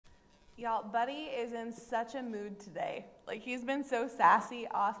Y'all, Buddy is in such a mood today. Like, he's been so sassy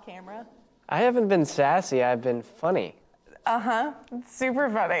off camera. I haven't been sassy, I've been funny. Uh-huh, super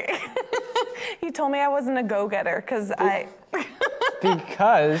funny. He told me I wasn't a go-getter,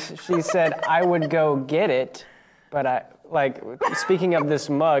 Because she said I would go get it, but speaking of this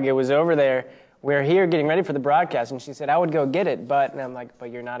mug, it was over there. We're here getting ready for the broadcast, and she said I would go get it, and I'm like, but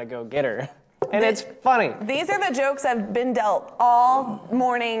you're not a go-getter. And it's funny. These are the jokes I've been dealt all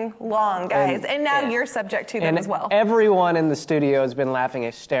morning long, guys. And now you're subject to them as well. Everyone in the studio has been laughing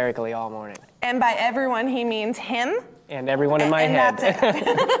hysterically all morning. And by everyone, he means him. And everyone in my head. That's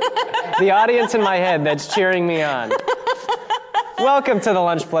it. The audience in my head that's cheering me on. Welcome to the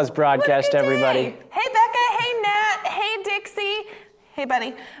Lunch Plus broadcast, everybody. Hey, Becca. Hey, Nat. Hey, Dixie. Hey, buddy.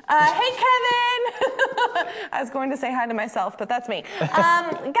 Hey, Kevin. I was going to say hi to myself, but that's me.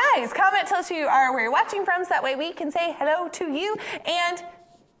 Guys, comment, tell us who you are, where you're watching from, so that way we can say hello to you. And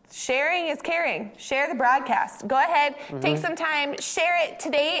sharing is caring. Share the broadcast. Go ahead, take some time, share it.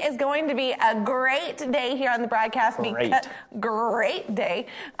 Today is going to be a great day here on the broadcast. Great day.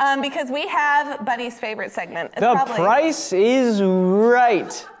 Because we have Buddy's favorite segment. Price is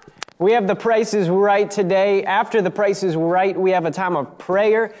Right. We have The Price is Right today. After The Price is Right, we have a time of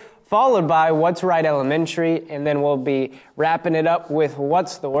prayer, followed by What's Right Elementary, and then we'll be wrapping it up with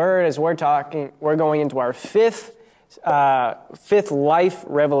What's the Word as we're going into our fifth life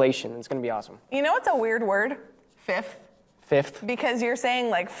revelation. It's going to be awesome. You know what's a weird word? Fifth. Because you're saying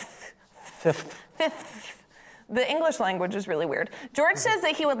like fifth. The English language is really weird. George says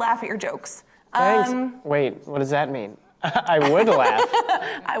that he would laugh at your jokes. Thanks. Wait, what does that mean? I would laugh.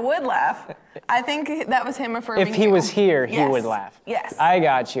 I would laugh. I think that was him affirming. If he was here, he would laugh. Yes. I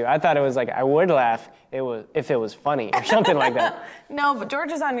got you. I thought it was like I would laugh. If it was funny or something like that. No, but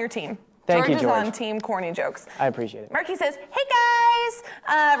George is on your team. Thank you, George George. is on team corny jokes. I appreciate it. Marky says, hey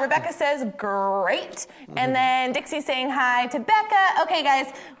guys. Rebecca says, great. And then Dixie's saying hi to Becca. Okay,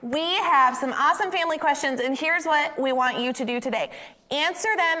 guys, we have some awesome family questions, and here's what we want you to do today.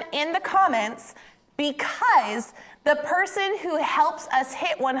 Answer them in the comments, because the person who helps us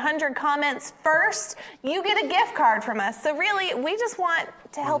hit 100 comments first, you get a gift card from us. So really, we just want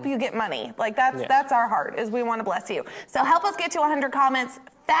to help you get money. Like that's our heart, is we want to bless you. So help us get to 100 comments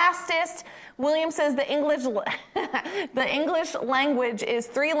fastest. William says the English language is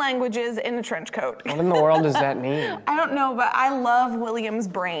 3 languages in a trench coat. What in the world does that mean? I don't know, but I love William's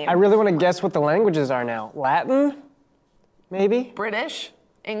brain. I really want to guess what the languages are now. Latin? Maybe? British?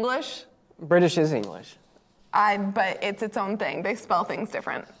 English? British is English. But it's its own thing. They spell things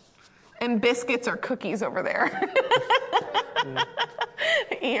different. And biscuits are cookies over there.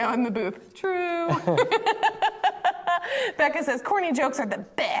 EO in the booth. True. Becca says, corny jokes are the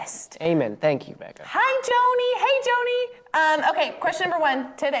best. Amen. Thank you, Becca. Hi, Joni. Hey, Joni. Okay, question number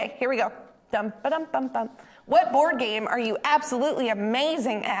 1 today. Here we go. Dum-ba-dum-bum-bum. What board game are you absolutely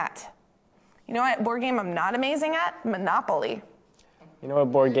amazing at? You know what board game I'm not amazing at? Monopoly. You know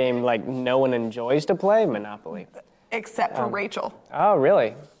what board game like no one enjoys to play? Monopoly. Except for Rachel. Oh,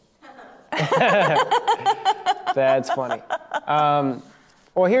 really? That's funny.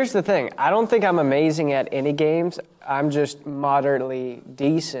 Well, here's the thing. I don't think I'm amazing at any games. I'm just moderately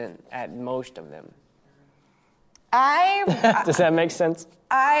decent at most of them. Does that make sense?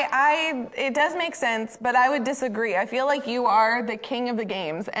 It does make sense, but I would disagree. I feel like you are the king of the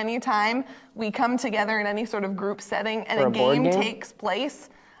games. Anytime we come together in any sort of group setting and a game takes place,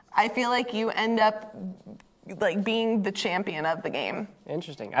 I feel like you end up like being the champion of the game.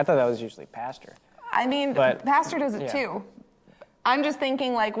 Interesting. I thought that was usually Pastor. I mean, Pastor does it too. I'm just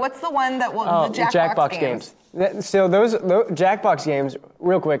thinking, like, what's the one that will the Jackbox games? So those Jackbox games,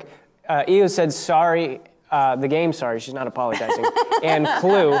 real quick. EO said sorry. The game, sorry, she's not apologizing. And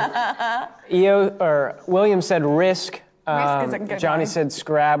Clue. William said Risk. Risk is a good Johnny one. said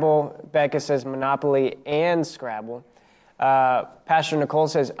Scrabble. Becca says Monopoly and Scrabble. Pastor Nicole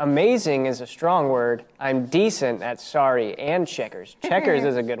says amazing is a strong word. I'm decent at sorry and checkers. Checkers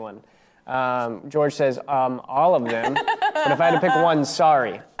is a good one. George says all of them. But if I had to pick one,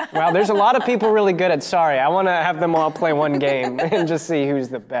 sorry. Wow, there's a lot of people really good at sorry. I want to have them all play one game and just see who's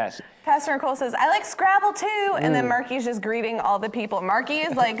the best. Pastor Nicole says, I like Scrabble too. And then Marky's just greeting all the people. Marky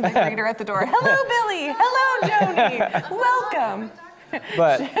is like the greeter at the door. Hello, Billy. Hello, Joni. Welcome.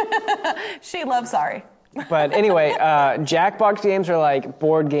 But she loves sorry. But anyway, Jackbox games are like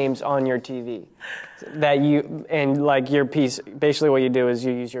board games on your TV. Your piece, basically what you do is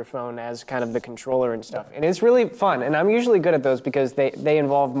you use your phone as kind of the controller and stuff. And it's really fun. And I'm usually good at those because they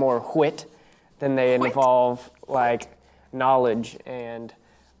involve more wit than they involve like knowledge and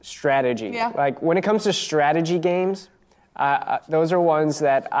strategy. Yeah. Like when it comes to strategy games, Those are ones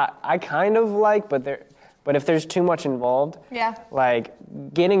that I kind of like, but if there's too much involved, like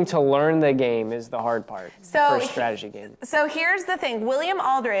getting to learn the game is the hard part for a strategy game. So here's the thing. William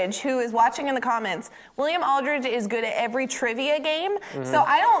Aldridge, who is watching in the comments, William Aldridge is good at every trivia game. So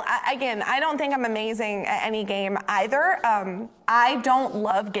I don't think I'm amazing at any game either. I don't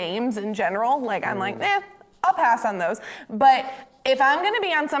love games in general. Like I'm like, I'll pass on those. But if I'm going to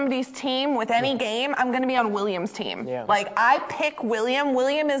be on somebody's team with any game, I'm going to be on William's team. Yeah. Like, I pick William.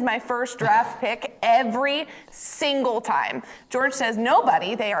 William is my first draft pick every single time. George says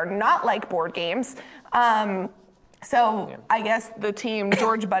nobody. They are not like board games. I guess the team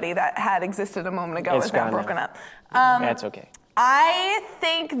George Buddy that had existed a moment ago is now broken up. That's okay. I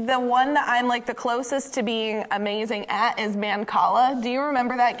think the one that I'm like the closest to being amazing at is Mancala. Do you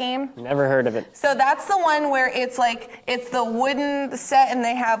remember that game? Never heard of it. So that's the one where it's the wooden set and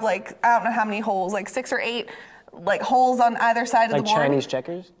they have like, I don't know how many holes, like 6 or 8 like holes on either side of the board. Like Chinese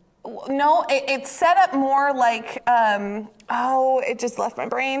checkers? No, it's set up more like, it just left my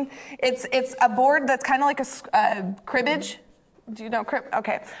brain. It's a board that's kind of like a cribbage. Do you know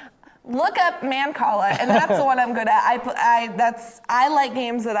Okay. Look up Mancala, and that's the one I'm good at. I like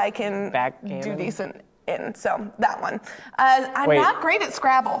games that I can do decent in, so that one. I'm not great at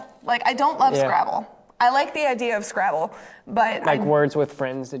Scrabble. Like, I don't love Scrabble. I like the idea of Scrabble, but like Words with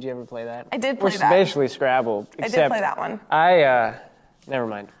Friends. Did you ever play that? I did play that. Which is basically Scrabble. I did play that one. Never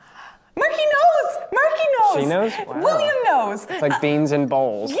mind. Marky knows! Marky knows! She knows? Wow. William knows. It's like beans and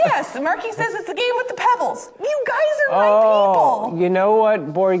bowls. Yes, Marky says it's the game with the pebbles. You guys are my people. You know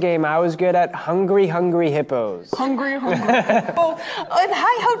what board game I was good at? Hungry Hippos. Hungry Hippo. And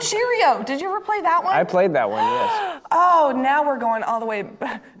Hi Ho Cheerio. Did you ever play that one? I played that one, yes. Oh, now we're going all the way.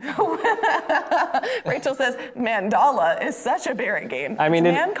 Rachel says, Mandala is such a Barrett game. I mean,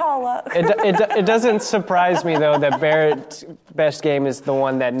 Mancala. It doesn't surprise me, though, that Barrett's best game is the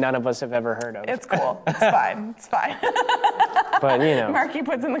one that none of us have ever heard of. It's cool. It's fine. It's fine. But, you know. Marky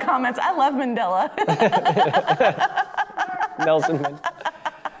puts in the comments, I love Mandela. Nelson.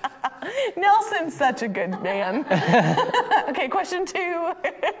 Nelson's such a good man. Okay, question 2.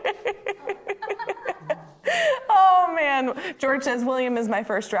 Oh, man. George says, William is my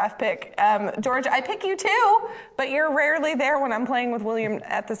first draft pick. George, I pick you too, but you're rarely there when I'm playing with William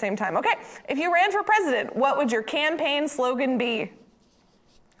at the same time. Okay, if you ran for president, what would your campaign slogan be?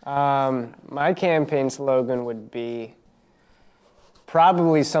 My campaign slogan would be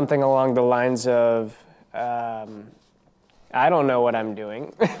probably something along the lines of, I don't know what I'm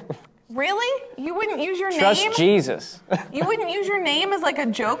doing. Really? You wouldn't use your name? Trust Jesus. You wouldn't use your name as like a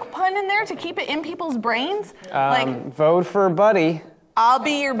joke pun in there to keep it in people's brains? Vote for Buddy. I'll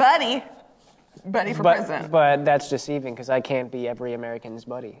be your buddy. Buddy for president. But that's deceiving because I can't be every American's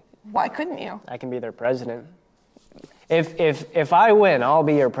buddy. Why couldn't you? I can be their president. If I win, I'll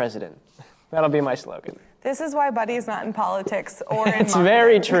be your president. That'll be my slogan. This is why Buddy is not in politics or in It's marketing.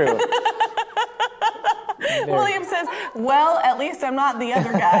 very true. William says, well, at least I'm not the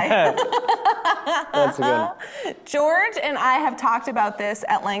other guy. That's a good one. George and I have talked about this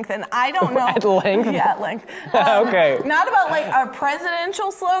at length, and I don't know. At length? Yeah, at length. Okay. Not about like a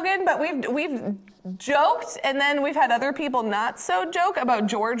presidential slogan, but we've joked, and then we've had other people not so joke about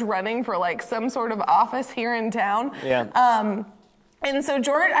George running for like some sort of office here in town. Yeah. And so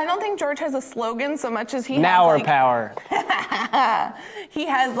George, I don't think George has a slogan so much as he Now has or like, power. he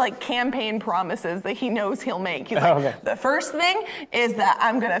has like campaign promises that he knows he'll make. He's like, the first thing is that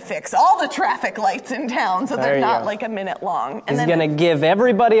I'm going to fix all the traffic lights in town so they're not like a minute long. And he's going to give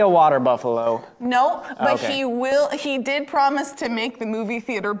everybody a water buffalo. No, but he did promise to make the movie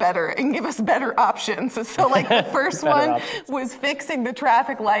theater better and give us better options. So like the first one was fixing the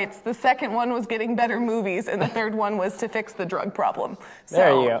traffic lights, the second one was getting better movies, and the third one was to fix the drug problem. So,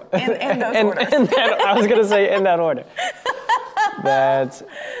 there you go. In those orders. I was going to say in that order. That's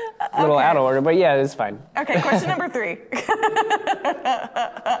a little out of order, but yeah, it's fine. Okay, question number 3.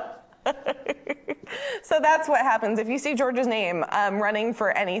 So that's what happens if you see George's name running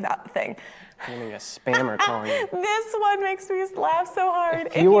for anything. Getting a spammer calling you. This one makes me laugh so hard.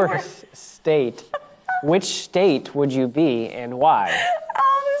 If you were state, which state would you be and why?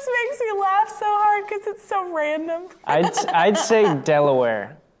 Oh, this makes me laugh so hard because it's so random. I'd say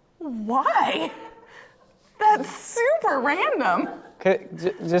Delaware. Why? That's super random.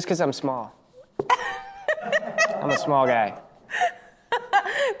 Just because I'm small. I'm a small guy.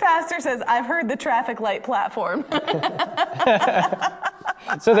 Pastor says, I've heard the traffic light platform.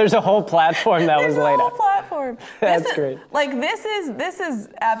 So there's a whole platform that was laid out. There's a whole platform. That's great. Like, this is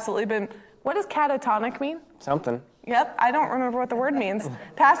absolutely been, what does catatonic mean? Something. Yep, I don't remember what the word means.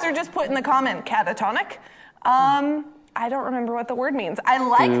 Pastor just put in the comment, catatonic. I don't remember what the word means. I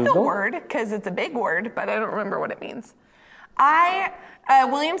like the Google. word because it's a big word, but I don't remember what it means.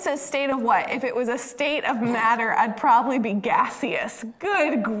 William says state of what? If it was a state of matter, I'd probably be gaseous.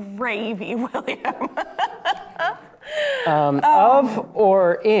 Good gravy, William. Of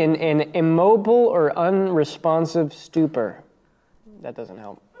or in an immobile or unresponsive stupor. That doesn't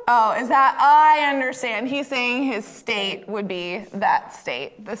help. Oh, is that? I understand. He's saying his state would be that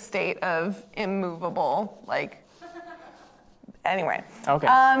state, the state of immovable, like. Anyway. Okay.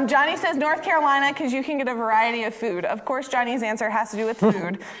 Johnny says North Carolina because you can get a variety of food. Of course, Johnny's answer has to do with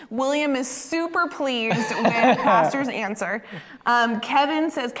food. William is super pleased with Pastor's answer. Kevin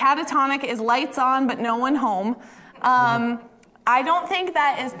says catatonic is lights on but no one home. I don't think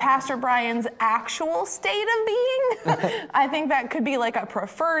that is Pastor Brian's actual state of being. I think that could be like a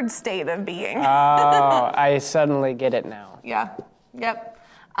preferred state of being. Oh, I suddenly get it now. Yeah. Yep.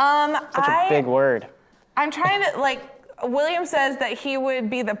 Such a big word. I'm trying to, William says that he would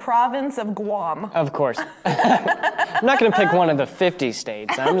be the province of Guam. Of course. I'm not going to pick one of the 50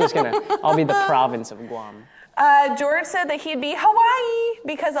 states. I'll be the province of Guam. George said that he'd be Hawaii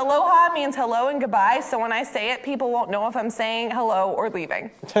because aloha means hello and goodbye. So when I say it, people won't know if I'm saying hello or leaving.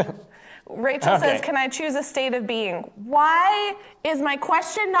 Rachel says, can I choose a state of being? Why is my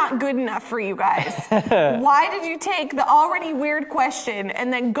question not good enough for you guys? Why did you take the already weird question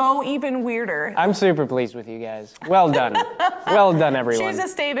and then go even weirder? I'm super pleased with you guys. Well done. Well done, everyone. Choose a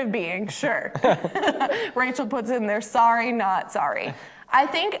state of being, sure. Rachel puts in there, sorry, not sorry. I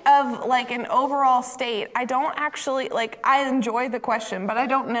think of an overall state. I don't actually, I enjoy the question, but I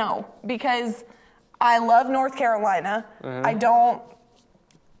don't know because I love North Carolina. Mm-hmm.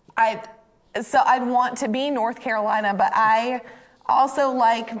 So I'd want to be North Carolina, but I also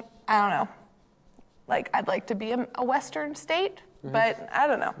I don't know, I'd like to be a Western state, but I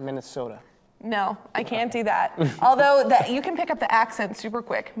don't know. Minnesota. No, I can't do that. Although you can pick up the accent super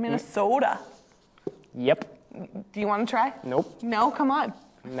quick. Minnesota. Yep. Do you want to try? Nope. No, come on.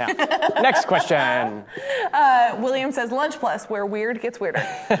 No. Next question. William says Lunch Plus, where weird gets weirder.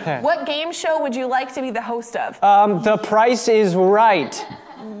 What game show would you like to be the host of? The Price is Right.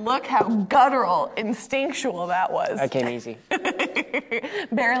 Look how guttural, instinctual that was. That came easy.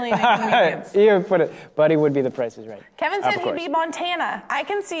 Barely an inconvenience. You put it. Buddy would be the Price is Right. Kevin said he'd be Montana. I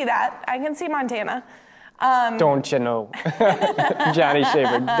can see that. I can see Montana. Don't you know? Johnny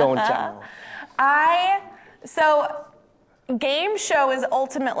Shaver, don't you know? So game show is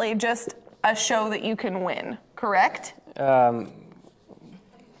ultimately just a show that you can win, correct?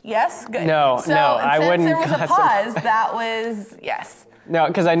 Yes? Good. No, I wouldn't. Since there was a pause, that was yes. No,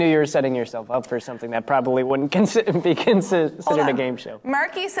 because I knew you were setting yourself up for something that probably wouldn't be considered a game show.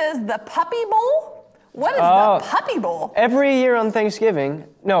 Marky says the Puppy Bowl? What is the Puppy Bowl? Every year on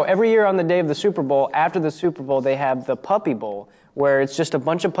every year on the day of the Super Bowl, after the Super Bowl, they have the Puppy Bowl, where it's just a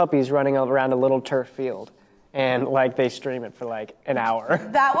bunch of puppies running around a little turf field. And they stream it for an hour.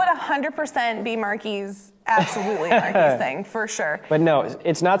 That would 100% be absolutely Marky's thing, for sure. But no,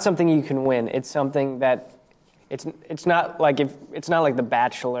 it's not something you can win. It's something that it's not like The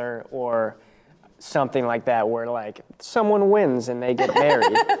Bachelor or something like that where someone wins and they get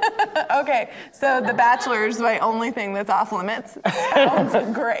married. Okay, so The Bachelor is my only thing that's off limits. Sounds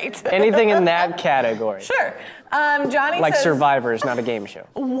great. Anything in that category. Sure. Johnny says Survivor is not a game show.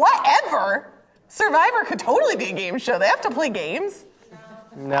 Whatever. Survivor could totally be a game show. They have to play games.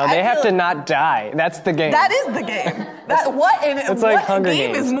 No, they have to not die. That's the game. That is the game. It's like Hunger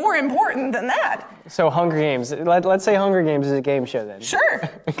game Games. is more important than that? So Hunger Games. Let's say Hunger Games is a game show then. Sure.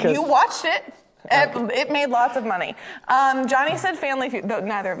 You watched it. It made lots of money. Johnny said Family Feud. Though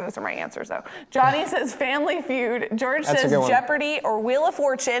neither of those are my answers, though. Johnny says Family Feud. George says Jeopardy or Wheel of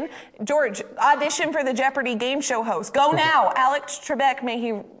Fortune. George, audition for the Jeopardy game show host. Go now. Alex Trebek, may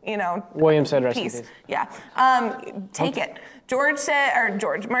he, William said rest in peace. peace. Yeah. Take it.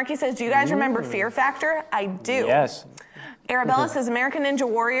 Marky says, do you guys remember Fear Factor? I do. Yes. Arabella says American Ninja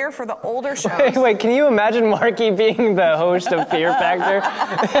Warrior for the older shows. Wait, can you imagine Marky being the host of Fear Factor?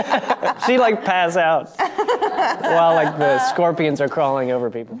 She'd pass out while the scorpions are crawling over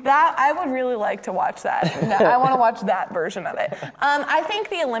people. That I would really like to watch that. I want to watch that version of it. I think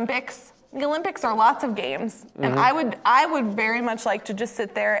the Olympics are lots of games, and I would very much like to just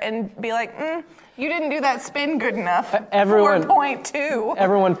sit there and be like, you didn't do that spin good enough. 4.2.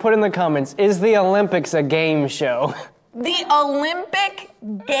 Everyone put in the comments, is the Olympics a game show? The Olympic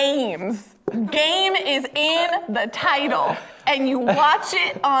Games. Game is in the title, and you watch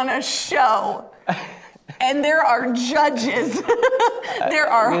it on a show. And there are judges. There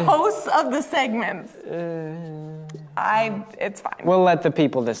are hosts of the segments. It's fine. We'll let the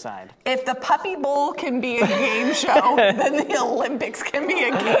people decide. If the Puppy Bowl can be a game show, then the Olympics can be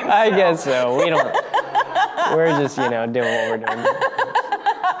a game show. I guess so. We're just, doing what we're doing.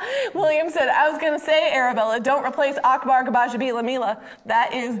 William said, I was going to say, Arabella, don't replace Akbar Gabajabila Mila.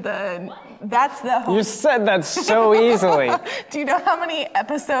 That's the host. You said that so easily. Do you know how many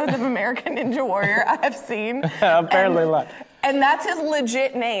episodes of American Ninja Warrior I have seen? Apparently a lot. And that's his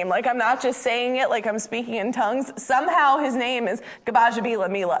legit name. Like, I'm not just saying it like I'm speaking in tongues. Somehow his name is Gabajabila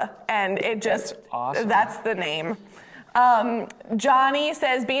Mila. And it just, awesome. That's the name. Johnny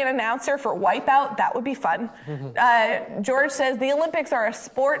says, be an announcer for Wipeout. That would be fun. George says, the Olympics are a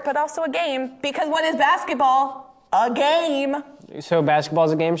sport, but also a game. Because what is basketball? A game. So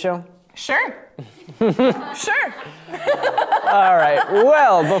basketball's a game show? Sure. Sure. All right.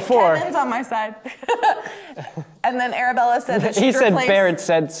 Well, before... Kevin's on my side. And then Arabella said that he said Barrett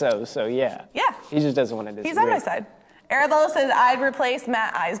said so yeah. Yeah. He just doesn't want to disagree. He's on my side. Arabella says, I'd replace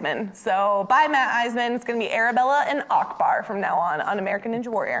Matt Eisman. So bye, Matt Eisman. It's going to be Arabella and Akbar from now on American Ninja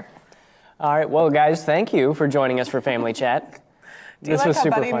Warrior. All right. Well, guys, thank you for joining us for Family Chat. Do you like how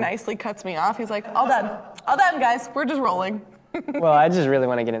Buddy nicely cuts me off? He's like, all done. All done, guys. We're just rolling. Well, I just really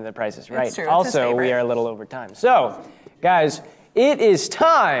want to get into the prices right. It's true. Also, we are a little over time. So, guys, it is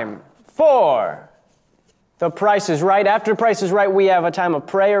time for The Price is Right. After Price is Right, we have a time of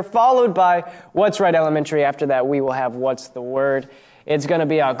prayer, followed by What's Right Elementary. After that, we will have What's the Word. It's going to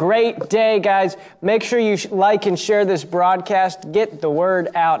be a great day, guys. Make sure you like and share this broadcast. Get the word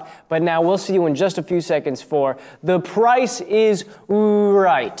out. But now we'll see you in just a few seconds for The Price is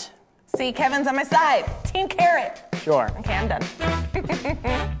Right. See, Kevin's on my side. Team Carrot. Sure. Okay, I'm done.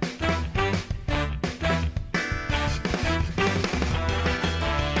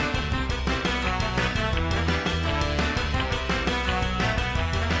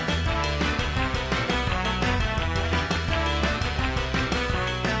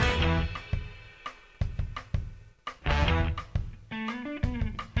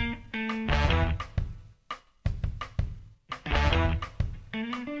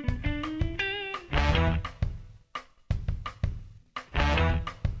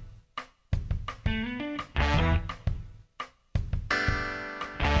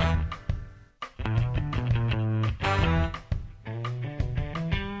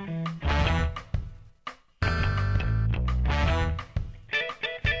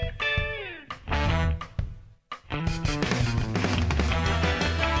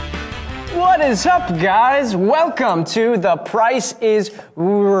 What is up, guys? Welcome to The Price is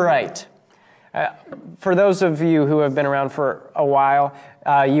Right. For those of you who have been around for a while,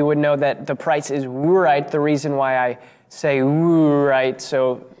 you would know that The Price is Right. The reason why I say right,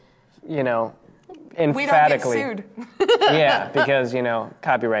 so, emphatically. We don't get sued. Yeah, because,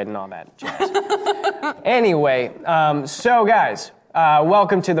 copyright and all that jazz. Anyway, so guys,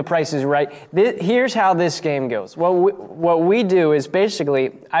 welcome to The Price is Right. Here's how this game goes. What we do is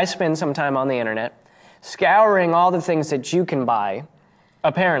basically, I spend some time on the internet scouring all the things that you can buy,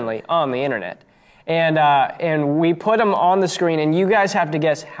 apparently, on the internet. And we put them on the screen, and you guys have to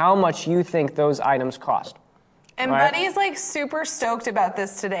guess how much you think those items cost. And right. Buddy's like super stoked about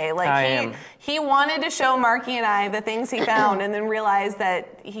this today. Like I am. He wanted to show Marky and I the things he found and then realized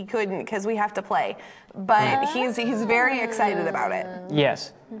that he couldn't because we have to play. But he's very excited about it.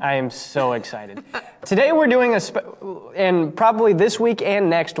 Yes, I am so excited. Today we're doing and probably this week and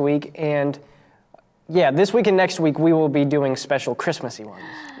next week, and yeah, this week and next week we will be doing special Christmassy ones.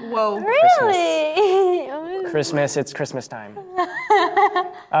 Whoa. Really? Christmas, it's Christmas time.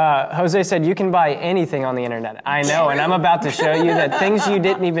 Jose said you can buy anything on the internet. I know, and I'm about to show you that things you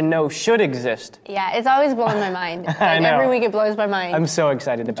didn't even know should exist. Yeah, it's always blowing my mind. Like, I know. Every week it blows my mind. I'm so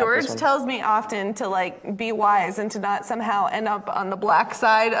excited about George this one. tells me often to like be wise and to not somehow end up on the black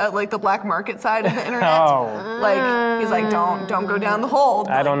side, like the black market side of the internet. Oh. Like he's like, don't go down the hole.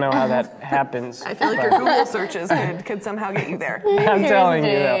 I don't know how that happens. I feel like your Google searches could somehow get you there. I'm telling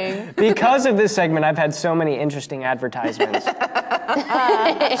you though. Interesting. Because of this segment, I've had so many interesting advertisements.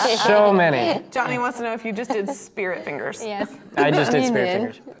 So many. Johnny wants to know if you just did spirit fingers. Yes. I just did You spirit did.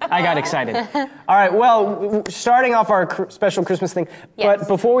 fingers. I got excited. All right, well, starting off our special Christmas thing, Yes. but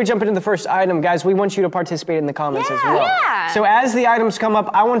before we jump into the first item, guys, we want you to participate in the comments as well. Yeah. So as the items come up,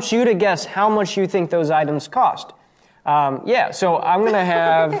 I want you to guess how much you think those items cost. So I'm going to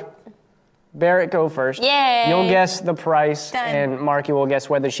have Barrett go first. Yay. You'll guess the price, Done. and Marky will guess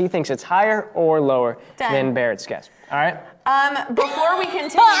whether she thinks it's higher or lower Done. than Barrett's guess. All right? Before we continue,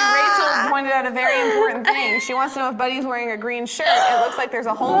 Rachel pointed out a very important thing. She wants to know if Buddy's wearing a green shirt. It looks like there's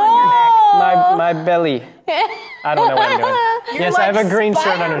a hole in your neck. My belly. I don't know what I'm doing. You're Yes, like I have a green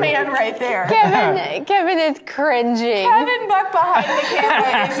shirt underneath. Spider-Man right there. Kevin is cringing. Kevin Buck behind the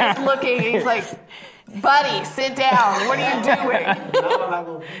camera is just looking. He's like, buddy, sit down. What are you doing?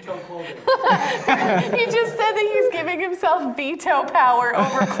 He just said that he's giving himself veto power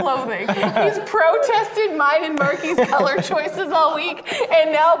over clothing. He's protested mine and Marky's color choices all week,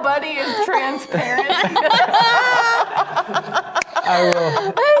 and now Buddy is transparent. I will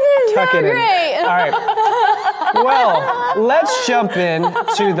This is tuck so it in. great. All right. Well, let's jump in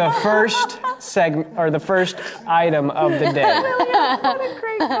to the first segment or the first item of the day. What a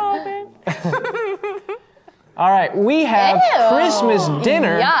great comment. All right, we have Ew. Christmas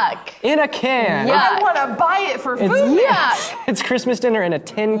dinner Yuck. in a can. Yuck. I want to buy it for food. Yuck. It's Christmas dinner in a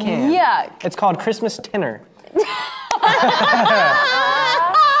tin can. Yuck. It's called Christmas Tinner.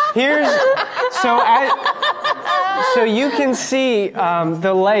 So you can see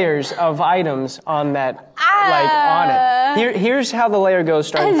the layers of items on that, on it. Here's how the layer goes,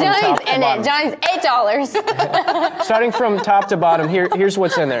 starting from Johnny's top to in bottom. it. Johnny's $8. Starting from top to bottom, here's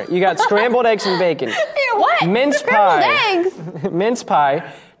what's in there. You got scrambled eggs and bacon, What? mince Scrambled pie, eggs. mince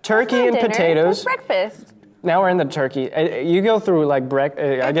pie, turkey and Dinner. potatoes. That's breakfast. Now we're in the turkey. You go through like I guess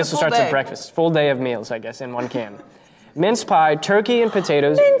a it full starts at day. breakfast. Full day of meals, I guess, in one can. Mince pie, turkey and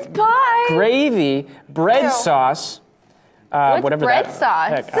potatoes, Mince pie. gravy, bread Ew. sauce. What's whatever bread that, sauce?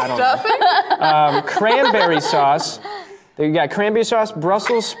 Heck, I don't know. Stuffing? Cranberry sauce. Then you got cranberry sauce,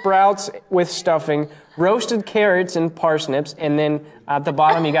 Brussels sprouts with stuffing, roasted carrots and parsnips, and then at the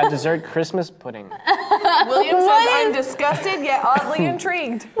bottom you got dessert Christmas pudding. William says, What I'm is- disgusted yet oddly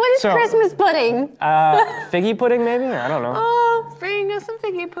intrigued. What is So- Christmas pudding? Figgy pudding, maybe? I don't know. Oh, bring us some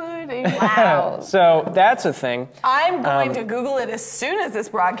figgy pudding. Wow. So that's a thing. I'm going to Google it as soon as this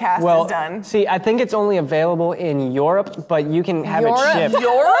broadcast Well, is done. see, I think it's only available in Europe, but you can have it shipped.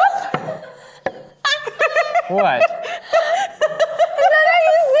 Europe? What? Is that how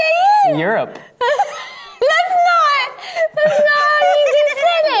you say it? Europe. That's not how you just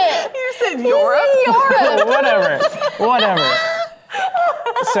said it. You said You Europe? said Europe. Whatever.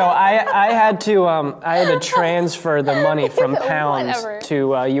 So I had to transfer the money from pounds Whatever.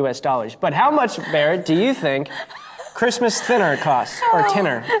 to U.S. dollars. But how much, Barrett, do you think Christmas dinner costs or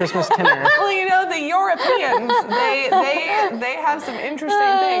tinner? Christmas tinner. Well, you know, the Europeans, they have some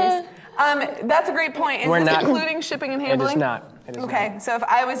interesting things. That's a great point. Is We're this not- including shipping and It handling? is not. It is Okay, not. so if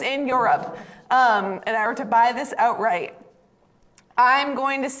I was in Europe and I were to buy this outright, I'm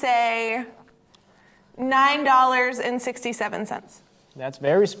going to say $9.67. That's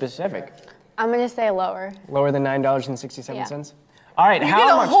very specific. I'm going to say lower. Lower than $9.67. Yeah. All right, You how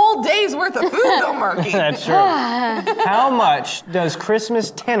get a much? whole day's worth of food, though, Marky. That's true. How much does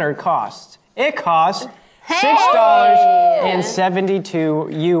Christmas dinner cost? It costs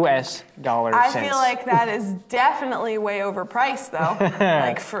 $6.72 US dollars. I feel like that is definitely way overpriced, though.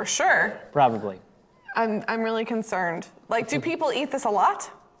 Like, for sure. Probably. I'm really concerned. Like, do people eat this a lot?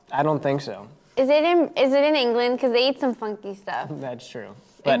 I don't think so. Is it in England? Because they eat some funky stuff. That's true.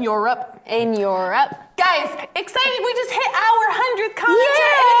 In Europe? In Europe. Guys, excited, we just hit our 100th commenter,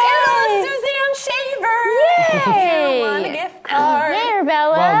 and it's Arabella Suzanne Shaver. Yay! You won a gift card. Hey,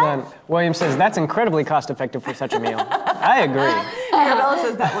 Arabella. Well done. William says that's incredibly cost effective for such a meal. I agree. Arabella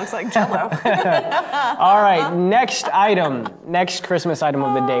says that looks like Jell-O. All right, next Christmas item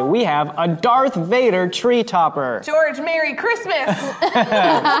of the day. We have a Darth Vader tree topper. George, Merry Christmas.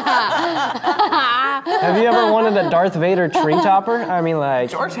 Have you ever wanted a Darth Vader tree topper? I mean, like,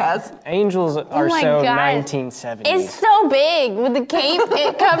 George has. angels are my so God. 1970s. It's so big with the cape.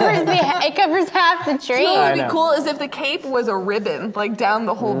 It covers half the tree. What I would be know. cool is if the cape was a ribbon, like down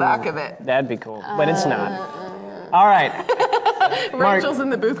the whole back of it. That'd be cool, but it's not. All right. Rachel's in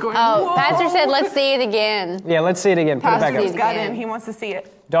the booth going, Oh, whoa. Pastor said, "Let's see it again." Yeah, let's see it again. Put it Pastor back just up. got again. in. He wants to see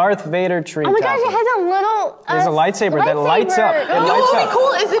it. Darth Vader tree Oh my topper. gosh, it has a little. There's a lightsaber that lights up. It You know lights what would up. be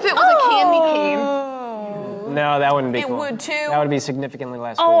cool is if it was a candy cane. No, that wouldn't be It cool. would too. That would be significantly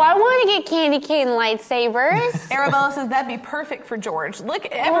less Oh, cool. I want to get candy cane lightsabers. Arabella says that'd be perfect for George. Look,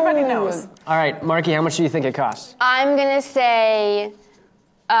 everybody knows. All right, Marky, how much do you think it costs? I'm gonna say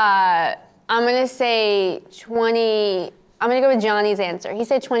 20. I'm gonna go with Johnny's answer. He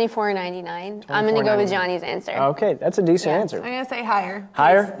said $24.99. I'm gonna go with $24.99. Johnny's answer. Okay, that's a decent I'm answer. gonna say higher.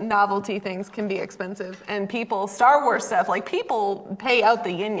 Higher? 'Cause novelty things can be expensive, and people, Star Wars stuff, like people pay out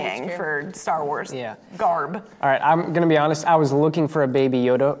the yin yang for Star Wars Yeah. garb. All right, I'm going to be honest. I was looking for a Baby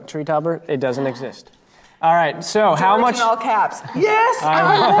Yoda tree topper. It doesn't exist. All right, so how George much? in all caps? Yes, I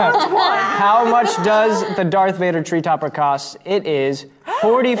want one. How much does the Darth Vader tree topper cost? It is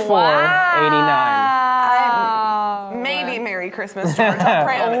 $44.89. Maybe Merry Merry Christmas, George. I'll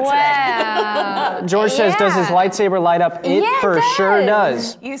pray on it today. Wow. George says, does his lightsaber light up? It Yeah, it for sure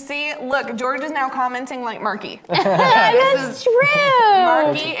does. does. You see, look, George is now commenting like Marky. That's true.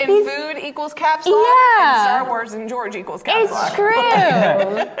 Marky and food equals caps lock, Yeah. and Star Wars and George equals caps It's lock. true.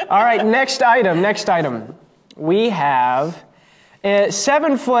 All right, next item. We have a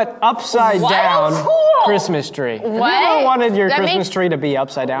 7-foot upside down Cool. Christmas tree. Have you What? ever wanted your That Christmas makes- tree to be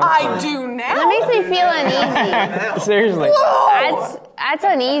upside down? I do now. That makes me feel uneasy. Seriously. That's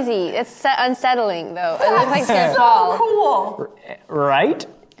uneasy. It's unsettling, though. It looks like it's gonna so fall. cool. Right?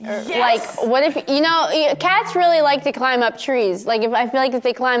 Yes. Like, what if cats really like to climb up trees? Like, I feel like if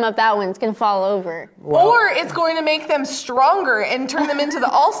they climb up that one, it's gonna fall over. Or it's going to make them stronger and turn them into the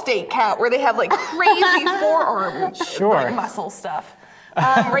Allstate cat where they have like crazy forearm Sure. like, muscle stuff.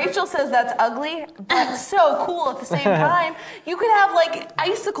 Rachel says that's ugly, but so cool at the same time. You could have like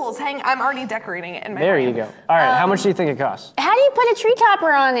icicles hang. I'm already decorating it in my There brain. you go. All right, how much do you think it costs? How do you put a tree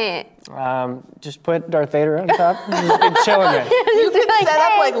topper on it? Just put Darth Vader on top. Just be chilling there. You could Like, set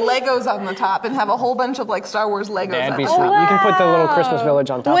up hey. like Legos on the top and have a whole bunch of like Star Wars Legos That'd on be the sweet. top. You can put the little Christmas village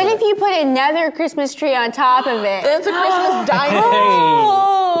on top What of if it. you put another Christmas tree on top of it? Then it's a Christmas diner. Hey,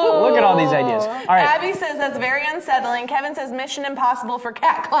 look at all these ideas. All right. Abby says that's very unsettling. Kevin says Mission Impossible for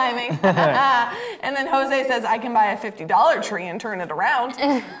cat climbing. And then Jose says I can buy a $50 tree and turn it around.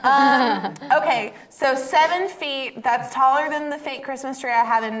 Okay, so 7 feet, that's taller than the fake Christmas tree I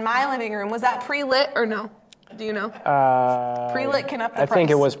have in my living room. Was that pre-lit or no? Do you know? Pre-lit can up the I price. think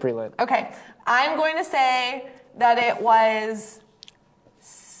it was pre-lit. Okay, I'm going to say that it was,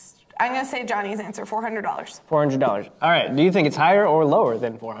 I'm going to say Johnny's answer, $400. $400. All right. Do you think it's higher or lower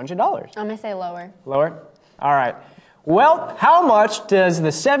than $400? I'm gonna say lower. Lower? All right. Well, how much does the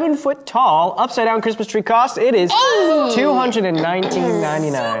 7-foot tall upside down Christmas tree cost? It is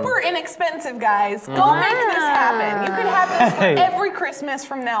 $219.99. Super inexpensive, guys. Go make this happen. You could have this for Hey. every Christmas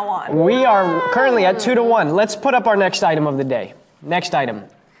from now on. We are currently at 2-1. Let's put up our next item of the day. Next item.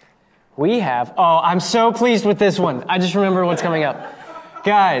 We have, I'm so pleased with this one. I just remember what's coming up.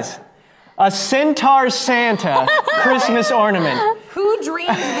 Guys, a Centaur Santa Christmas ornament. Who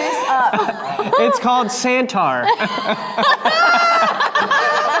dreamed this up? It's called Santar.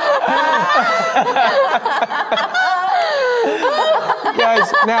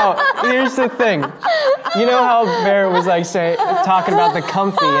 Guys, now here's the thing. You know how Bear was like talking about the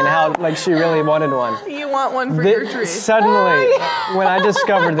comfy and how like she really wanted one. You want one for your tree. Suddenly, when I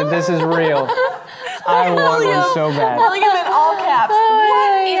discovered that this is real, I want one so bad. William in all caps.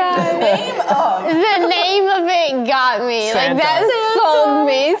 What in the name of? The name of it got me. Santa. Like, that sold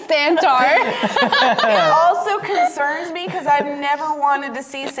me, Santar. It also concerns me because I've never wanted to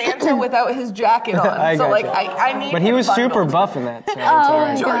see Santa without his jacket on. I So got like you. I need But he him was super bundled. buff in that.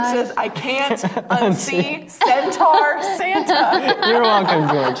 So George says, I can't unsee Centaur Santa. You're welcome,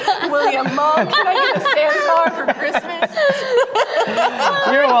 George. William, Mom, can I get a Centaur for Christmas?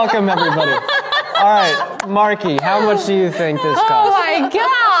 You're welcome, everybody. All right, Marky, how much do you think this Oh costs? my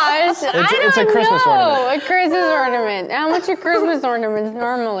gosh! It's a Christmas ornament. A Christmas ornament. How much are Christmas ornaments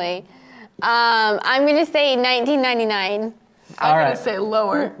normally? I'm gonna say $19.99. I'm right. going to say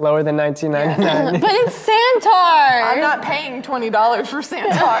lower. Lower than $19.99. But it's Santar. I'm not paying $20 for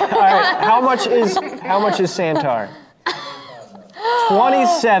Centaur. All right, how much is Santar?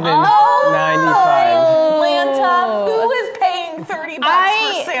 $27.95. Atlanta, who is paying $30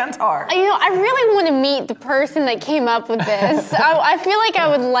 for Centaur? You know, I really want to meet the person that came up with this. I feel like I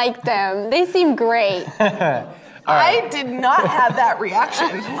would like them. They seem great. I did not have that reaction.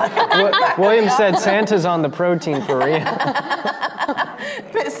 William said Santa's on the protein for real.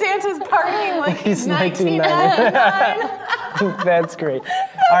 But Santa's partying like He's he's 1999. That's great.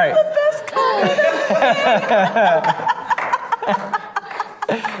 All right. Best comment.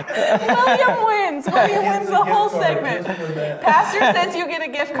 William wins. William wins the whole segment. Pastor says you get a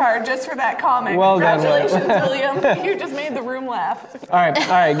gift card just for that comment. Well done, Congratulations, William. You just made the room laugh. All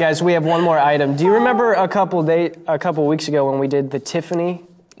right, guys. We have one more item. Do you remember a couple weeks ago when we did the Tiffany?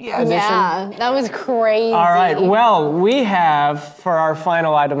 Yeah. Yeah, that was crazy. All right. Well, we have for our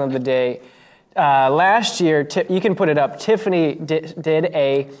final item of the day. Last year, you can put it up. Tiffany did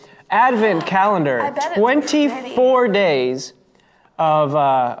a Advent calendar. I bet it's 24 days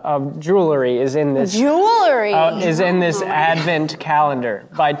of jewelry is in this. Jewelry. Is in this Advent calendar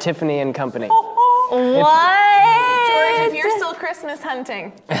by Tiffany and Company. What? George, if you're still Christmas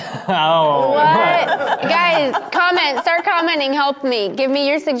hunting, Oh. What? Guys, start commenting, help me. Give me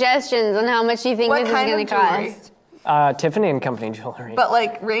your suggestions on how much you think what this is kind going of to jewelry? cost. Tiffany and Company jewelry. But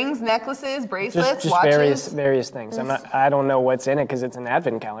like rings, necklaces, bracelets, just watches. various things. I don't know what's in it because it's an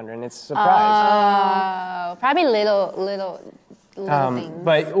advent calendar and it's a surprise. Probably little things.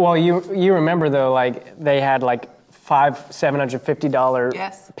 But well, you remember though, like they had like $750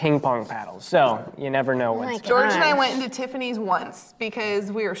 Yes. ping pong paddles. So you never know what's. George and I went into Tiffany's once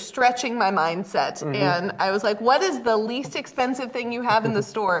because we were stretching my mindset. And I was like, what is the least expensive thing you have in the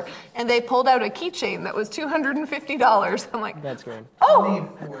store? And they pulled out a keychain that was $250. I'm like, That's good. oh,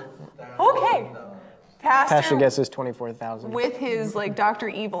 okay. Pastor guesses 24,000. With his like Dr.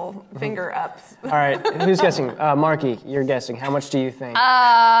 Evil finger up. All right, who's guessing? Marky, you're guessing. How much do you think?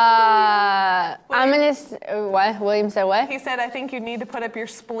 I'm gonna. What? William said what? He said, I think you need to put up your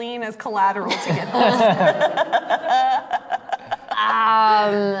spleen as collateral to get this.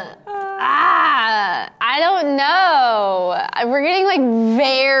 I don't know. We're getting like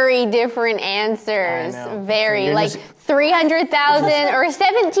very different answers. I know. Very You're like just- 300,000 or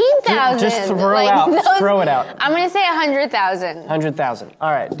 17,000. Just throw it out. I'm gonna say 100,000. 100,000.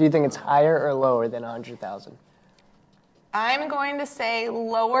 All right. Do you think it's higher or lower than 100,000? I'm going to say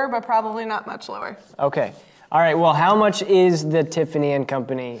lower, but probably not much lower. Okay. All right. Well, how much is the Tiffany and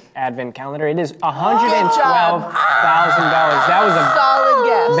Company Advent calendar? It is $112,000. That was a Solid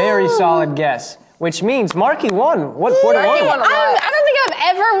guess. very solid guess, which means Marky won. What 41? Marky won a lot. I don't think I've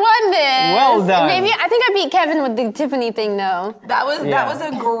ever won this. Well done. Maybe I think I beat Kevin with the Tiffany thing though. That was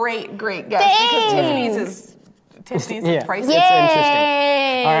a great guess because Tiffany's is pricey. It's interesting.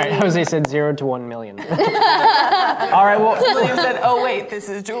 All right, Jose said 0 to 1 million. All right, well, William said, "Oh wait, this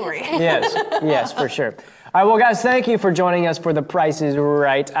is jewelry." yes, for sure. All right, well, guys, thank you for joining us for The Price is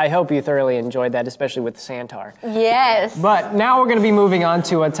Right. I hope you thoroughly enjoyed that, especially with Santar. Yes. But now we're going to be moving on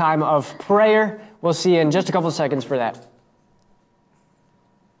to a time of prayer. We'll see you in just a couple seconds for that.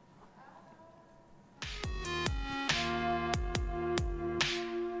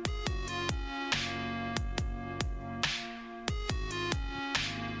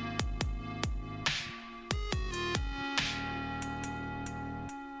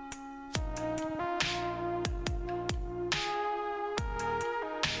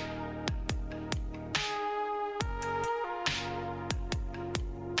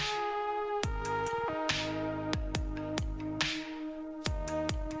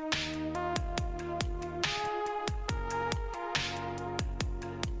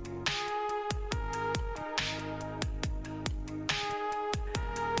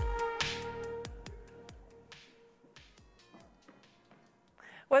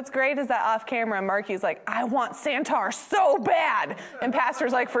 What's great is that off camera, Marky's like, I want Santar so bad. And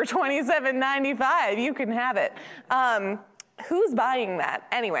Pastor's like, for $27.95, you can have it. Who's buying that?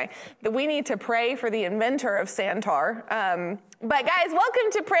 Anyway, we need to pray for the inventor of Santar. But guys,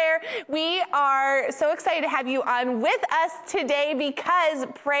 welcome to prayer. We are so excited to have you on with us today because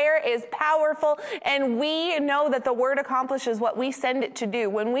prayer is powerful and we know that the word accomplishes what we send it to do.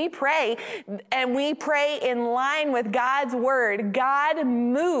 When we pray and we pray in line with God's word, God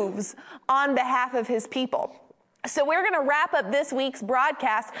moves on behalf of his people. So we're going to wrap up this week's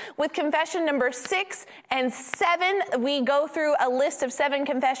broadcast with confession number 6 and 7. We go through a list of 7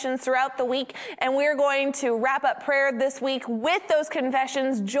 confessions throughout the week, and we're going to wrap up prayer this week with those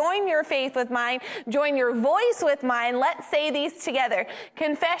confessions. Join your faith with mine. Join your voice with mine. Let's say these together.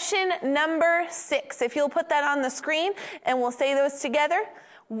 Confession number 6. If you'll put that on the screen, and we'll say those together.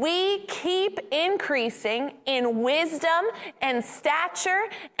 We keep increasing in wisdom and stature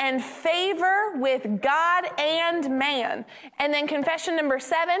and favor with God and man. And then confession number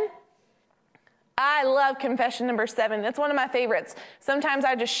 7. I love confession number 7. It's one of my favorites. Sometimes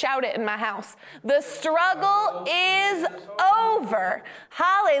I just shout it in my house. The struggle is over.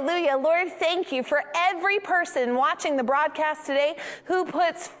 Hallelujah. Lord, thank you for every person watching the broadcast today who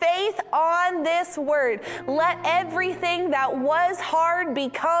puts faith on this word. Let everything that was hard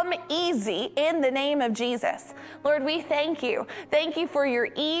become easy in the name of Jesus. Lord, we thank you. Thank you for your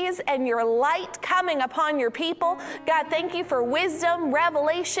ease and your light coming upon your people. God, thank you for wisdom,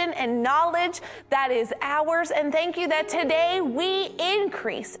 revelation, and knowledge that is ours. And thank you that today we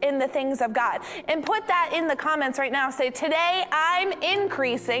increase in the things of God. And put that in the comments right now. Say, today I'm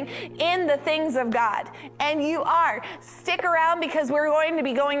increasing in the things of God. And you are. Stick around because we're going to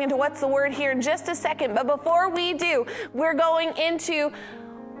be going into what's the word here in just a second. But before we do, we're going into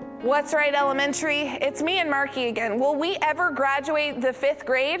What's Right Elementary? It's me and Marky again. Will we ever graduate the 5th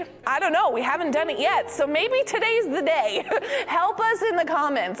grade? I don't know. We haven't done it yet, so maybe today's the day. Help us in the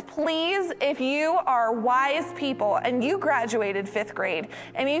comments, please. If you are wise people and you graduated 5th grade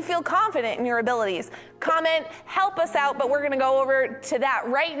and you feel confident in your abilities, comment, help us out, but we're going to go over to that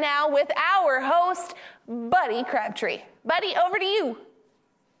right now with our host, Buddy Crabtree. Buddy, over to you.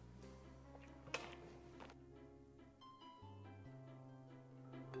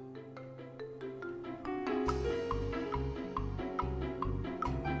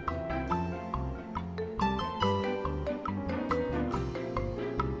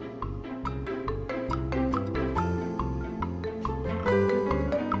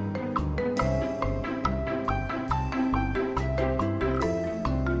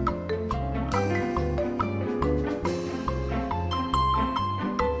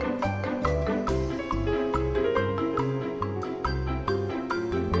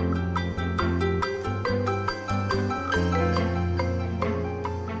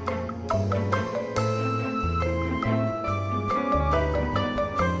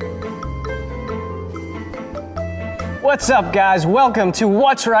 What's up, guys? Welcome to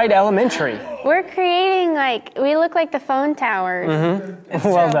What's Right Elementary. We're creating we look like the phone towers.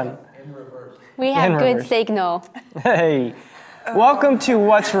 Well done. We have In good reverse. signal. Hey, welcome to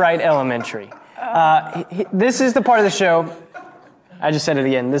What's Right Elementary. This is the part of the show. I just said it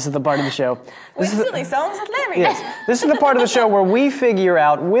again. This is the part of the show. With silly sounds hilarious. Yes, this is the part of the show where we figure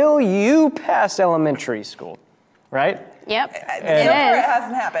out, will you pass elementary school? Right? Yep. So far, it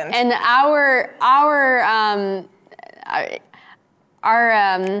hasn't happened. And I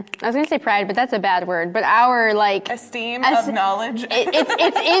was gonna say pride, but that's a bad word. But our Esteem of knowledge.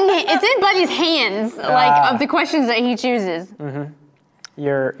 it's in Buddy's hands, of the questions that he chooses.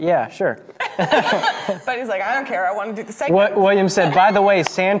 Yeah, sure. But he's like, I don't care. I want to do the segment. William said, by the way,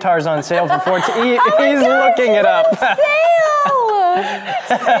 Santar's on sale for 14. He's looking it up. Sale!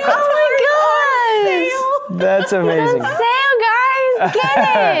 Oh my gosh! That's amazing. Sale, guys,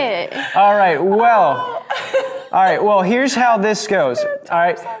 get it! All right, well, here's how this goes. All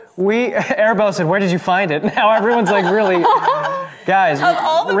right, Arabella said, where did you find it? Now everyone's like, really, guys, Of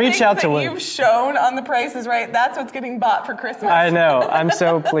all the reach things out to that William. you've shown on The Price is Right, that's what's getting bought for Christmas. I know. I'm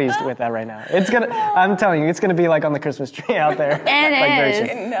so pleased with that right now. I'm telling you, it's gonna be like on the Christmas tree out there. It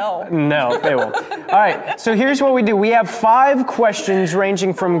is. No. No, they won't. All right, so here's what we do. We have 5 questions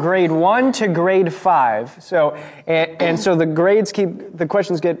ranging from grade 1 to grade 5. So, and so the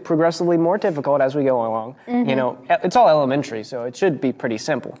questions get progressively more difficult as we go along. You know, it's all elementary, so it should be pretty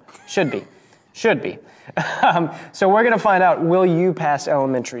simple. Should be. So we're going to find out, will you pass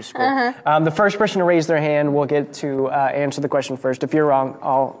elementary school? The first person to raise their hand will get to answer the question first. If you're wrong,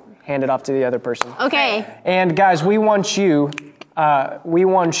 I'll hand it off to the other person. Okay. And guys, we want you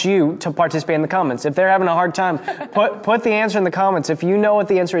to participate in the comments. If they're having a hard time, put the answer in the comments. If you know what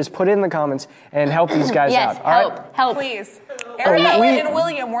the answer is, put it in the comments and help these guys Yes, out. All right? help. Please. Arabella we- and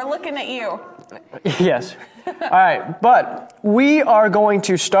William, we're looking at you. Yes. All right, but we are going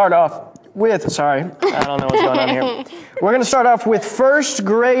to start off with, sorry, I don't know what's going on here. We're going to start off with first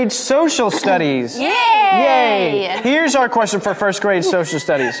grade social studies. Yay! Here's our question for first grade social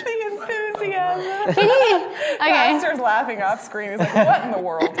studies. The enthusiasm. Okay. Pastor's laughing off screen. He's like, what in the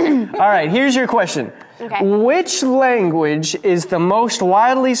world? All right, here's your question. Okay. Which language is the most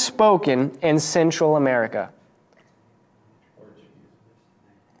widely spoken in Central America?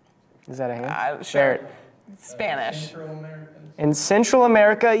 Is that a hand? Sure. Barrett. Spanish. In Central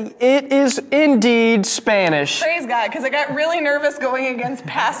America, it is indeed Spanish. Praise God, because I got really nervous going against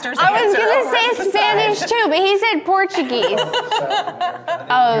Pastor's I was answer gonna over say at the Spanish side. too, but he said Portuguese. He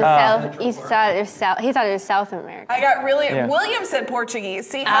thought it was South America. I got really. Yeah. William said Portuguese.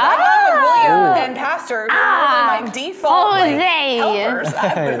 See, had I gone with William and Pastor, who were my default Jose. helpers,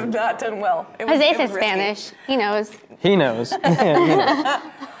 I would have not done well. Jose it said was risky. Spanish. He knows. He knows. He knows.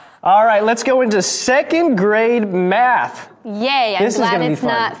 All right, let's go into second grade math. Yay! I'm This is glad gonna be it's fun.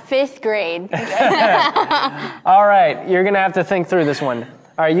 not 5th grade. All right, you're going to have to think through this one.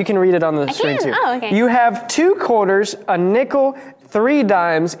 All right, you can read it on the screen can? too. Oh, okay. You have 2 quarters, a nickel, 3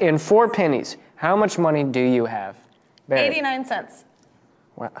 dimes, and 4 pennies. How much money do you have? Barrett. 89 cents.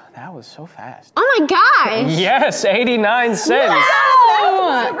 Wow, that was so fast. Oh my gosh! Yes, 89 cents. Wow!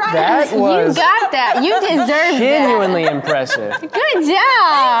 That You was got that. You deserve that. genuinely impressive. Good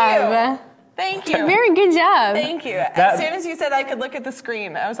job. Thank you. Very good job. Thank you. As soon as you said I could look at the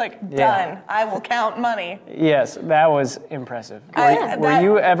screen, I was like, done. I will count money. Yes, that was impressive. Were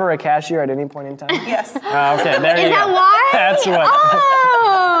you ever a cashier at any point in time? Yes. Okay, there you go. Is that why? That's what.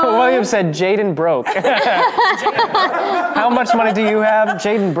 Oh. William said Jaden broke. How much money do you have?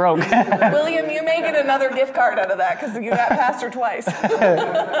 Jaden broke. William, you may get another gift card out of that because you got Pastor twice.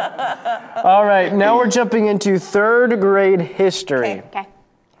 All right, now we're jumping into third grade history. Okay.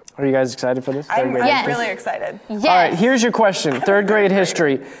 Are you guys excited for this? I'm Yes. really excited. Yes. All right, here's your question. Third grade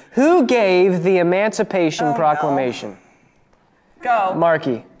history. Who gave the Emancipation Proclamation? Go.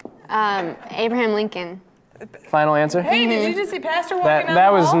 Marky. Abraham Lincoln. Final answer? Hey, did you just see Pastor walking down That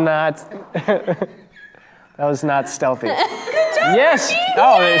the was hall? not. That was not stealthy. Good job, Yes. Ricky.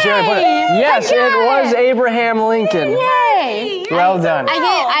 Oh, she already put it. Yes, I got it was Abraham Lincoln. Yay. Well done.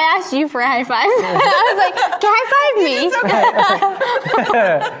 I asked you for a high five. I was like, can high five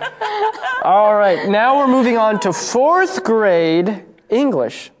me? All right, now we're moving on to fourth grade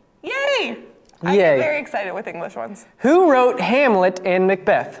English. Yay. I Yay. get very excited with English ones. Who wrote Hamlet and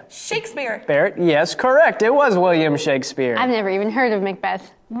Macbeth? Shakespeare. Barrett? Yes, correct. It was William Shakespeare. I've never even heard of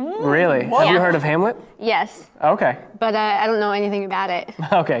Macbeth. Really? Have you heard of Hamlet? Yes, Okay. but I don't know anything about it.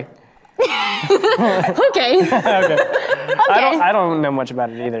 Okay. Okay. I don't know much about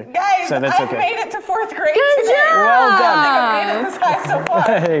it either. Guys, so that's I've okay. made it to fourth grade Good today. job. Well done. I've made it this high so far.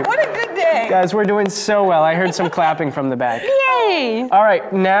 Hey. What a good day. Guys, we're doing so well. I heard some clapping from the back. Yay. All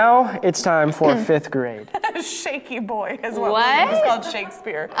right, now it's time for fifth grade. Shaky boy is what What? William is called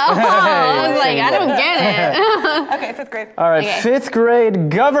Shakespeare. Oh, I was like, I don't get it. Okay, fifth grade. All right, Okay. fifth grade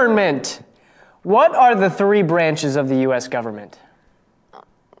government. What are the three branches of the U.S. government?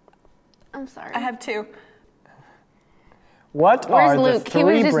 I'm sorry. I have two. What Where's are the Luke? three He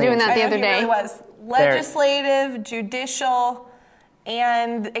was just doing branches? that the I know other he day. really was. Legislative, judicial,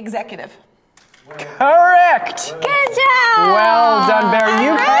 and executive. Correct. Good job. Well done, Barrett.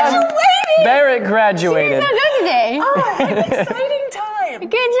 You passed. Graduated! Barrett You're graduated. so good today. Oh, an exciting time.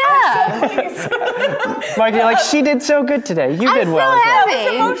 Good job. Please. Mike, you're like, she did so good today. You did I'm well so as well.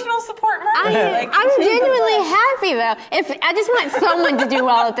 happy. Emotional support Marty. I'm genuinely happy though. If I just want someone to do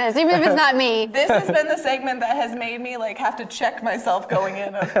well at this, even if it's not me. This has been the segment that has made me like have to check myself going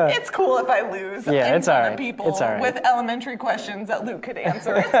in. It's cool if I lose. Yeah, in it's front all of right. People It's all right. with elementary questions that Luke could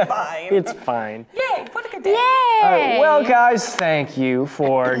answer. It's fine. It's fine. Yay! What a good day. Yay. All right, well, guys, thank you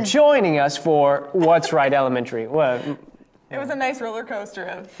for joining us for What's Right Elementary. Well, It was a nice roller coaster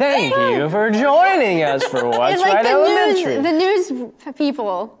of. thank you for joining us for What's It's like Right Elementary. the news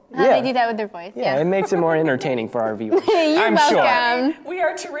people. How Yeah. they do that with their voice. Yeah, it makes it more entertaining for our viewers. You're I'm sure. welcome. We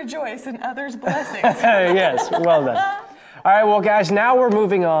are to rejoice in others' blessings. Yes, well done. All right, well, guys, now we're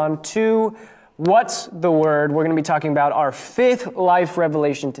moving on to What's the Word? We're going to be talking about our fifth life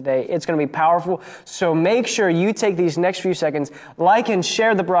revelation today. It's going to be powerful, so make sure you take these next few seconds, like and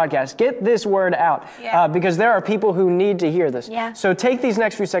share the broadcast. Get this word out, Yeah. because there are people who need to hear this. Yeah. So take these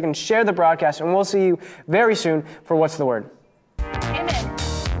next few seconds, share the broadcast, and we'll see you very soon for What's the Word. Amen.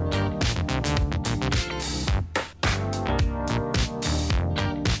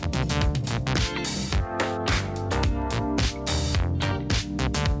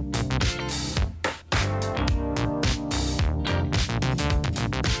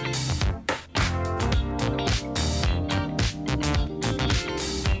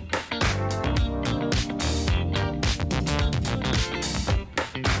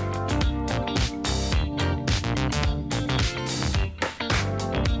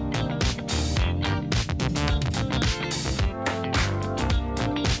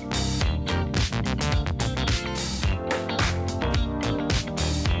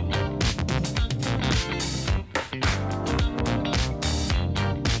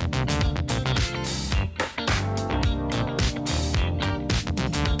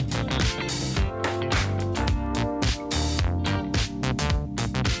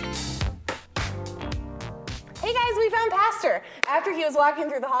 Hey guys, we found Pastor. After he was walking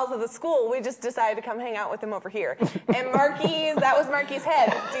through the halls of the school, we just decided to come hang out with him over here. And that was Marky's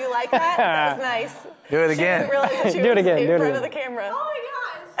head. Do you like that? That was nice. Do it She again. didn't realize that she Do it was again, in do it front again. of the camera. Oh my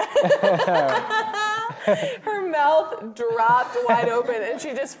gosh. Her mouth dropped wide open and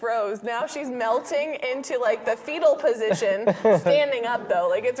she just froze. Now she's melting into like the fetal position, standing up though.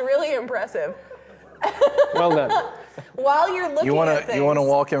 Like it's really impressive. Well done. While you're looking You at wanna things,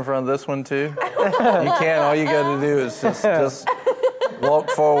 walk in front of this one too? You can. All you got to do is just walk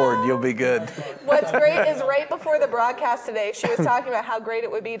forward. You'll be good. What's great is right before the broadcast today, she was talking about how great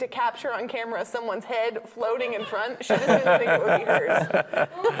it would be to capture on camera someone's head floating in front. She just didn't think it would be hers.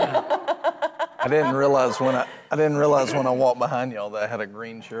 I didn't realize when I walked behind y'all that I had a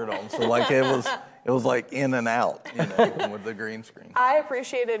green shirt on. So like it was like in and out, with the green screen. I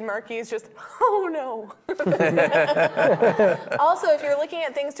appreciated Marky's just, oh no. Also, if you're looking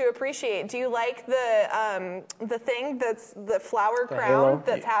at things to appreciate, do you like the thing that's the flower crown halo?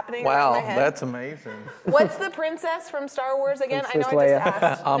 that's happening Wow, around my head? that's amazing. What's the princess from Star Wars again? Princess I know I Leia. just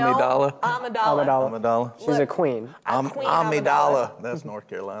asked. Amidala. No, Amidala. Amidala. She's a queen. Queen Amidala. That's North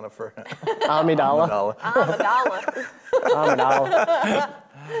Carolina for Amidala. Amidala. Amidala. Amidala.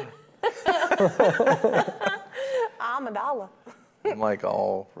 Amidala. I'm like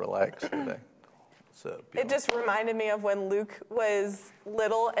all relaxed today. So It just reminded me of when Luke was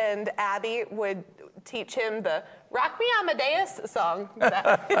little and Abby would teach him the Rock Me Amadeus song.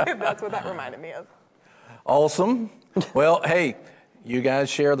 That's what that reminded me of. awesome. Well, hey, you guys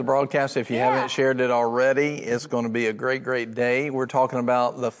share the broadcast. If you haven't shared it already, it's going to be a great, great day. We're talking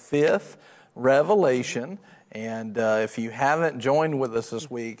about the 5th revelation. And if you haven't joined with us this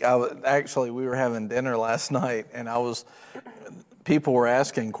week, we were having dinner last night, and people were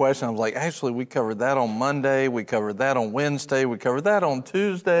asking questions. I was like, actually, we covered that on Monday, we covered that on Wednesday, we covered that on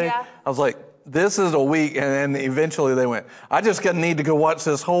Tuesday. Yeah. I was like, this is a week, and then eventually they went, I just need to go watch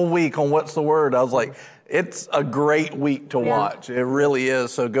this whole week on What's the Word. I was like, it's a great week to watch. It really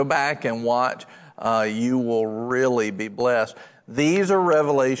is. So go back and watch. You will really be blessed. These are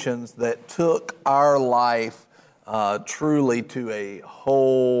revelations that took our life truly to a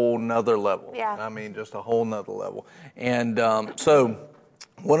whole nother level. Yeah. I mean, just a whole nother level. And so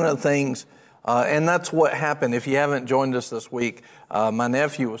one of the things, and that's what happened. If you haven't joined us this week, my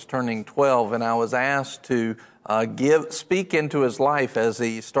nephew was turning 12, and I was asked to speak into his life as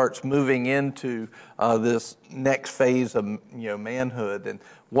he starts moving into this next phase of manhood. And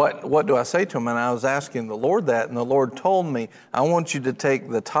what do I say to him? And I was asking the Lord that, and the Lord told me, I want you to take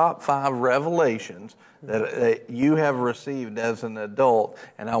the top 5 revelations that you have received as an adult,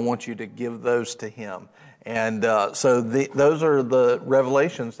 and I want you to give those to him. And so those are the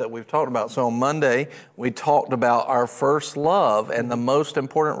revelations that we've talked about. So on Monday, we talked about our first love and the most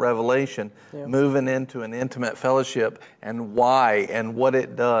important revelation, moving into an intimate fellowship and why and what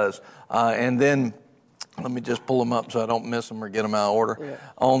it does. And then let me just pull them up so I don't miss them or get them out of order. Yeah.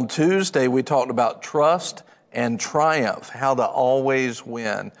 On Tuesday, we talked about trust and triumph, how to always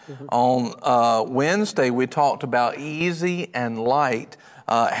win. Mm-hmm. On Wednesday, we talked about easy and light,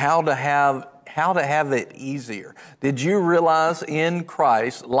 how to have it easier. Did you realize in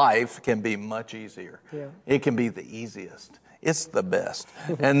Christ, life can be much easier? Yeah. It can be the easiest. It's the best.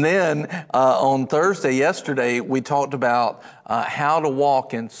 And then on Thursday, yesterday, we talked about how to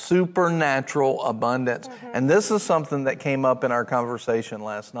walk in supernatural abundance. Mm-hmm. And this is something that came up in our conversation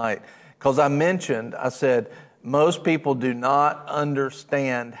last night. Because I said, most people do not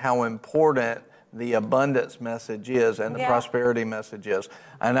understand how important the abundance message is and the prosperity message is.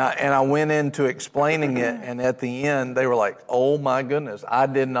 And I went into explaining it, and at the end, they were like, oh my goodness, I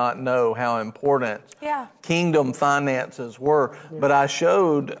did not know how important kingdom finances were. Yeah. But I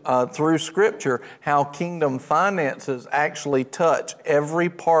showed through Scripture how kingdom finances actually touch every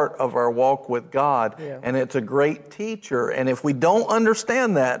part of our walk with God. Yeah. And it's a great teacher. And if we don't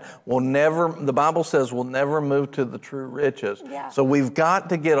understand that, the Bible says we'll never move to the true riches. Yeah. So we've got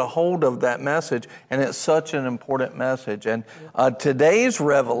to get a hold of that message, and it's such an important message. And today's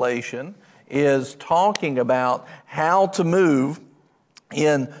revelation is talking about how to move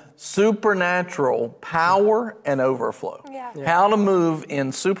in supernatural power and overflow. Yeah. Yeah. How to move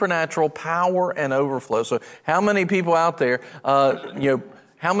in supernatural power and overflow. So how many people out there,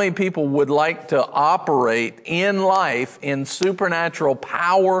 how many people would like to operate in life in supernatural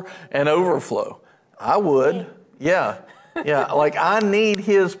power and overflow? I would. Yeah. Yeah, like I need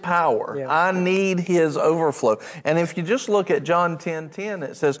His power. Yeah. I need His overflow. And if you just look at John 10:10,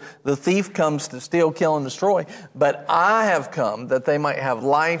 it says, the thief comes to steal, kill, and destroy, but I have come that they might have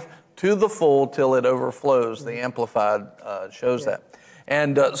life to the full till it overflows. The Amplified shows that.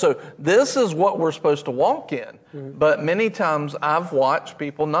 And so this is what we're supposed to walk in. Mm-hmm. But many times I've watched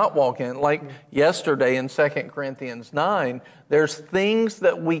people not walk in. Like yesterday in 2 Corinthians 9, there's things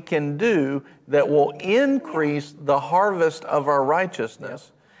that we can do that will increase the harvest of our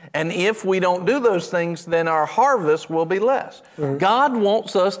righteousness. And if we don't do those things, then our harvest will be less. Mm-hmm. God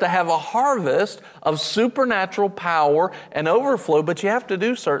wants us to have a harvest of supernatural power and overflow, but you have to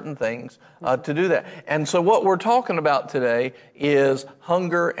do certain things to do that. And so what we're talking about today is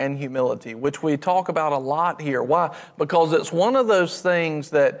hunger and humility, which we talk about a lot here. Why? Because it's one of those things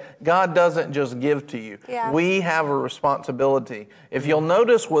that God doesn't just give to you. Yeah. We have a responsibility. If you'll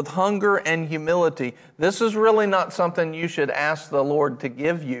notice with hunger and humility, this is really not something you should ask the Lord to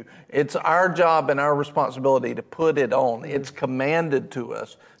give you. It's our job and our responsibility to put it on. It's commanded to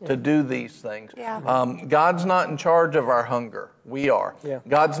us to do these things. Yeah. God's not in charge of our hunger. We are. Yeah.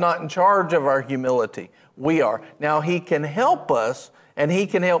 God's not in charge of our humility. We are. Now, He can help us, and He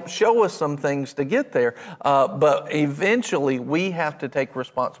can help show us some things to get there, but eventually we have to take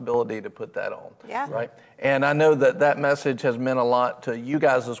responsibility to put that on. Yeah. Right? And I know that message has meant a lot to you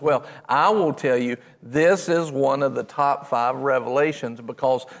guys as well. I will tell you, this is one of the top 5 revelations,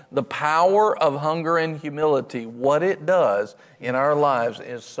 because the power of hunger and humility, what it does in our lives,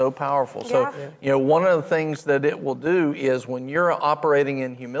 is so powerful. Yeah. So, one of the things that it will do is when you're operating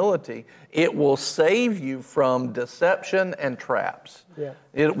in humility, it will save you from deception and traps. Yeah.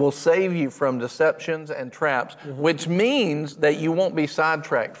 It will save you from deceptions and traps, which means that you won't be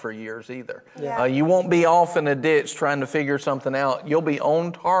sidetracked for years either. Yeah. You won't be off in a ditch trying to figure something out. You'll be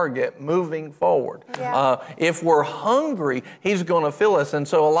on target, moving forward. Yeah. If we're hungry, He's going to fill us. And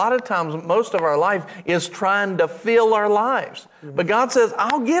so a lot of times, most of our life is trying to fill our lives. But God says,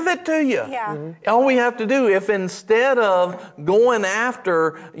 I'll give it to you. Yeah. All we have to do, if instead of going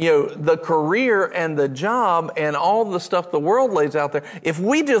after, the career and the job and all the stuff the world lays out there, if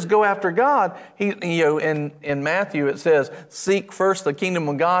we just go after God, in Matthew it says, seek first the kingdom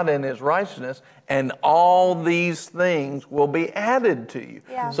of God and His righteousness, and all these things will be added to you.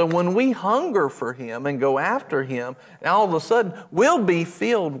 Yeah. So when we hunger for Him and go after Him, all of a sudden we'll be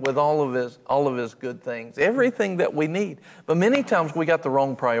filled with all of His good things, everything that we need. But many times we got the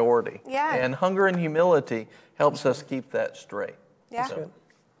wrong priority. Yeah. And hunger and humility helps us keep that straight. Yeah. So,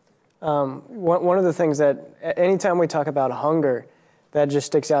 One of the things that anytime we talk about hunger, that just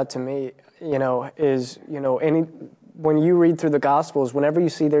sticks out to me, is, when you read through the Gospels, whenever you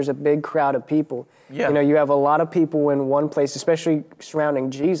see there's a big crowd of people, you have a lot of people in one place, especially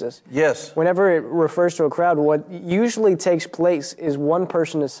surrounding Jesus. yes. Whenever it refers to a crowd, what usually takes place is one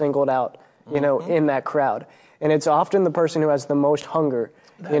person is singled out, in that crowd. And it's often the person who has the most hunger.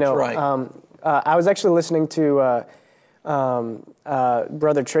 That's right. I was actually listening to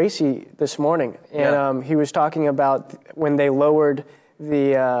Brother Tracy this morning, and he was talking about when they lowered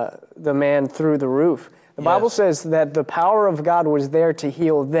the man through the roof. The Bible says that the power of God was there to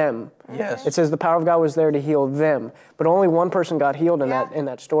heal them. Yes. It says the power of God was there to heal them, but only one person got healed in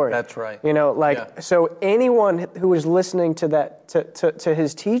that story. That's right. So anyone who was listening to that to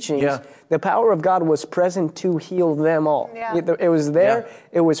his teachings, the power of God was present to heal them all. Yeah. It was there,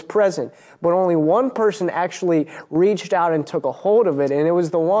 it was present, but only one person actually reached out and took a hold of it, and it was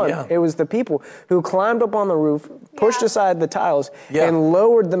the one. Yeah. It was the people who climbed up on the roof, pushed aside the tiles, and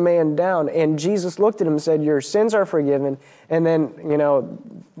lowered the man down. And Jesus looked at him and said, "Your sins are forgiven." And then,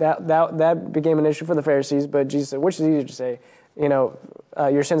 that became an issue for the Pharisees, but Jesus said, which is easier to say,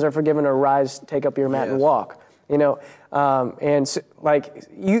 your sins are forgiven, or rise, take up your mat and walk. And so,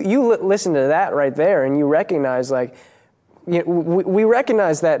 you listen to that right there, and you recognize, we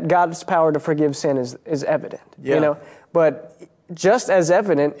recognize that God's power to forgive sin is evident. But just as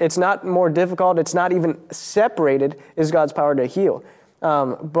evident, it's not more difficult, it's not even separated, is God's power to heal.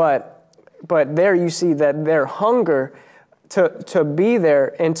 But there you see that their hunger to be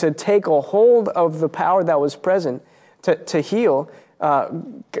there and to take a hold of the power that was present to heal,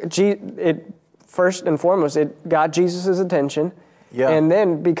 it first and foremost, it got Jesus' attention. Yeah. And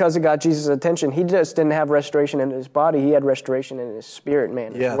then because it got Jesus' attention, he just didn't have restoration in his body, he had restoration in his spirit,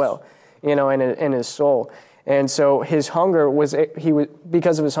 man, as well, and in his soul. And so his hunger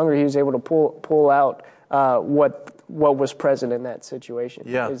because of his hunger, he was able to pull out what was present in that situation.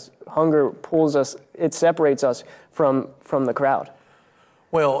 Yeah. His hunger pulls us, it separates us from the crowd.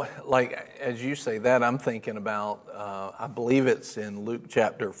 Well, as you say that, I'm thinking about, I believe it's in Luke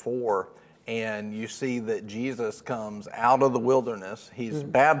chapter 4, and you see that Jesus comes out of the wilderness. He's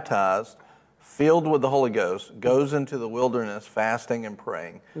baptized, filled with the Holy Ghost, goes into the wilderness fasting and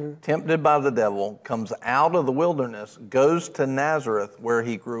praying, tempted by the devil, comes out of the wilderness, goes to Nazareth where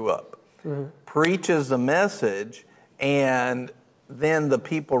he grew up, preaches the message, and then the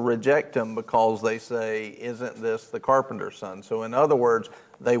people reject him because they say, isn't this the carpenter's son? So in other words,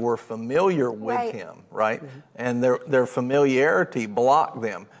 they were familiar with him, right? And their familiarity blocked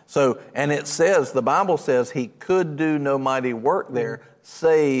them. So, and it says, the Bible says he could do no mighty work there,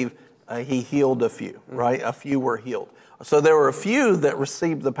 save he healed a few, right? A few were healed. So there were a few that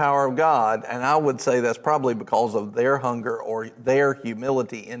received the power of God, and I would say that's probably because of their hunger or their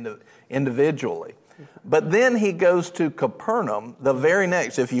humility individually. But then he goes to Capernaum, the very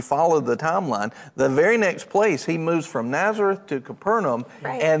next, if you follow the timeline, the very next place, he moves from Nazareth to Capernaum,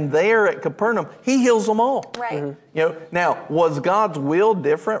 and there at Capernaum, he heals them all. Right. Now, was God's will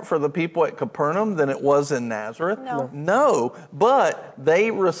different for the people at Capernaum than it was in Nazareth? No, but they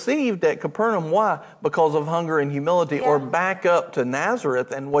received at Capernaum. Why? Because of hunger and humility. Or back up to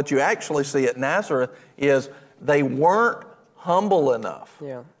Nazareth, and what you actually see at Nazareth is they weren't humble enough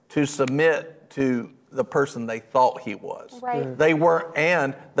to submit to the person they thought he was. Right. They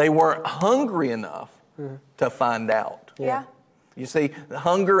weren't hungry enough to find out. Yeah. You see,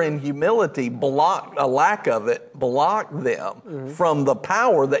 hunger and humility blocked them from the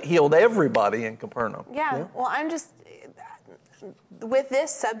power that healed everybody in Capernaum. Yeah. Well, I'm just, with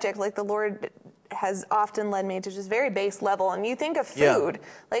this subject, like the Lord has often led me to just very base level. And you think of food,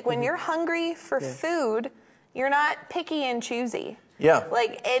 like when you're hungry for food, you're not picky and choosy. Yeah.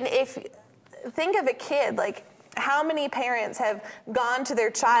 Like, and think of a kid, like how many parents have gone to their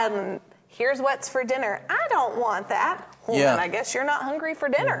child and here's what's for dinner. I don't want that. Well, then I guess you're not hungry for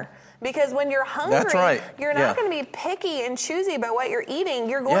dinner. Because when you're hungry, you're not going to be picky and choosy about what you're eating.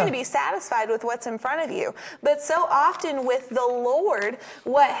 You're going to be satisfied with what's in front of you. But so often with the Lord,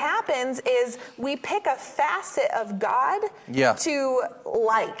 what happens is we pick a facet of God to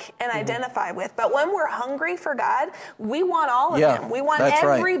like and identify with. But when we're hungry for God, we want all of Him. We want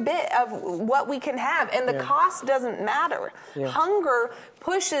every bit of what we can have. And the cost doesn't matter. Hunger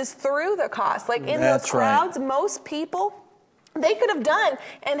pushes through the cost. Like in those crowds, most people, they could have done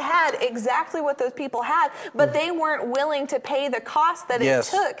and had exactly what those people had, but they weren't willing to pay the cost that it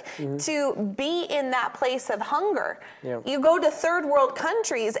took to be in that place of hunger. You go to third world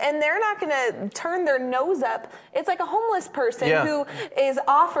countries and they're not going to turn their nose up. It's like a homeless person who is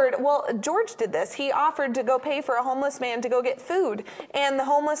offered, well, George did this. He offered to go pay for a homeless man to go get food. And the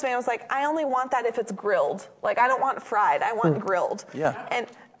homeless man was like, I only want that if it's grilled. Like, I don't want fried. I want grilled. And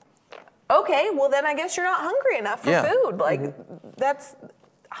okay, well then I guess you're not hungry enough for food. Like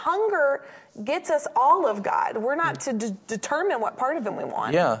hunger gets us all of God. We're not to determine what part of Him we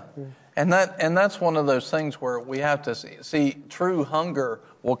want. And that's one of those things where we have to see true hunger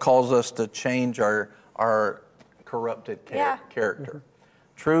will cause us to change our corrupted character.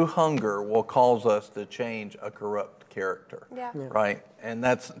 True hunger will cause us to change a corrupt character. Right? And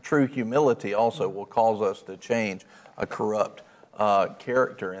that's true humility also will cause us to change a corrupt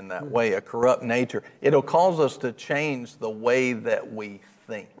character in that way, a corrupt nature. It'll cause us to change the way that we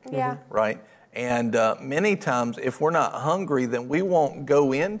think. Right? And many times, if we're not hungry, then we won't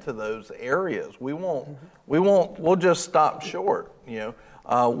go into those areas. We'll just stop short.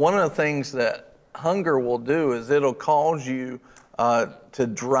 One of the things that hunger will do is it'll cause you to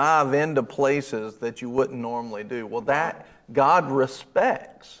drive into places that you wouldn't normally do. Well, that God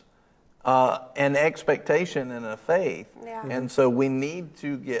respects an expectation and a faith. And so we need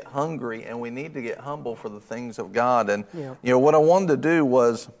to get hungry and we need to get humble for the things of God. And what I wanted to do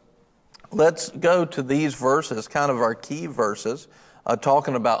was let's go to these verses, kind of our key verses,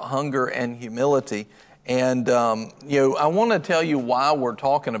 talking about hunger and humility. And I want to tell you why we're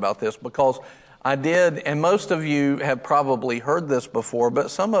talking about this, because I did, and most of you have probably heard this before, but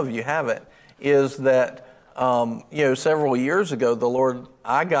some of you haven't, is that several years ago,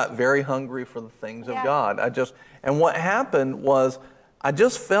 I got very hungry for the things of God. And what happened was I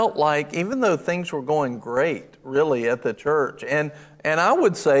just felt like, even though things were going great, really, at the church, and I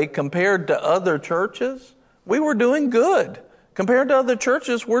would say compared to other churches, we were doing good. Compared to other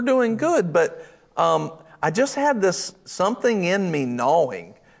churches, we're doing good. But I just had this something in me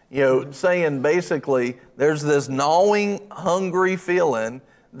gnawing, saying basically, there's this gnawing, hungry feeling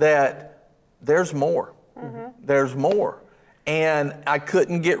that there's more. There's more. And I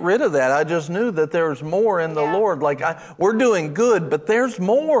couldn't get rid of that. I just knew that there's more in the Lord. Like, we're doing good, but there's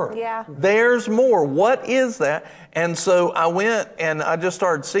more. There's more. What is that? And so I went and I just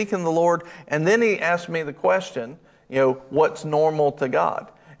started seeking the Lord. And then He asked me the question, what's normal to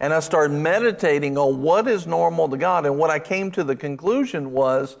God? And I started meditating on what is normal to God. And what I came to the conclusion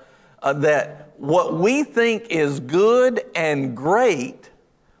was that what we think is good and great,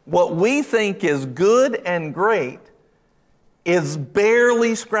 is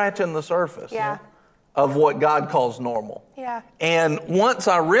barely scratching the surface of what God calls normal. And once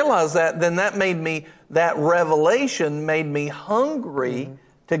I realized that, then that revelation made me hungry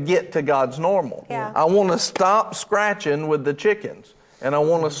to get to God's normal. I want to stop scratching with the chickens, and I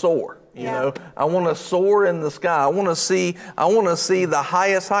want to soar. You know, I want to soar in the sky. I want to see the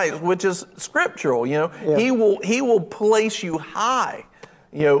highest heights, which is scriptural. You know, He will place you high.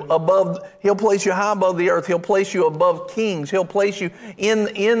 You know, He'll place you high above the earth. He'll place you above kings. He'll place you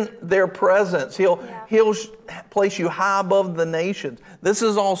in their presence. He'll place you high above the nations. This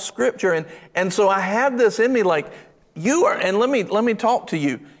is all scripture. And so I had this in me, like, you are, and let me talk to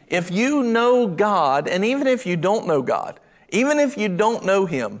you. If you know God, and even if you don't know God, even if you don't know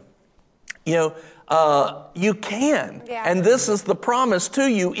Him, you know, you can. Yeah. And this is the promise to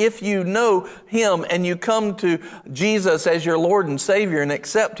you if you know Him and you come to Jesus as your Lord and Savior and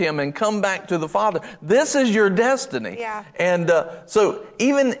accept Him and come back to the Father. This is your destiny. Yeah. And so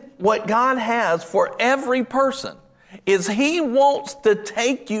even what God has for every person is He wants to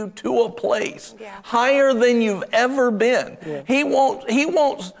take you to a place higher than you've ever been. Yeah. He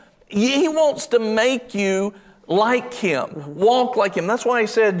wants to make you like Him, walk like Him. That's why He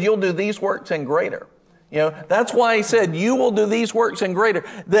said, you'll do these works and greater. You know, that's why He said, you will do these works and greater,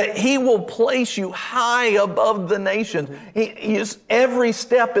 that He will place you high above the nations. Every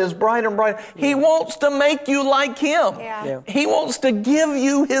step is brighter and brighter. He wants to make you like Him. Yeah. He wants to give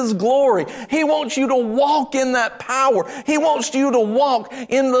you His glory. He wants you to walk in that power. He wants you to walk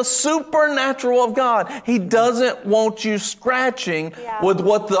in the supernatural of God. He doesn't want you scratching with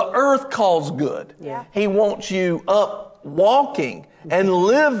what the earth calls good. Yeah. He wants you up walking and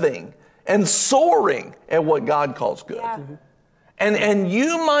living and soaring at what God calls good. Yeah. And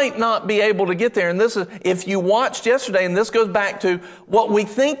you might not be able to get there. And this is, if you watched yesterday, and this goes back to what we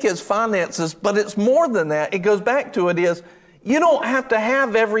think is finances, but it's more than that. It goes back to you don't have to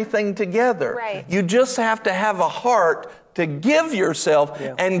have everything together. Right. You just have to have a heart to give yourself,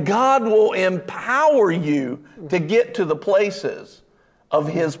 and God will empower you to get to the places of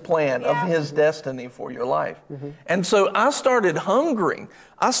His plan, of His destiny for your life. And so I started hungering.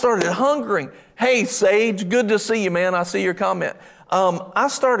 Hey, Sage, good to see you, man. I see your comment. I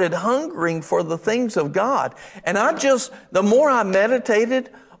started hungering for the things of God. And the more I meditated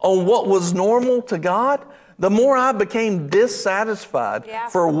on what was normal to God, the more I became dissatisfied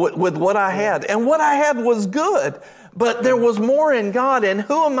with what I had. And what I had was good. But there was more in God, and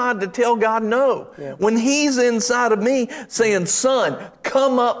who am I to tell God no? Yeah. When He's inside of me saying, son,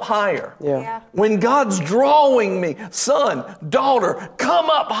 come up higher. Yeah. When God's drawing me, son, daughter, come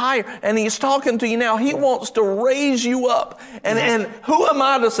up higher. And He's talking to you now. He wants to raise you up. And who am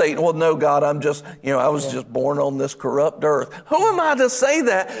I to say, well, no, God, I was just born on this corrupt earth. Who am I to say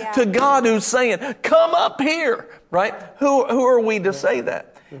that to God who's saying, come up here, right? Who are we to say that?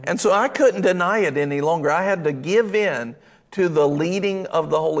 And so I couldn't deny it any longer. I had to give in to the leading of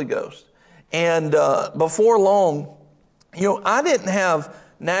the Holy Ghost. And before long, I didn't have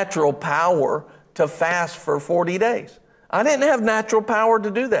natural power to fast for 40 days. I didn't have natural power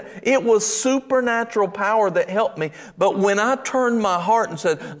to do that. It was supernatural power that helped me. But when I turned my heart and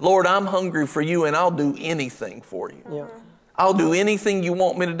said, Lord, I'm hungry for you and I'll do anything for you. Yeah. I'll do anything you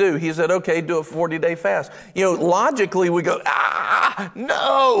want me to do. He said, okay, do a 40-day fast. Logically we go,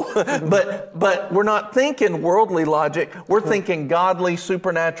 no. But we're not thinking worldly logic. We're thinking godly,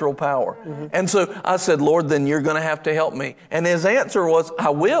 supernatural power. And so I said, Lord, then you're going to have to help me. And His answer was, I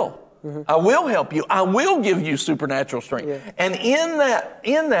will. I will help you. I will give you supernatural strength. Yeah. And in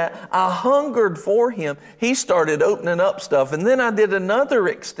that, I hungered for Him. He started opening up stuff. And then I did another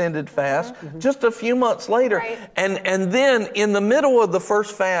extended fast just a few months later. Right. And then in the middle of the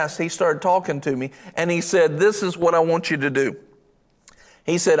first fast, He started talking to me. And He said, this is what I want you to do.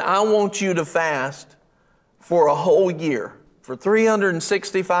 He said, I want you to fast for a whole year, for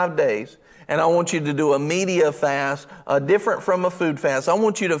 365 days. And I want you to do a media fast, different from a food fast. I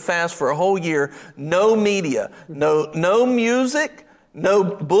want you to fast for a whole year. No media, no music, no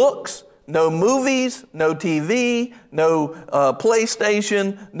books, no movies, no TV, no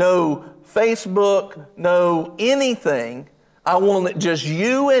PlayStation, no Facebook, no anything. I want it just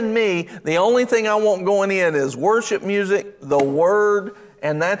you and me. The only thing I want going in is worship music, the Word,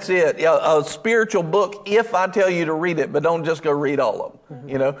 and that's it. A spiritual book, if I tell you to read it, but don't just go read all of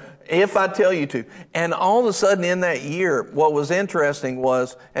them, if I tell you to. And all of a sudden in that year, what was interesting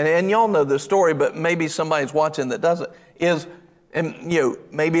was, and y'all know this story, but maybe somebody's watching that doesn't,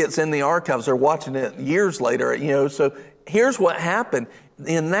 maybe it's in the archives, they're watching it years later, so here's what happened.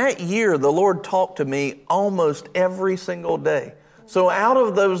 In that year, the Lord talked to me almost every single day. So out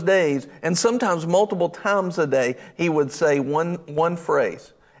of those days, and sometimes multiple times a day, He would say one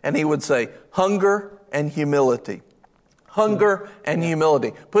phrase. And He would say, hunger and humility. Hunger and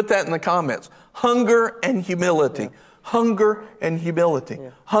humility. Put that in the comments. Hunger and humility. Hunger and humility.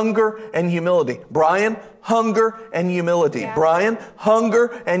 Hunger and humility. Brian, hunger and humility. Brian,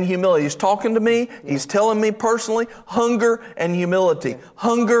 hunger and humility. He's talking to me. He's telling me personally, hunger and humility.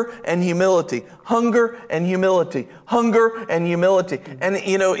 Hunger and humility. Hunger and humility. Hunger and humility. And,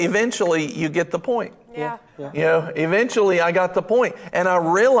 eventually you get the point. Yeah. Eventually I got the point. And I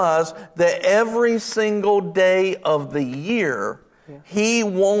realized that every single day of the year, He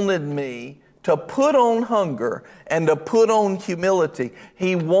wanted me to put on hunger and to put on humility.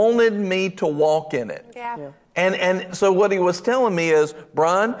 He wanted me to walk in it. Yeah. And so what He was telling me is,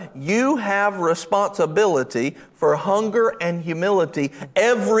 Brian, you have responsibility for hunger and humility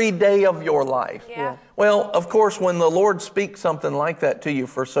every day of your life. Yeah. Well, of course, when the Lord speaks something like that to you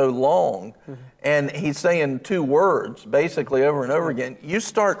for so long, and He's saying two words basically over and over again, you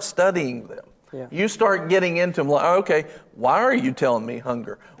start studying them. Yeah. You start getting into them like, okay, why are you telling me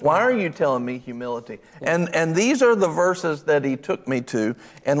hunger? Why are you telling me humility? And these are the verses that He took me to,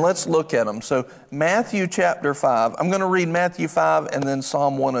 and let's look at them. So Matthew chapter 5, I'm going to read Matthew 5 and then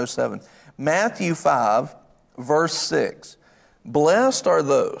Psalm 107. Matthew 5, verse 6, blessed are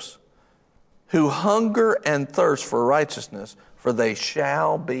those who hunger and thirst for righteousness, for they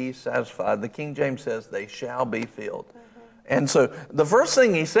shall be satisfied. The King James says they shall be filled. And so the first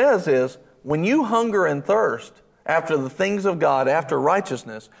thing he says is, when you hunger and thirst after the things of God, after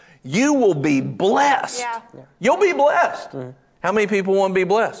righteousness, you will be blessed. Yeah. You'll be blessed. How many people want to be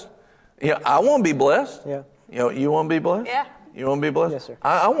blessed? I want to be blessed. Yeah. You want to be blessed? Yeah. You want to be blessed? Yes, sir.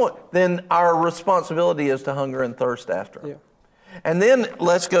 I want. Then our responsibility is to hunger and thirst after Him. Yeah. And then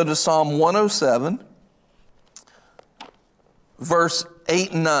let's go to Psalm 107, verse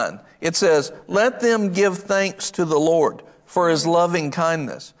 8 and 9. It says, let them give thanks to the Lord for His loving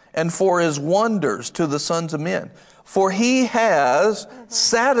kindness and for His wonders to the sons of men. For He has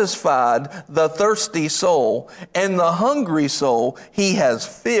satisfied the thirsty soul, and the hungry soul He has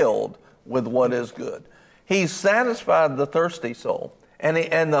filled with what is good. He's satisfied the thirsty soul, and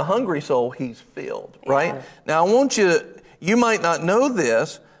the hungry soul He's filled, right? Yeah. Now, I want you might not know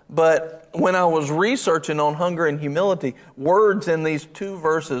this, but when I was researching on hunger and humility, words in these two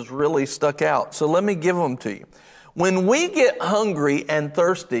verses really stuck out. So let me give them to you. When we get hungry and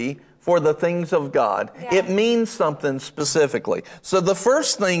thirsty for the things of God, it means something specifically. So the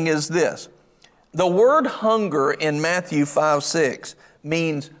first thing is this. The word hunger in Matthew 5:6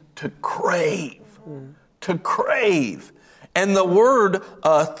 means to crave. To crave. And the word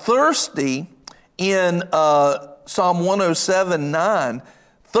thirsty in Psalm 107:9,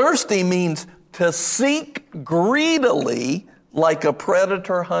 thirsty means to seek greedily like a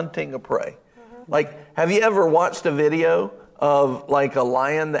predator hunting a prey. Like, have you ever watched a video of like a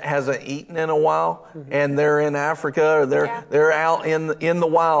lion that hasn't eaten in a while, and they're in Africa or they're out in the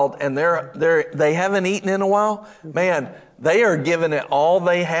wild, and they haven't eaten in a while? Man, they are giving it all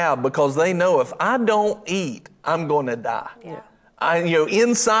they have, because they know if I don't eat, I'm going to die. Yeah.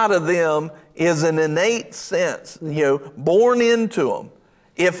 Inside of them is an innate sense, born into them.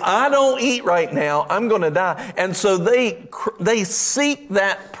 If I don't eat right now, I'm going to die. And so they seek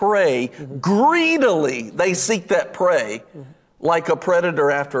that prey greedily. They seek that prey like a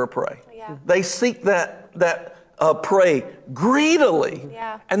predator after a prey. Yeah. They seek that prey greedily.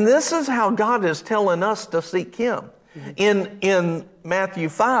 Yeah. And this is how God is telling us to seek Him. In Matthew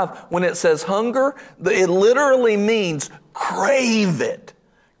 5, when it says hunger, it literally means crave it.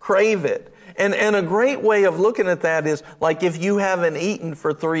 Crave it. And a great way of looking at that is like if you haven't eaten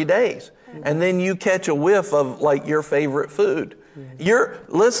for 3 days and then you catch a whiff of like your favorite food.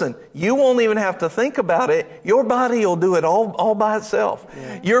 Listen, you won't even have to think about it. Your body will do it all by itself.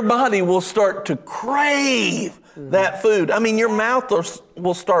 Your body will start to crave that food. I mean, your mouth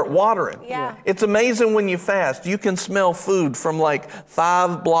will start watering. Yeah. It's amazing when you fast. You can smell food from like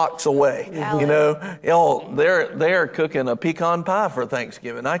 5 blocks away. They're cooking a pecan pie for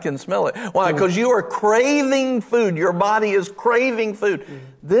Thanksgiving. I can smell it. Why? Because you are craving food. Your body is craving food.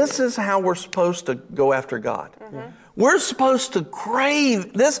 This is how we're supposed to go after God. We're supposed to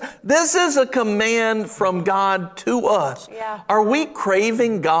crave. This is a command from God to us. Yeah. Are we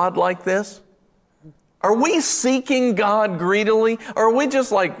craving God like this? Are we seeking God greedily? Or are we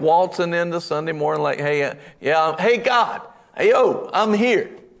just like waltzing into Sunday morning like, hey God, I'm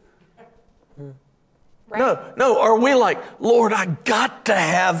here. Right. No. Are we like, Lord, I got to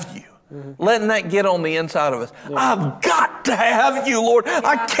have you. Letting that get on the inside of us. I've got to have you, Lord.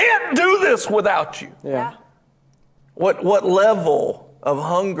 I can't do this without you. Yeah. What level of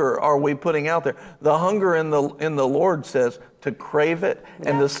hunger are we putting out there? The hunger in the Lord says to crave it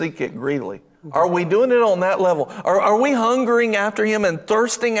and to seek it greedily. Are we doing it on that level? Are we hungering after Him and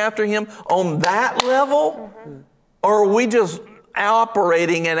thirsting after Him on that level? Or are we just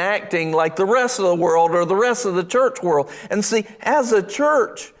operating and acting like the rest of the world or the rest of the church world? And see, as a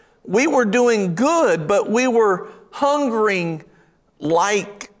church, we were doing good, but we were hungering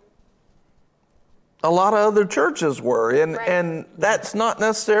like a lot of other churches were. And that's not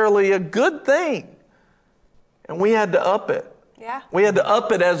necessarily a good thing. And we had to up it. Yeah. We had to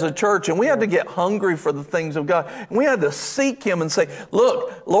up it as a church, and we had to get hungry for the things of God. And we had to seek Him and say,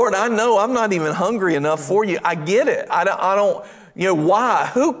 look, Lord, I know I'm not even hungry enough for you. I get it. I don't, why?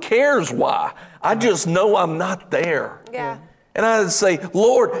 Who cares why? I just know I'm not there. Yeah. And I would say,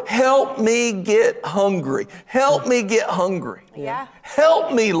 Lord, help me get hungry. Help me get hungry. Yeah.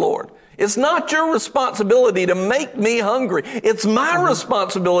 Help me, Lord. It's not your responsibility to make me hungry. It's my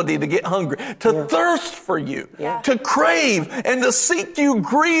responsibility to get hungry, to thirst for you, to crave and to seek you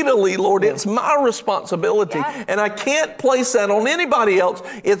greedily, Lord. It's my responsibility. And I can't place that on anybody else.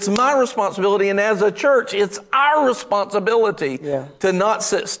 It's my responsibility. And as a church, it's our responsibility to not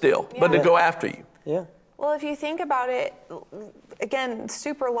sit still, but to go after you. Yeah. Well, if you think about it, again,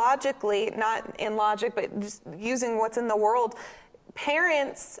 super logically, not in logic, but just using what's in the world,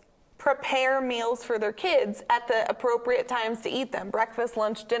 parents prepare meals for their kids at the appropriate times to eat them. Breakfast,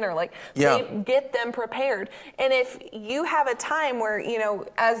 lunch, dinner, they get them prepared. And if you have a time where,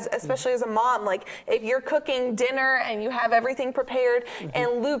 especially as a mom, if you're cooking dinner and you have everything prepared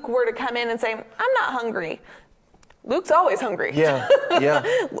and Luke were to come in and say, I'm not hungry. Luke's always hungry. Yeah.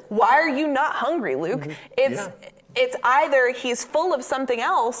 Why are you not hungry, Luke? It's either he's full of something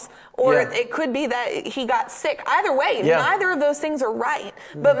else or it could be that he got sick. Either way, neither of those things are right.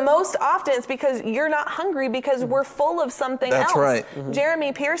 But most often it's because you're not hungry because we're full of something else. That's right.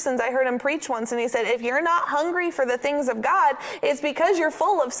 Jeremy Pearsons, I heard him preach once, and he said, if you're not hungry for the things of God, it's because you're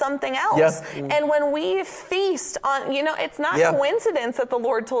full of something else. And when we feast on, it's not coincidence that the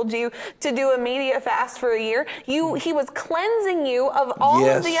Lord told you to do a media fast for a year. He was cleansing you of all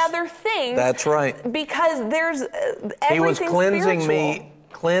of the other things. That's right. Because there's He was cleansing spiritual.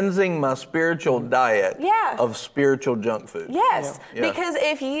 Cleansing my spiritual diet of spiritual junk food. Yes, because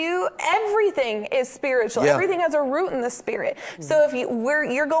everything is spiritual. Everything has a root in the spirit. So if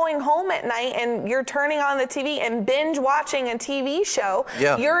you're going home at night and you're turning on the TV and binge watching a TV show,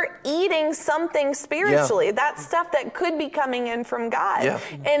 you're eating something spiritually. That's stuff that could be coming in from God.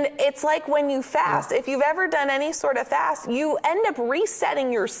 And it's like when you fast. If you've ever done any sort of fast, you end up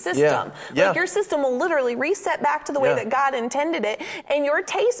resetting your system. Your system will literally reset back to the way that God intended it, and your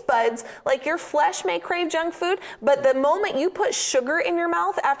taste buds, your flesh may crave junk food, but the moment you put sugar in your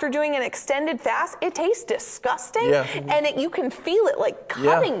mouth after doing an extended fast, it tastes disgusting, and you can feel it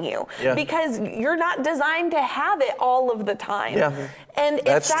cutting you because you're not designed to have it all of the time. And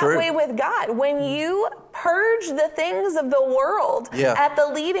it's that way with God. When you purge the things of the world at the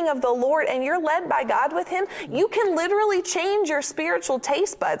leading of the Lord and you're led by God with Him, you can literally change your spiritual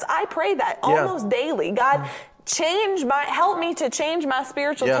taste buds. I pray that almost daily. God, help me to change my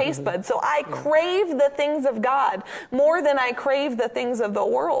spiritual taste buds so I crave the things of God more than I crave the things of the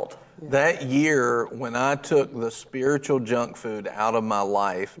world. That year when I took the spiritual junk food out of my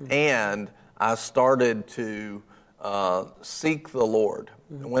life and I started to seek the Lord,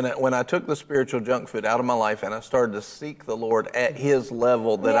 when I took the spiritual junk food out of my life and I started to seek the Lord at His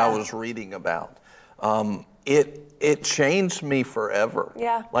level that I was reading about, it changed me forever.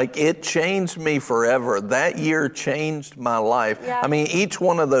 It changed me forever. That year changed my life. I mean, each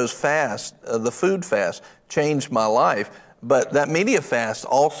one of those fasts, the food fast, changed my life. But that media fast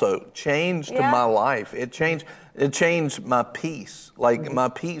also changed my life. It changed my peace. My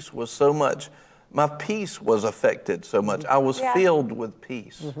peace was my peace was affected so much. I was filled with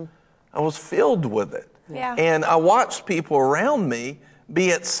peace. I was filled with it. And I watched people around me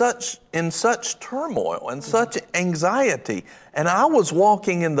be in such turmoil and such anxiety. And I was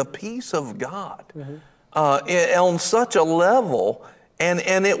walking in the peace of God on such a level.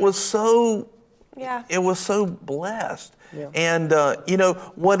 And it was so blessed. And,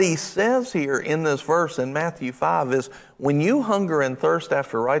 what he says here in this verse in Matthew 5 is, when you hunger and thirst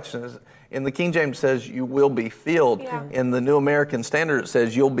after righteousness, in the King James says you will be filled. In the New American Standard it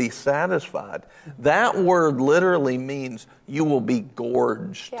says you'll be satisfied. That word literally means you will be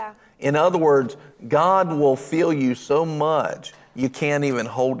gorged. In other words, God will fill you so much you can't even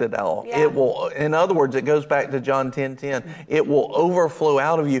hold it all. Yeah. It will, in other words, it goes back to John 10:10. It will overflow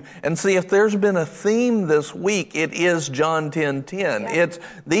out of you. And see, if there's been a theme this week, it is John 10:10. Yeah.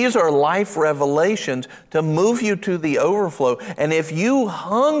 These are life revelations to move you to the overflow. And if you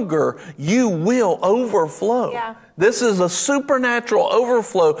hunger, you will overflow. Yeah. This is a supernatural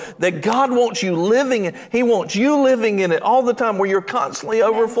overflow that God wants you living in. He wants you living in it all the time where you're constantly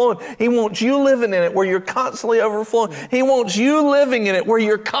overflowing. He wants you living in it where you're constantly overflowing. He wants you living in it where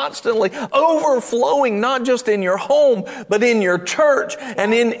you're constantly overflowing, not just in your home, but in your church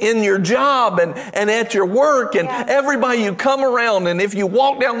and in your job and at your work and everybody you come around. And if you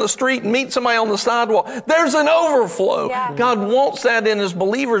walk down the street and meet somebody on the sidewalk, there's an overflow. Yeah. God wants that in His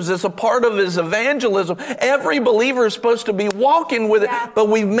believers. It's a part of His evangelism. Every believer is supposed to be walking with it, but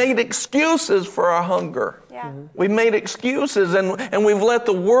we've made excuses for our hunger. Yeah. We've made excuses and we've let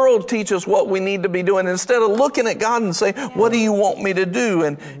the world teach us what we need to be doing instead of looking at God and saying, what do you want me to do?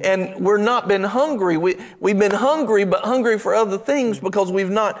 And we're not been hungry. We've been hungry, but hungry for other things because we've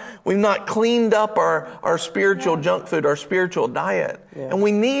not cleaned up our spiritual junk food, our spiritual diet. Yeah. And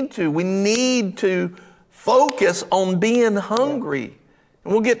we need to focus on being hungry.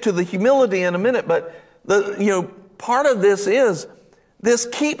 And we'll get to the humility in a minute, but part of this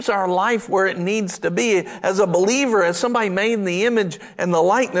keeps our life where it needs to be. As a believer, as somebody made in the image and the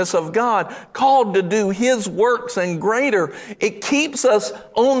likeness of God, called to do His works and greater, it keeps us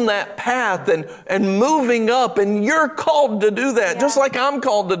on that path and moving up. And you're called to do that, just like I'm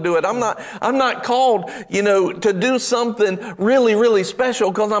called to do it. I'm not called, to do something really, really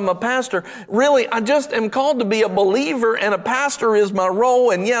special because I'm a pastor. Really, I just am called to be a believer, and a pastor is my role.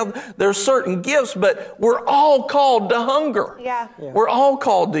 And there's certain gifts, but we're all called to hunger. Yeah. We're all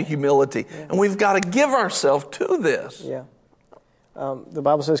called to humility, and we've got to give ourselves to this. Yeah. The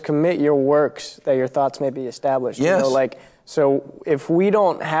Bible says, commit your works that your thoughts may be established. Yes. So if we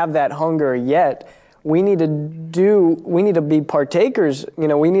don't have that hunger yet, we need to be partakers.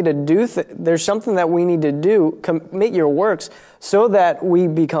 We need to do, there's something that we need to do, commit your works so that we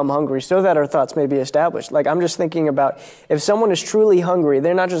become hungry, so that our thoughts may be established. I'm just thinking about if someone is truly hungry,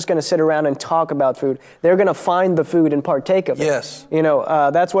 they're not just going to sit around and talk about food. They're going to find the food and partake of it. Yes.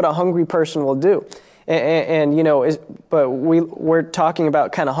 That's what a hungry person will do. But we're talking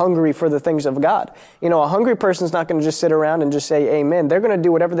about kind of hungry for the things of God. A hungry person's not going to just sit around and just say amen. They're going to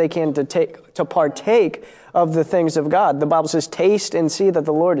do whatever they can to partake of the things of God. The Bible says, taste and see that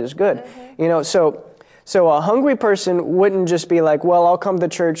the Lord is good. Mm-hmm. So a hungry person wouldn't just be like, well, I'll come to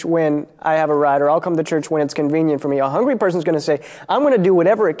church when I have a ride, or I'll come to church when it's convenient for me. A hungry person's going to say, I'm going to do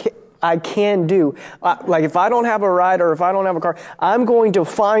whatever I can do. If I don't have a ride or if I don't have a car, I'm going to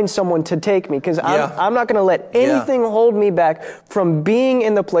find someone to take me because I'm not going to let anything hold me back from being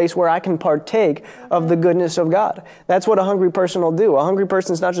in the place where I can partake of the goodness of God. That's what a hungry person will do. A hungry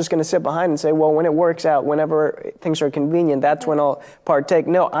person's not just going to sit behind and say, well, when it works out, whenever things are convenient, that's when I'll partake.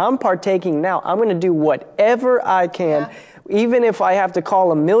 No, I'm partaking now. I'm going to do whatever I can. Yeah. Even if I have to call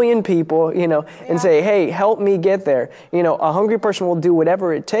 1 million people, and say, hey, help me get there. A hungry person will do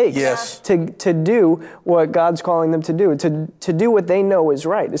whatever it takes to do what God's calling them to do, to do what they know is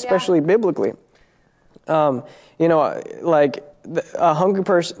right, especially biblically. A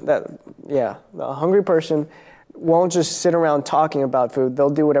hungry person won't just sit around talking about food. They'll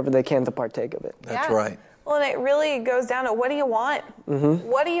do whatever they can to partake of it. That's right. Well, and it really goes down to, what do you want? Mm-hmm.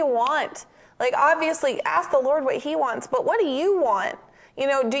 What do you want? Obviously, ask the Lord what He wants, but what do you want?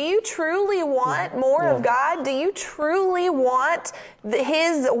 Do you truly want more of God? Do you truly want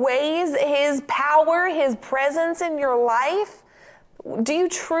His ways, His power, His presence in your life? Do you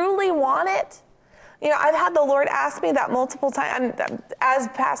truly want it? I've had the Lord ask me that multiple times. As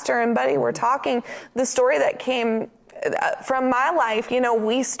Pastor and Buddy were talking, the story that came from my life,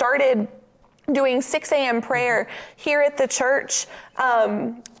 we started doing 6 a.m. prayer here at the church,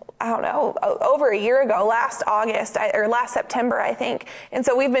 I don't know, over a year ago, last September, I think. And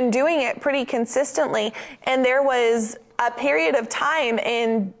so we've been doing it pretty consistently. And there was a period of time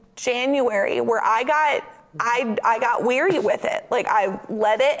in January where I got weary with it. I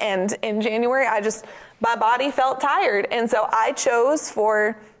let it, and in January, my body felt tired. And so I chose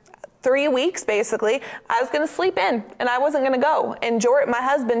for 3 weeks, basically, I was going to sleep in and I wasn't going to go. And my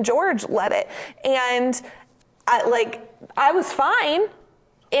husband, George, led it. And I was fine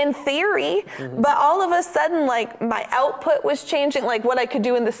in theory, but all of a sudden, my output was changing, what I could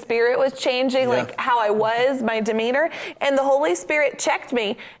do in the spirit was changing, how I was, my demeanor. And the Holy Spirit checked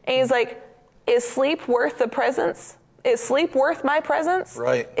me, and He's like, is sleep worth the presence Is sleep worth my presence?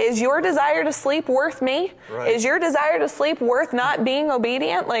 Right. Is your desire to sleep worth me? Right. Is your desire to sleep worth not being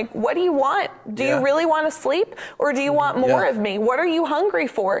obedient? Like, what do you want? Do you really want to sleep, or do you want more of me? What are you hungry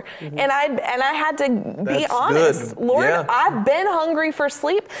for? And I had to be That's honest. good. Lord, Yeah. I've been hungry for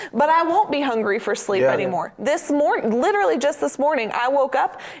sleep, but I won't be hungry for sleep anymore. This morning, literally just this morning, I woke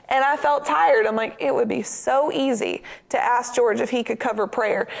up and I felt tired. I'm like, it would be so easy to ask George if he could cover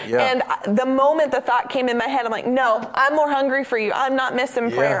prayer. Yeah. And the moment the thought came in my head, I'm like, no, I'm more hungry for you. I'm not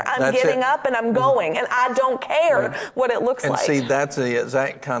missing prayer. I'm getting up and I'm going, and I don't care what it looks And like. see, that's the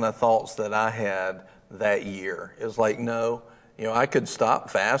exact kind of thoughts that I had that year. It's like, no, I could stop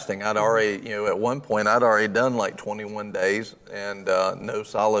fasting. I'd already, at one point, I'd already done like 21 days and no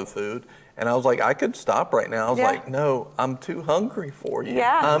solid food. And I was like, I could stop right now. I was like, no, I'm too hungry for you.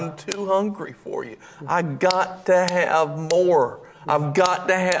 Yeah. I'm too hungry for you. I got to have more. I've got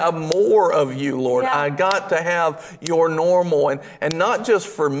to have more of you, Lord. Yeah. I got to have your normal. And not just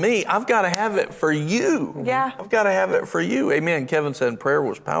for me, I've got to have it for you. Yeah. I've got to have it for you. Amen. Kevin said prayer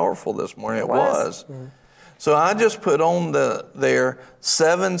was powerful this morning. It was. So I just put on there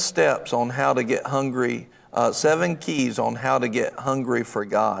 7 steps on how to get hungry, 7 keys on how to get hungry for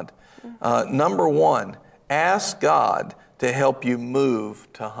God. Number 1, ask God to help you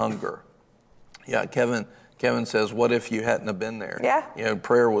move to hunger. Yeah, Kevin says, what if you hadn't have been there? Yeah.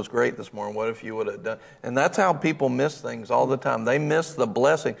 Prayer was great this morning. What if you would have done? And that's how people miss things all the time. They miss the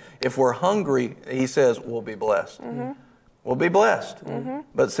blessing. If we're hungry, he says, we'll be blessed. We'll be blessed.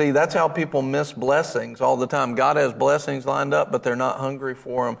 But see, that's how people miss blessings all the time. God has blessings lined up, but they're not hungry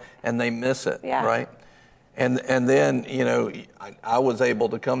for them, and they miss it, right? And then, I was able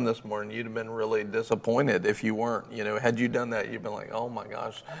to come this morning. You'd have been really disappointed if you weren't. Had you done that, you'd been like, oh my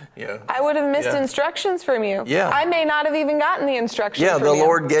gosh. I would have missed instructions from you. Yeah. I may not have even gotten the instructions from the you.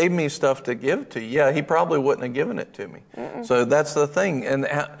 Lord gave me stuff to give to you. Yeah, he probably wouldn't have given it to me. So that's the thing. And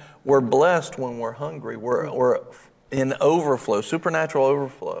we're blessed when we're hungry. We're in overflow, supernatural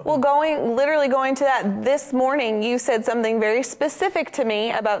overflow. Well, literally going to that, this morning you said something very specific to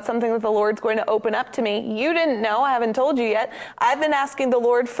me about something that the Lord's going to open up to me. You didn't know, I haven't told you yet. I've been asking the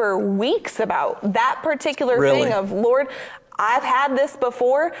Lord for weeks about that particular thing of, Lord, I've had this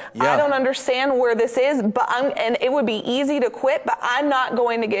before. I don't understand where this is, and it would be easy to quit, but I'm not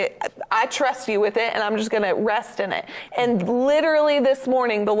going to I trust you with it, and I'm just going to rest in it. And literally this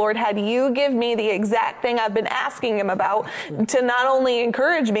morning, the Lord had you give me the exact thing I've been asking him about, to not only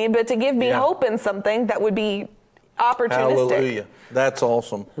encourage me, but to give me hope in something that would be opportunistic. Hallelujah. That's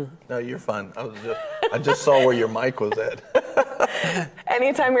awesome. No, you're fine. I just saw where your mic was at.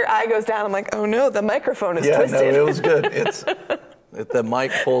 Anytime your eye goes down, I'm like, oh no, the microphone is twisted. No, it was good. If the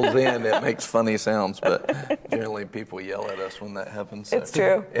mic pulls in, it makes funny sounds, but generally people yell at us when that happens. So. It's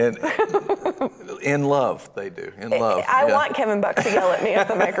true. And in love, they do. In love. I want Kevin Buck to yell at me if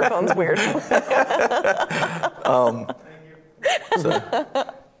the microphone's weird.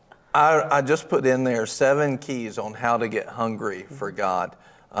 I just put in there 7 keys on how to get hungry for God.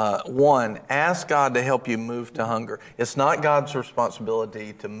 1, ask God to help you move to hunger. It's not God's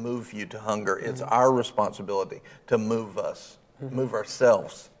responsibility to move you to hunger. It's our responsibility to move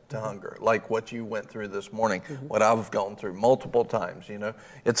ourselves to hunger, like what you went through this morning, what I've gone through multiple times,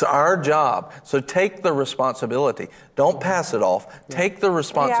 It's our job. So take the responsibility. Don't pass it off. Take the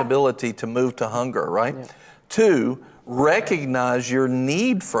responsibility to move to hunger, right? 2, recognize your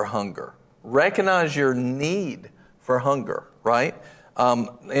need for hunger. Recognize your need for hunger, right?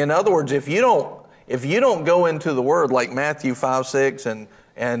 In other words, if you don't go into the Word like Matthew 5:6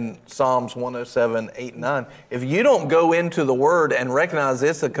 and Psalms 107:8-9, if you don't go into the Word and recognize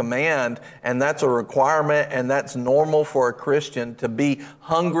it's a command and that's a requirement and that's normal for a Christian to be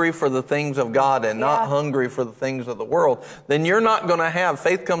hungry for the things of God and not hungry for the things of the world, then you're not going to have,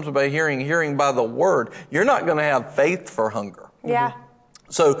 faith comes by hearing, hearing by the Word. You're not going to have faith for hunger. Yeah.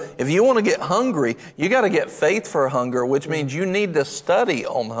 So if you want to get hungry, you got to get faith for hunger, which means you need to study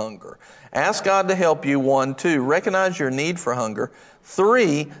on hunger. Ask God to help you. 1, 2, recognize your need for hunger.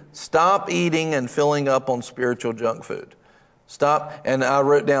 3, stop eating and filling up on spiritual junk food. Stop. And I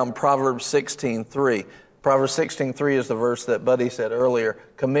wrote down Proverbs 16:3. Proverbs 16:3 is the verse that Buddy said earlier.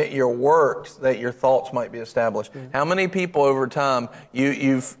 Commit your works that your thoughts might be established. How many people over time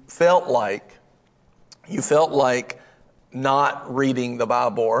you've felt like not reading the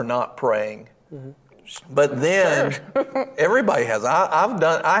Bible or not praying But then everybody has.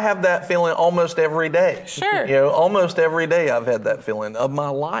 I have that feeling almost every day. Sure. You know, almost every day I've had that feeling of my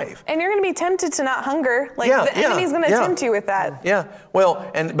life. And you're going to be tempted to not hunger. Like the enemy's going to tempt you with that. Yeah.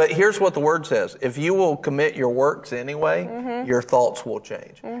 Well, but here's what the word says. If you will commit your works anyway, your thoughts will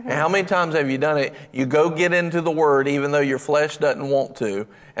change. And how many times have you done it? You go get into the word even though your flesh doesn't want to,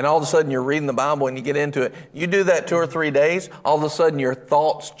 and all of a sudden you're reading the Bible and you get into it. You do that 2 or 3 days, all of a sudden your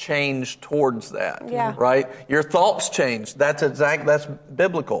thoughts change towards that. Yeah. Right? Your thoughts change. That's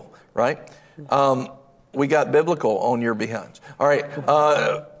biblical, right? We got biblical on your behinds. All right.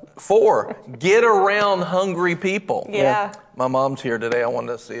 4, get around hungry people. Yeah. My mom's here today. I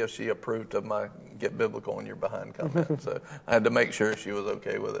wanted to see if she approved of my get biblical on your behind comment. So I had to make sure she was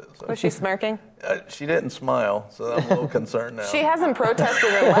okay with it. So. Was she smirking? She didn't smile, so I'm a little concerned now. She hasn't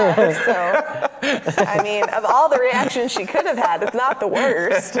protested or left, so, I mean, of all the reactions she could have had, it's not the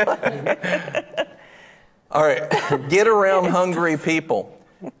worst. All right, get around hungry people.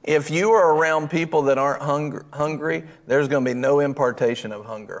 If you are around people that aren't hungry, there's going to be no impartation of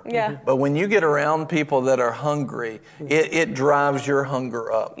hunger. Yeah. But when you get around people that are hungry, it drives your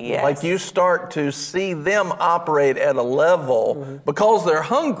hunger up. Yes. Like you start to see them operate at a level, because they're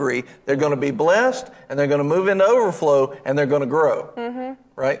hungry, they're going to be blessed, and they're going to move into overflow, and they're going to grow.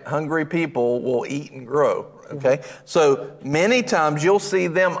 Right? Hungry people will eat and grow. Okay? So many times you'll see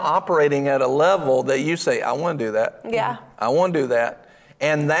them operating at a level that you say, I want to do that. Yeah. I want to do that.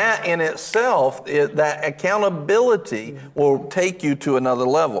 And that in itself, that accountability will take you to another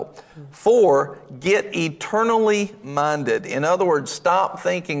level. 4, get eternally minded. In other words, stop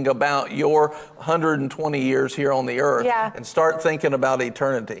thinking about your 120 years here on the earth and start thinking about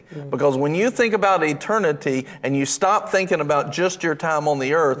eternity. Because when you think about eternity and you stop thinking about just your time on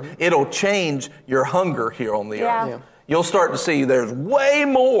the earth, it'll change your hunger here on the earth. Yeah. You'll start to see there's way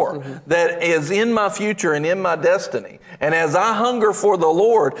more that is in my future and in my destiny. And as I hunger for the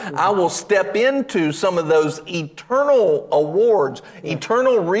Lord, I will step into some of those eternal awards,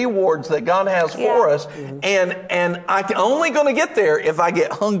 eternal rewards that God has for us. And I'm only going to get there if I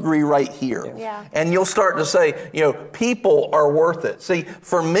get hungry right here. Yeah. And you'll start to say, you know, people are worth it. See,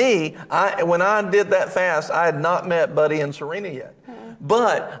 for me, when I did that fast, I had not met Buddy and Serena yet.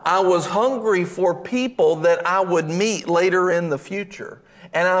 But I was hungry for people that I would meet later in the future.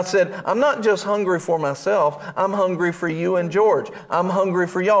 And I said, I'm not just hungry for myself, I'm hungry for you and George. I'm hungry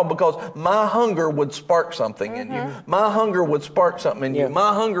for y'all because my hunger would spark something in you. My hunger would spark something in you.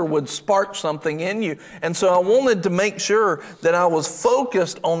 My hunger would spark something in you. And so I wanted to make sure that I was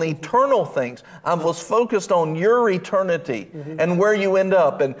focused on eternal things. I was focused on your eternity and where you end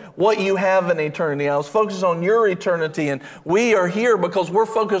up and what you have in eternity. I was focused on your eternity, and we are here because we're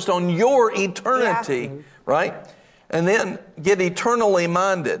focused on your eternity, right? And then get eternally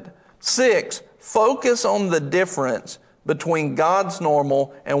minded. 6, focus on the difference between God's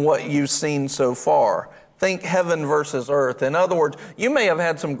normal and what you've seen so far. Think heaven versus earth. In other words, you may have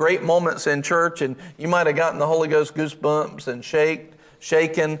had some great moments in church and you might have gotten the Holy Ghost goosebumps and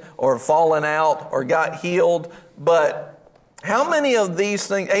shaken or fallen out or got healed, but how many of these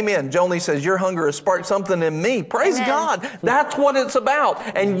things, amen, Joni says, your hunger has sparked something in me. Praise God. That's what it's about.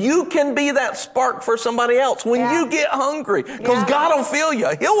 And you can be that spark for somebody else when you get hungry, because God will fill you.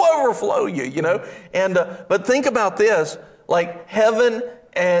 He'll overflow you, you know. And but think about this, like heaven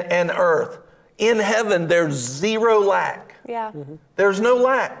and earth. In heaven, there's zero lack. Yeah. There's no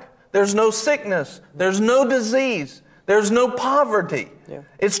lack. There's no sickness. There's no disease. There's no poverty. Yeah.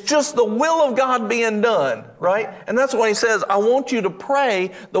 It's just the will of God being done, right? And that's why he says, I want you to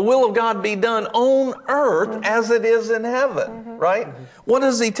pray the will of God be done on earth as it is in heaven, right? What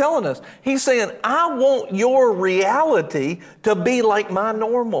is he telling us? He's saying, I want your reality to be like my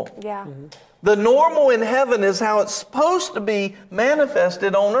normal. Yeah. The normal in heaven is how it's supposed to be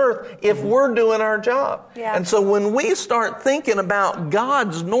manifested on earth if we're doing our job. Yeah. And so when we start thinking about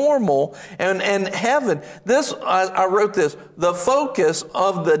God's normal and heaven, I wrote this, the focus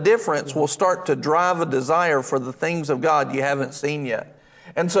of the difference will start to drive a desire for the things of God you haven't seen yet.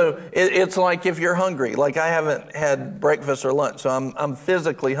 And so it's like if you're hungry, like I haven't had breakfast or lunch, so I'm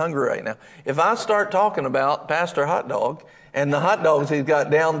physically hungry right now. If I start talking about Pastor Hot Dog and the hot dogs he's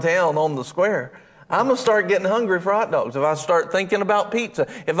got downtown on the square, I'm going to start getting hungry for hot dogs. If I start thinking about pizza,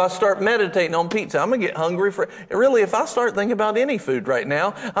 if I start meditating on pizza, I'm going to get hungry for, really, if I start thinking about any food right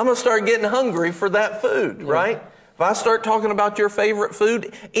now, I'm going to start getting hungry for that food, right? If I start talking about your favorite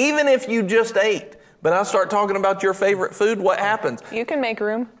food, even if you just ate, but I start talking about your favorite food, what happens? You can make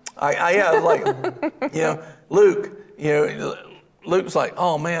room. Like, you know, Luke, you know, Luke's like,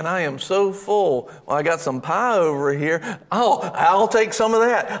 oh man, I am so full. Well, I got some pie over here. Oh, I'll take some of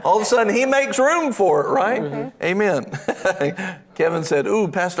that. All of a sudden, he makes room for it, right? Mm-hmm. Amen. Kevin said, ooh,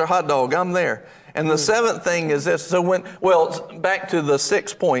 Pastor Hot Dog, I'm there. And the seventh thing is this. So back to the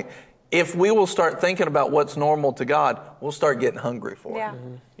sixth point. If we will start thinking about what's normal to God, we'll start getting hungry for it.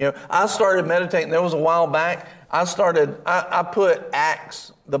 Mm-hmm. You know, I started meditating. There was a while back. I put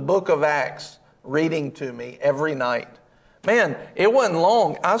Acts, the book of Acts, reading to me every night. Man, it wasn't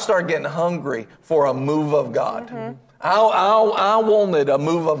long. I started getting hungry for a move of God. Mm-hmm. I wanted a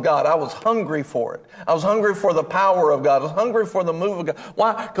move of God. I was hungry for it. I was hungry for the power of God. I was hungry for the move of God.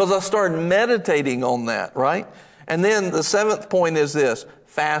 Why? Because I started meditating on that, right? And then the seventh point is this: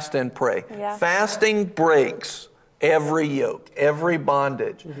 fast and pray. Yeah. Fasting breaks every yoke, every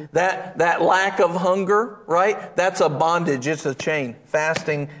bondage. Mm-hmm. That lack of hunger, right? That's a bondage. It's a chain.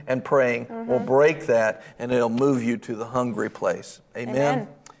 Fasting and praying will break that, and it'll move you to the hungry place. Amen.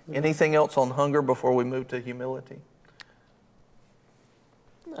 Anything else on hunger before we move to humility?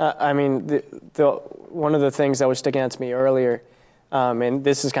 I mean, one of the things that was sticking out to me earlier, and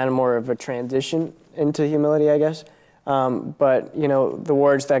this is kind of more of a transition into humility, I guess. But, you know, the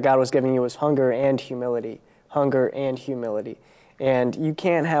words that God was giving you was hunger and humility. Hunger and humility. And you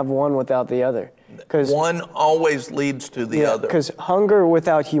can't have one without the other. One always leads to the other. Because hunger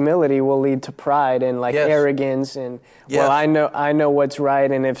without humility will lead to pride and arrogance and, well, I know what's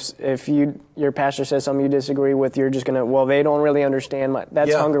right, and if your pastor says something you disagree with, you're just gonna, well, they don't really understand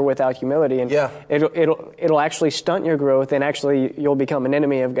that's hunger without humility, and it'll actually stunt your growth, and actually you'll become an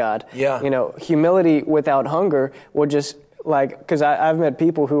enemy of God. You know, humility without hunger will just, because I've met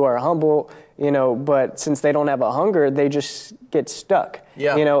people who are humble, you know, but since they don't have a hunger, they just get stuck.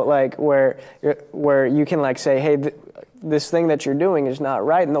 You know, like where you can say, hey, this thing that you're doing is not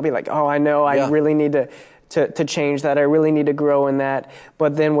right, and they'll be like, oh, I know, I really need to change that. I really need to grow in that.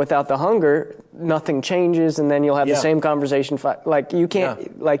 But then without the hunger, nothing changes, and then you'll have the same conversation. You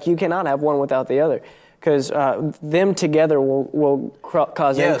cannot have one without the other, because them together will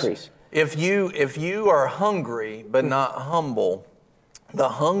cause increase. If you are hungry but not humble, the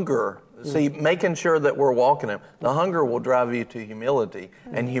hunger. See, making sure that we're walking in the hunger will drive you to humility,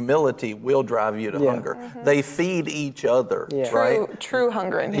 and humility will drive you to hunger. They feed each other, right? True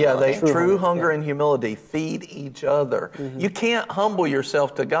hunger and humility. True hunger and humility feed each other. You can't humble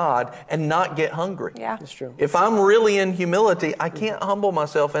yourself to God and not get hungry. Yeah, that's true. If I'm really in humility, I can't humble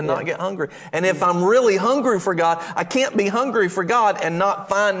myself and not get hungry. And if I'm really hungry for God, I can't be hungry for God and not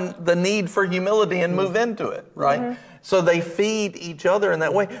find the need for humility and move into it, right? So they feed each other in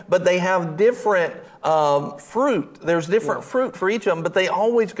that way, but they have different fruit. There's different fruit for each of them, but they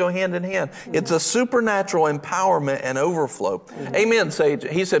always go hand in hand. It's a supernatural empowerment and overflow. Amen, Sage.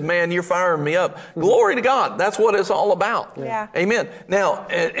 He said, man, you're firing me up. Glory to God. That's what it's all about. Amen. Now,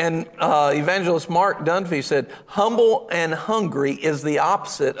 and Evangelist Mark Dunphy said, humble and hungry is the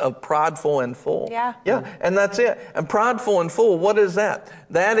opposite of prideful and full. Yeah, and that's it. And prideful and full, what is that?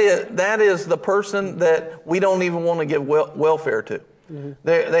 That is the person that we don't even want to give welfare to.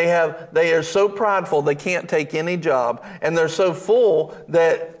 They are so prideful they can't take any job, and they're so full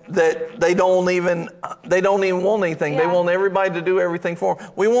that they don't even want anything. They want everybody to do everything for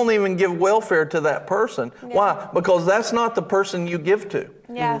them. We won't even give welfare to that person. Why? Because that's not the person you give to.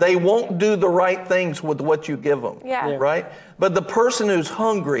 They won't do the right things with what you give them. Right? But the person who's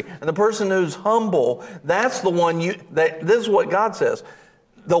hungry and the person who's humble, that's the one this is what God says.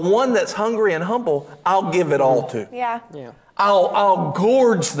 The one that's hungry and humble, I'll give it all to. I'll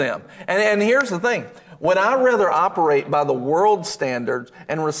gorge them. And here's the thing. Would I rather operate by the world's standards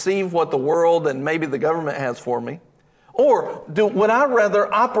and receive what the world and maybe the government has for me? Or would I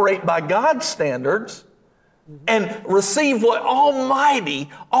rather operate by God's standards and receive what Almighty,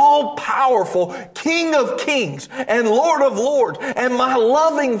 all-powerful King of Kings and Lord of Lords and my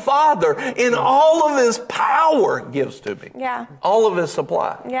loving Father in all of His power gives to me? All of His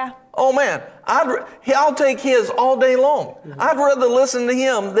supply. Oh man, I'll take His all day long. I'd rather listen to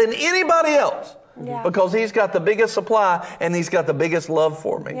Him than anybody else. Because He's got the biggest supply and He's got the biggest love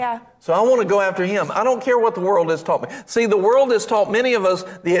for me. So I want to go after Him. I don't care what the world has taught me. See, the world has taught many of us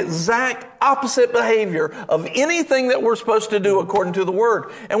the exact opposite behavior of anything that we're supposed to do according to the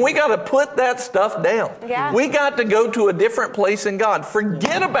Word. And we got to put that stuff down. We got to go to a different place in God.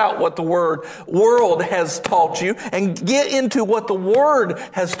 Forget about what the world has taught you and get into what the Word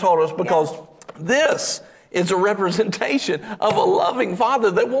has taught us, because this is a representation of a loving Father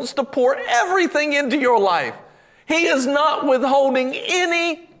that wants to pour everything into your life. He is not withholding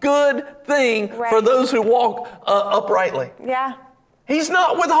any good thing for those who walk uprightly. He's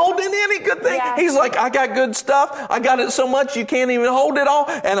not withholding any good thing. Yeah. He's like, I got good stuff. I got it so much you can't even hold it all,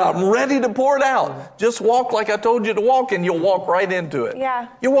 and I'm ready to pour it out. Just walk like I told you to walk, and you'll walk right into it. Yeah.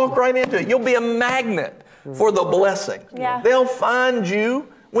 You'll walk right into it. You'll be a magnet for the blessing. Yeah. They'll find you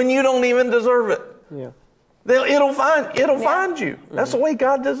when you don't even deserve it. Yeah. It'll find you. That's the way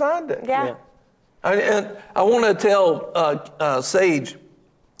God designed it. Yeah. And I want to tell Sage,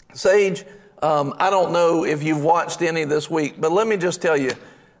 I don't know if you've watched any this week, but let me just tell you,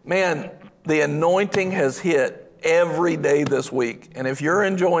 man, the anointing has hit every day this week. And if you're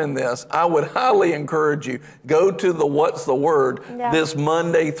enjoying this, I would highly encourage you, go to the What's the Word this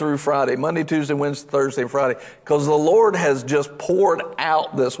Monday through Friday, Monday, Tuesday, Wednesday, Thursday, and Friday, because the Lord has just poured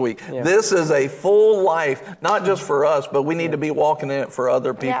out this week. Yeah. This is a full life, not just for us, but we need to be walking in it for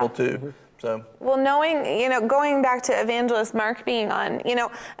other people too. So. Well, knowing, going back to Evangelist Mark being on,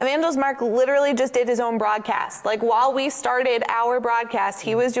 Evangelist Mark literally just did his own broadcast. Like while we started our broadcast,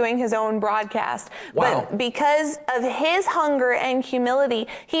 he was doing his own broadcast. Wow. But because of his hunger and humility,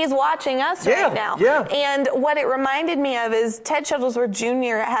 he's watching us right now. Yeah. And what it reminded me of is Ted Shuttlesworth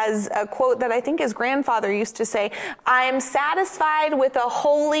Jr. has a quote that I think his grandfather used to say, I am satisfied with a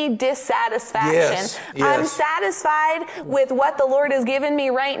holy dissatisfaction. Yes. I'm satisfied with what the Lord has given me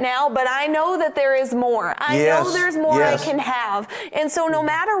right now, but I know that there is more. I know there's more I can have. And so no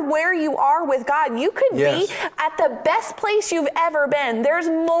matter where you are with God, you could be at the best place you've ever been. There's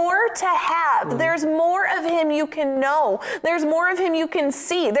more to have. There's more of him you can know. There's more of him you can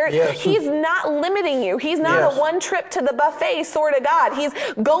see. He's not limiting you. He's not a one trip to the buffet sort of God. He's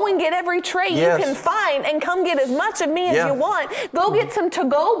go and get every tray you can find and come get as much of me as you want. Go get some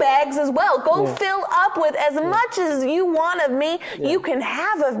to-go bags as well. Go fill up with as much as you want of me, you can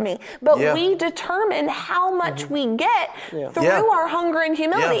have of me. But we determine how much we get through our hunger and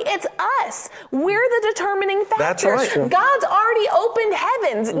humility. It's us. We're the determining factor. That's right. God's already opened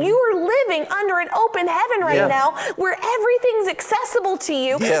heavens. You are living under an open heaven right now where everything's accessible to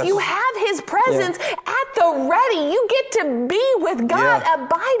you. You have his presence at the ready. You get to be with God,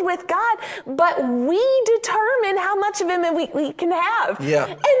 abide with God, but we determine how much of him we can have. And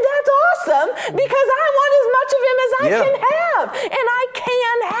that's awesome because I want as much of him as I can have. And I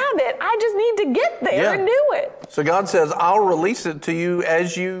can have it. I just need to get there and do it. So God says, I'll release it to you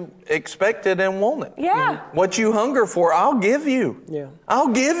as you expected and want it. What you hunger for, I'll give you. I'll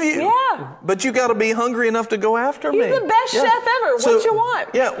give you. But you got to be hungry enough to go after me. He's the best chef ever. What you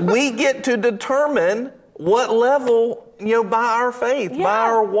want? We get to determine what level, by our faith, by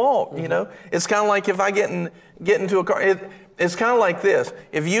our walk, It's kind of like if I get into a car, it's kind of like this.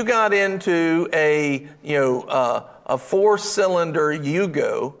 If you got into a 4-cylinder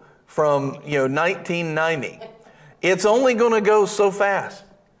Yugo from 1990, it's only going to go so fast.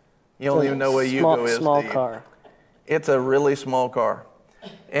 You don't even know what Yugo is. Small car. It's a really small car.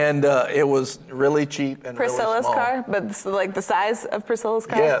 And it was really cheap and Priscilla's really small. car, but it's like the size of Priscilla's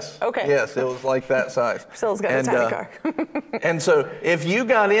car? Yes. Okay. Yes, it was like that size. Priscilla's got a tiny car. And so if you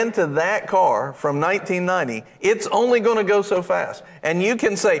got into that car from 1990, it's only going to go so fast. And you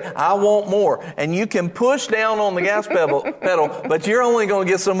can say, I want more. And you can push down on the gas pedal, but you're only going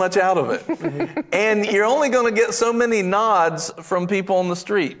to get so much out of it. And you're only going to get so many nods from people on the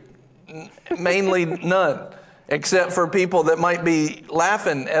street. Mainly none. Except for people that might be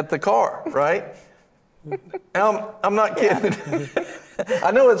laughing at the car, right? I'm not kidding.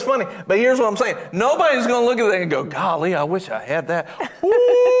 I know it's funny, but here's what I'm saying. Nobody's going to look at that and go, golly, I wish I had that.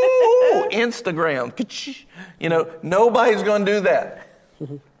 Ooh, Instagram. Nobody's going to do that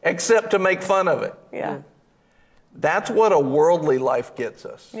except to make fun of it. That's what a worldly life gets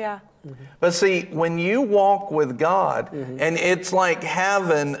us. But see, when you walk with God, and it's like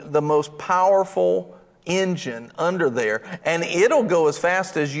having the most powerful engine under there, and it'll go as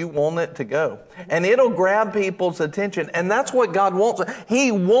fast as you want it to go, and it'll grab people's attention, and that's what God wants.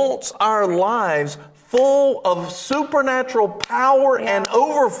 He wants our lives full of supernatural power and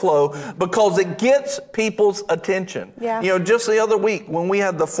overflow because it gets people's attention. Just the other week when we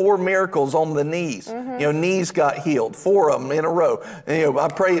had the 4 miracles on the knees, knees got healed, 4 of them in a row. I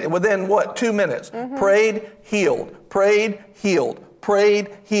prayed within 2 minutes, prayed, healed, prayed, healed. Prayed,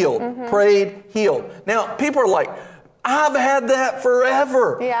 healed, prayed, healed. Now, people are like, I've had that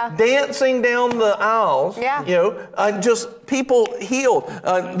forever. Dancing down the aisles, just people healed.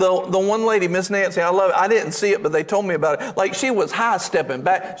 The one lady, Miss Nancy, I love it. I didn't see it, but they told me about it. Like she was high stepping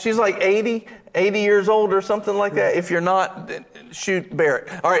back. She's like 80 years old or something like that. If you're not, shoot Barrett.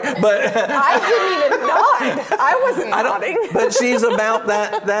 All right, but I didn't even nod. I wasn't nodding. But she's about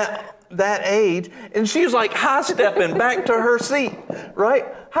that that age, and she was like high-stepping back to her seat, right?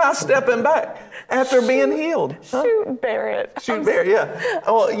 High-stepping back after being healed. Huh? Shoot Barrett. Shoot Barrett, yeah.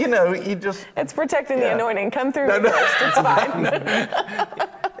 Well, you know, you just... It's protecting the Yeah. anointing. Come through first. It's fine.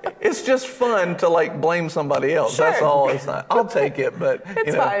 It's just fun to like blame somebody else. Sure. That's all. It's not. I'll take it, but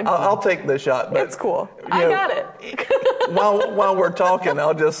It's fine. I'll take the shot. But It's cool. you I know, got it. while we're talking,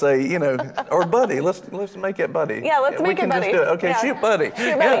 I'll just say, or Buddy. Let's make it Buddy. Yeah, let's make it We can Buddy. just do it. Okay, Yeah. shoot Buddy.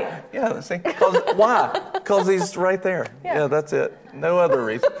 Shoot Buddy. Yeah. See, why? Because he's right there. Yeah. Yeah, that's it. No other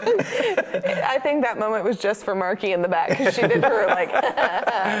reason. I think that moment was just for Marky in the back because she did her like.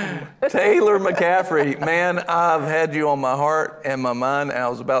 Taylor McCaffrey, man, I've had you on my heart and my mind. I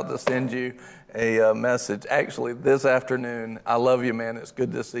was about to send you a message actually this afternoon. I love you, man. It's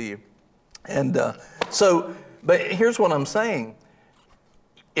good to see you. And but here's what I'm saying.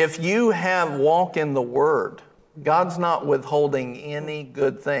 If you have walk in the Word, God's not withholding any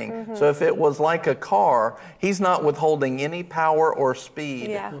good thing. Mm-hmm. So if it was like a car, He's not withholding any power or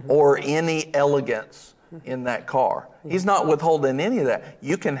speed or any elegance in that car. He's not withholding any of that.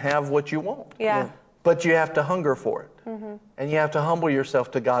 You can have what you want. Yeah. But you have to hunger for it. Mm-hmm. And you have to humble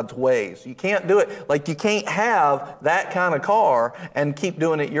yourself to God's ways. You can't do it. Like you can't have that kind of car and keep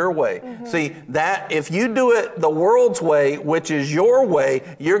doing it your way. Mm-hmm. See, that if you do it the world's way, which is your way,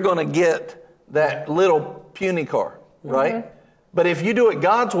 you're going to get that little puny car, right? Mm-hmm. But if you do it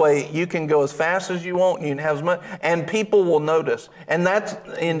God's way, you can go as fast as you want, you can have as much, and people will notice. And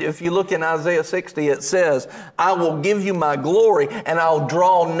if you look in Isaiah 60, it says, I will give you my glory, and I'll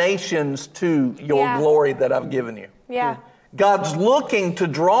draw nations to your glory that I've given you. Yeah. God's looking to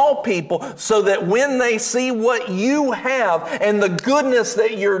draw people so that when they see what you have and the goodness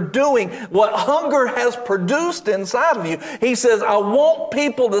that you're doing, what hunger has produced inside of you, He says, I want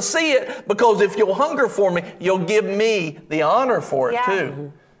people to see it because if you'll hunger for me, you'll give me the honor for it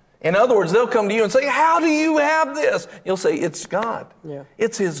too. In other words, they'll come to you and say, how do you have this? You'll say, it's God. Yeah.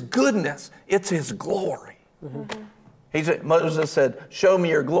 It's His goodness. It's His glory. Mm-hmm. Moses said, show me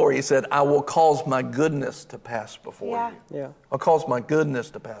your glory. He said, I will cause my goodness to pass before you. Yeah. I'll cause my goodness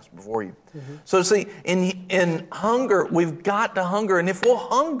to pass before you. Mm-hmm. So see, in hunger, we've got to hunger. And if we'll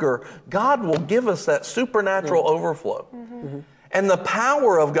hunger, God will give us that supernatural overflow. Mm-hmm. Mm-hmm. And the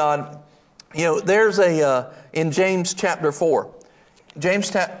power of God, there's in James chapter 4. James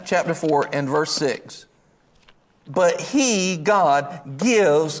chapter 4 and verse 6. But He, God,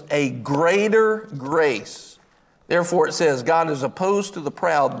 gives a greater grace. Therefore it says, God is opposed to the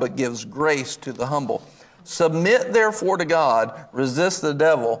proud, but gives grace to the humble. Submit therefore to God, resist the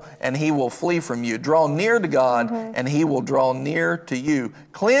devil, and he will flee from you. Draw near to God, and He will draw near to you.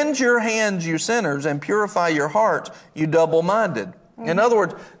 Cleanse your hands, you sinners, and purify your hearts, you double-minded. Mm-hmm. In other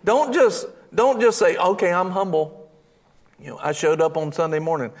words, don't just say, okay, I'm humble. I showed up on Sunday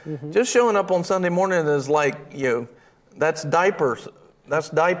morning. Mm-hmm. Just showing up on Sunday morning is like, that's diaper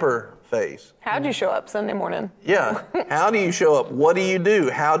phase. How'd you show up Sunday morning? Yeah. How do you show up? What do you do?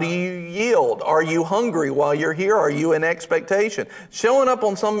 How do you yield? Are you hungry while you're here? Are you in expectation? Showing up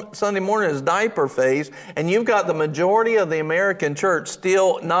on some Sunday morning is diaper phase, and you've got the majority of the American church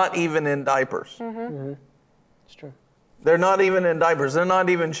still not even in diapers. Mm-hmm. Mm-hmm. It's true. They're not even in diapers. They're not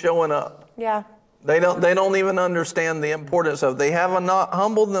even showing up. Yeah. They don't even understand the importance of it. They have not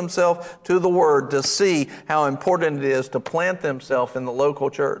humbled themselves to the Word to see how important it is to plant themselves in the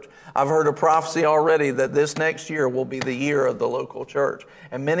local church. I've heard a prophecy already that this next year will be the year of the local church.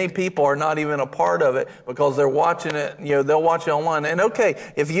 And many people are not even a part of it because they're watching it, they'll watch it online. And okay,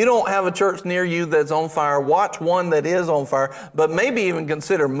 if you don't have a church near you that's on fire, watch one that is on fire, but maybe even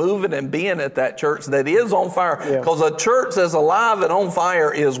consider moving and being at that church that is on fire, because a church that's alive and on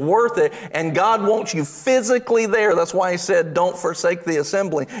fire is worth it, and God wants you physically there. That's why He said, don't forsake the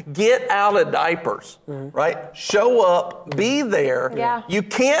assembly. Get out of diapers, right? Show up, be there. Yeah. You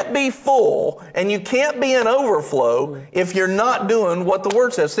can't be full and you can't be in overflow if you're not doing what the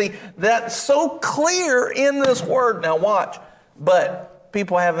Word says. See, that's so clear in this Word. Now watch. But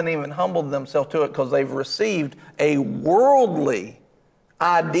people haven't even humbled themselves to it because they've received a worldly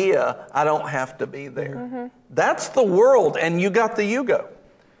idea, I don't have to be there. Mm-hmm. That's the world, and you got the Yugo.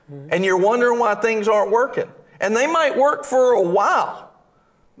 Mm-hmm. And you're wondering why things aren't working. And they might work for a while,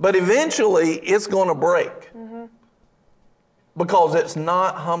 but eventually it's going to break. Mm-hmm. Because it's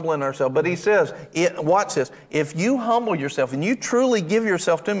not humbling ourselves. But He says, watch this, if you humble yourself and you truly give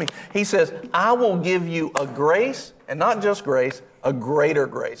yourself to me, He says, I will give you a grace, and not just grace, a greater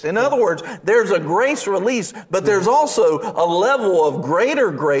grace. In other words, there's a grace release, but there's also a level of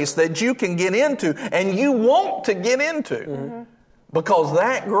greater grace that you can get into and you want to get into. Mm-hmm. Because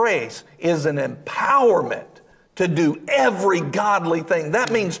that grace is an empowerment to do every godly thing.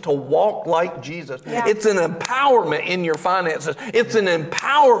 That means to walk like Jesus. It's an empowerment in your finances. It's an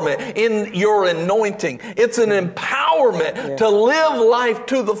empowerment in your anointing. It's an empowerment to live life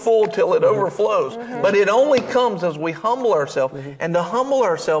to the full till it overflows. But it only comes as we humble ourselves. And to humble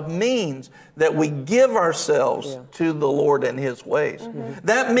ourselves means that we give ourselves to the Lord and His ways.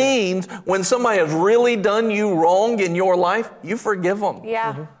 That means when somebody has really done you wrong in your life, you forgive them.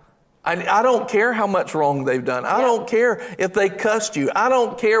 I don't care how much wrong they've done. I don't care if they cussed you. I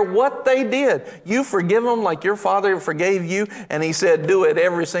don't care what they did. You forgive them like your Father forgave you, and He said do it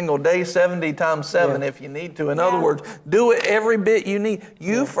every single day, 70 times 7 if you need to. In other words, do it every bit you need.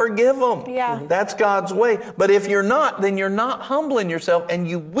 You forgive them. That's God's way. But if you're not, then you're not humbling yourself, and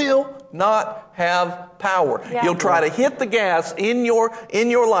you will not have power. You'll try to hit the gas in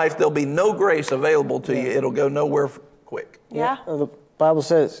your life. There'll be no grace available to you. It'll go nowhere quick. The Bible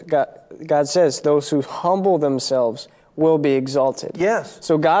says, God says, those who humble themselves will be exalted. Yes.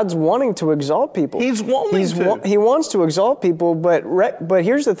 So God's wanting to exalt people. He's wanting to. He wants to exalt people, but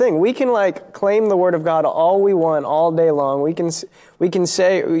here's the thing. We can claim the Word of God all we want all day long. We can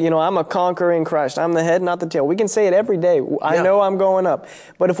say, I'm a conqueror in Christ. I'm the head, not the tail. We can say it every day. I know I'm going up.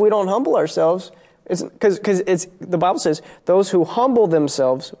 But if we don't humble ourselves, because the Bible says those who humble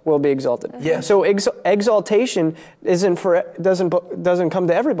themselves will be exalted. Yes. So exaltation doesn't come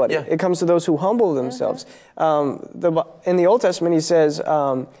to everybody. It comes to those who humble themselves. In the Old Testament, He says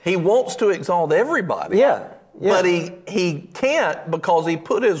He wants to exalt everybody. But he can't, because He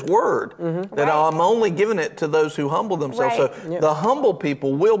put His word that I'm only giving it to those who humble themselves. So the humble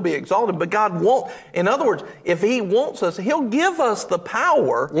people will be exalted. But God won't. In other words, if He wants us, He'll give us the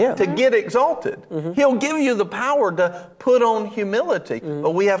power to get exalted. He'll give you the power to put on humility.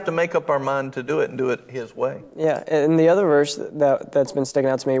 But we have to make up our mind to do it and do it His way. Yeah, and the other verse that's been sticking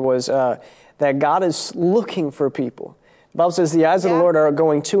out to me was that God is looking for people. The Bible says the eyes of the Lord are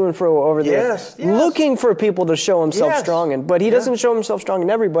going to and fro over the earth, looking for people to show Himself strong in. But He doesn't show Himself strong in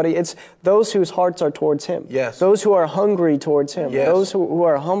everybody. It's those whose hearts are towards Him. Those who are hungry towards Him. Those who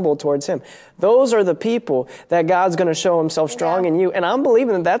are humble towards Him. Those are the people that God's going to show Himself strong in you. And I'm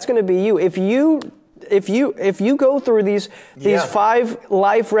believing that that's going to be you. If you go through these 5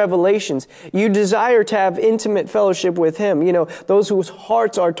 life revelations, you desire to have intimate fellowship with Him, those whose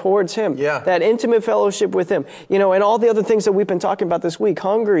hearts are towards Him, that intimate fellowship with Him, and all the other things that we've been talking about this week,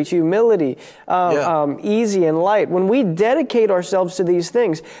 hungry, humility, easy and light. When we dedicate ourselves to these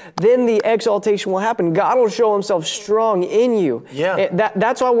things, then the exaltation will happen. God will show Himself strong in you.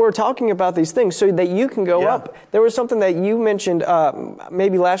 That's why we're talking about these things, so that you can go up. There was something that you mentioned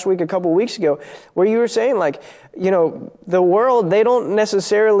maybe last week, a couple of weeks ago, where you were saying, the world, they don't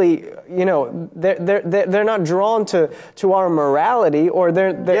necessarily, they're not drawn to our morality, or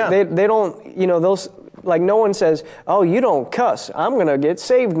they don't, those, no one says, oh, you don't cuss, I'm going to get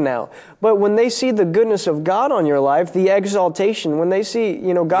saved now. But when they see the goodness of God on your life, the exaltation, when they see,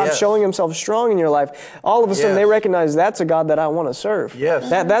 God showing Himself strong in your life, all of a sudden they recognize that's a God that I want to serve.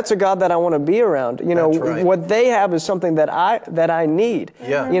 That's a God that I want to be around. What they have is something that I need.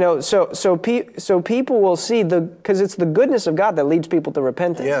 So people will see because it's the goodness of God that leads people to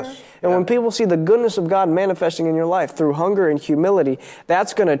repentance. And when people see the goodness of God manifesting in your life through hunger and humility,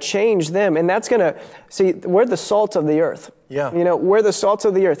 that's going to change them. And that's going to, see, we're the salt of the earth. We're the salt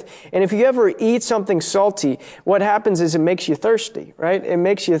of the earth. And if you ever eat something salty, what happens is it makes you thirsty, right? It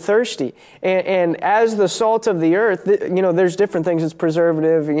makes you thirsty. And as the salt of the earth, there's different things. It's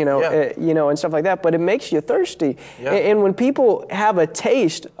preservative, and stuff like that. But it makes you thirsty. And when people have a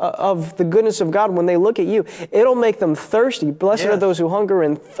taste of the goodness of God, when they look at you, it'll make them thirsty. Blessed are those who hunger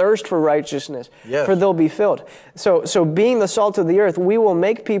and thirst for righteousness, for they'll be filled. So being the salt of the earth, we will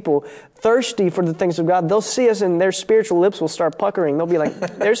make people thirsty for the things of God. They'll see us and their spiritual lips will start puckering. They'll be like,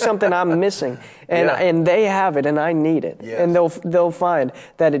 there's something I'm missing. And they have it and I need it. And they'll find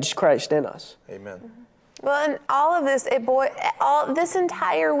that it's Christ in us. Amen. Well, and all of this, this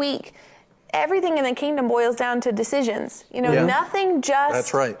entire week, everything in the kingdom boils down to decisions. Nothing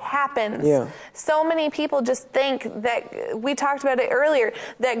just happens. So many people just think that, we talked about it earlier,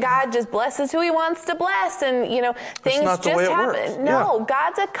 that God just blesses who He wants to bless, and things just happen. No,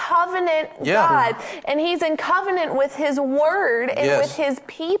 God's a covenant God, and He's in covenant with His word and with His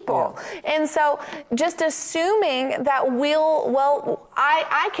people. And so just assuming that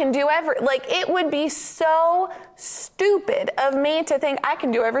I can do it would be so stupid of me to think I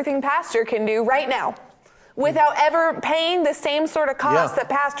can do everything Pastor can do right now. without ever paying the same sort of cost that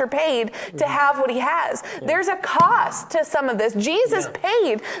Pastor paid to have what he has. There's a cost to some of this. Jesus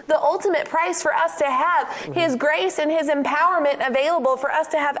paid the ultimate price for us to have his grace and his empowerment available for us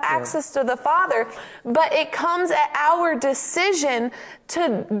to have access to the Father. But it comes at our decision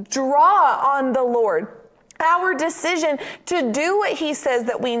to draw on the Lord. Our decision to do what he says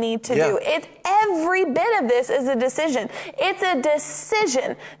that we need to do. It's every bit of this is a decision. It's a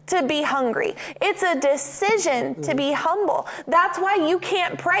decision to be hungry. It's a decision to be humble. That's why you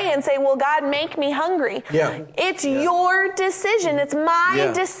can't pray and say, well, God, make me hungry. It's your decision. It's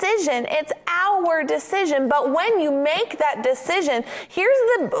my decision. It's our decision. But when you make that decision, here's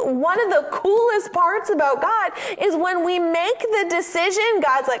one of the coolest parts about God is when we make the decision,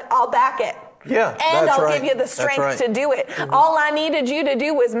 God's like, I'll back it. And I'll give you the strength to do it. All I needed you to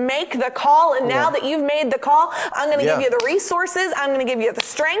do was make the call, and now that you've made the call, I'm going to give you the resources, I'm going to give you the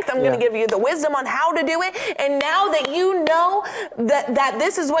strength, I'm going to give you the wisdom on how to do it. And now that you know that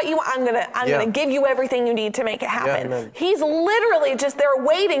this is what you want, I'm going to give you everything you need to make it happen. He's literally just there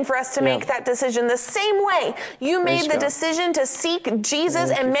waiting for us to make that decision. The same way you made the decision to seek Jesus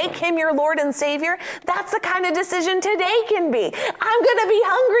and make him your Lord and Savior, that's the kind of decision today can be. I'm going to be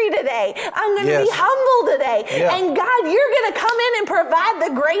hungry today. I'm going to be humble today. And God, you're going to come in and provide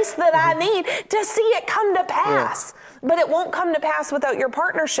the grace that I need to see it come to pass. But it won't come to pass without your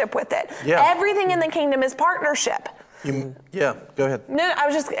partnership with it. Everything in the kingdom is partnership. Go ahead. No, I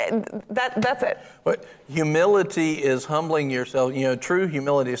was just, that's it. But humility is humbling yourself. You know, true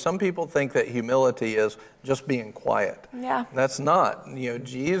humility. Some people think that humility is just being quiet. That's not. You know,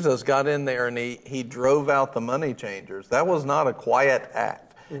 Jesus got in there and he drove out the money changers. That was not a quiet act.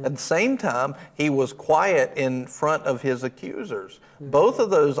 At the same time, he was quiet in front of his accusers. Both of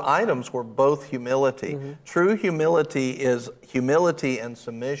those items were both humility. True humility is humility and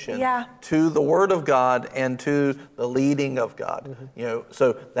submission to the Word of God and to the leading of God. You know,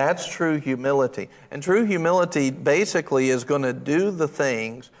 so that's true humility. And true humility basically is going to do the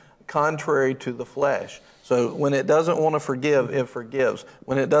things contrary to the flesh. So when it doesn't want to forgive, it forgives.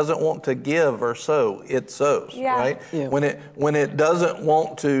 When it doesn't want to give or sow, it sows, right? When it doesn't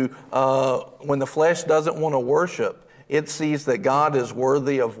want to, when the flesh doesn't want to worship, it sees that God is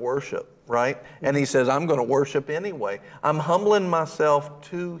worthy of worship, right? And he says, I'm going to worship anyway. I'm humbling myself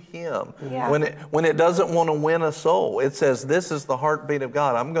to him. When it doesn't want to win a soul, it says, this is the heartbeat of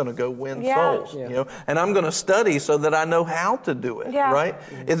God. I'm going to go win souls, you know, and I'm going to study so that I know how to do it, right?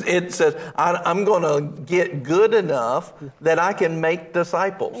 It says, I'm going to get good enough that I can make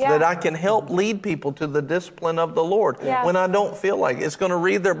disciples, that I can help lead people to the discipline of the Lord when I don't feel like it. It's going to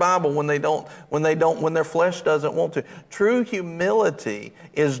read their Bible when their flesh doesn't want to. True humility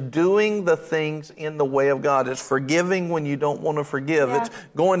is doing the things in the way of God. It's forgiving when you don't want to forgive. It's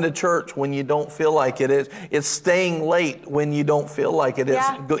going to church when you don't feel like it. It's staying late when you don't feel like it. It's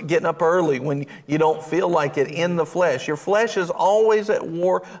getting up early when you don't feel like it in the flesh. Your flesh is always at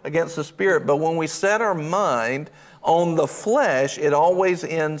war against the Spirit, but when we set our mind on the flesh, it always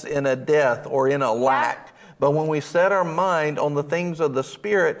ends in a death or in a lack. But when we set our mind on the things of the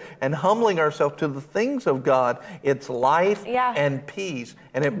Spirit and humbling ourselves to the things of God, it's life and peace.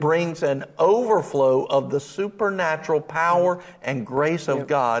 And it brings an overflow of the supernatural power and grace of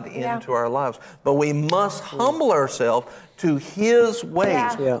God into our lives. But we must humble ourselves to his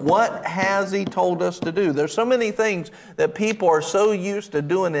ways. What has he told us to do? There's so many things that people are so used to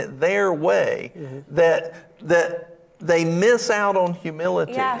doing it their way that they miss out on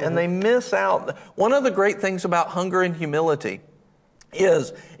humility, and they miss out. One of the great things about hunger and humility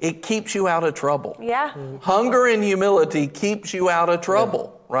is it keeps you out of trouble. Hunger and humility keeps you out of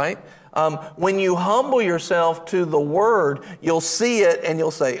trouble, right? When you humble yourself to the Word, you'll see it and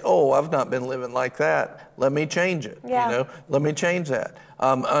you'll say, oh, I've not been living like that. Let me change it. You know, let me change that.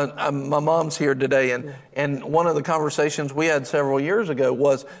 My mom's here today, and one of the conversations we had several years ago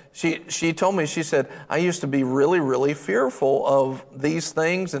was she told me, she said, I used to be really, really fearful of these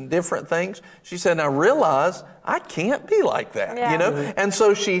things and different things. She said, I realized I can't be like that, you know? And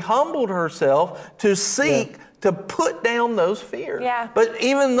so she humbled herself to seek to put down those fears. But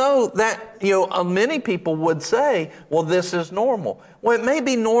even though that, you know, many people would say, well, this is normal. Well, it may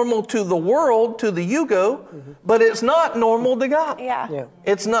be normal to the world, to the ego, but it's not normal to God.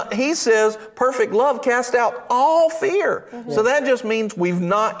 It's not. He says, perfect love casts out all fear. So that just means we've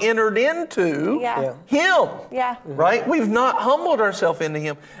not entered into Him. Right? We've not humbled ourselves into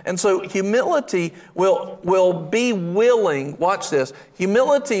Him. And so humility will be willing, watch this,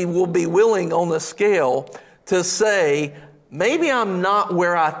 humility will be willing on the scale to say, maybe I'm not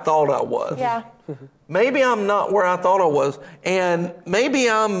where I thought I was. Maybe I'm not where I thought I was, and maybe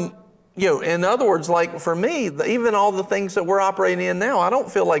I'm in other words, like for me, even all the things that we're operating in now, I don't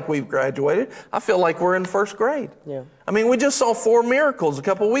feel like we've graduated. I feel like we're in first grade. Yeah. I mean, we just saw 4 miracles a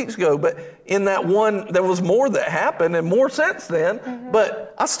couple of weeks ago, but in that one, there was more that happened and more since then,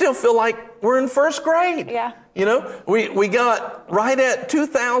 but I still feel like we're in first grade. Yeah. We got right at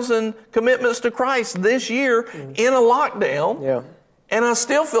 2,000 commitments to Christ this year in a lockdown. Yeah. And I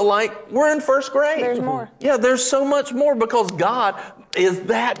still feel like we're in first grade. There's more. Yeah, there's so much more because God is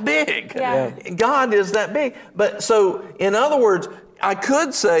that big. Yeah. God is that big. But so, in other words, I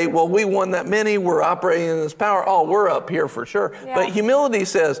could say, well, we won that many, we're operating in this power. Oh, we're up here for sure. Yeah. But humility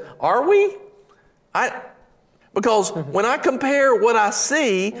says, are we? Because when I compare what I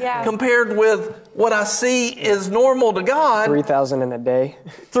see compared with what I see is normal to God, 3,000 in a day.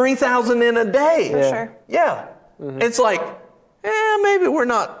 3,000 in a day. For sure. Yeah. It's like, maybe we're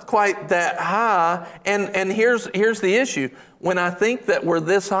not quite that high. And here's the issue. When I think that we're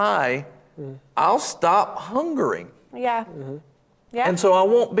this high, I'll stop hungering. Yeah. Yeah. And so I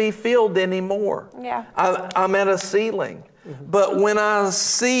won't be filled anymore. Yeah. I'm at a ceiling. But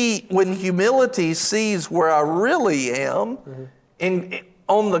when humility sees where I really am,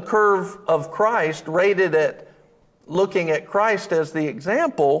 on the curve of Christ, rated at looking at Christ as the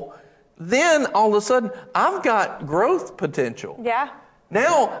example, then all of a sudden I've got growth potential. Yeah.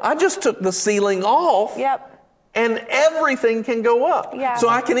 Now I just took the ceiling off. Yep. And everything can go up. Yeah. So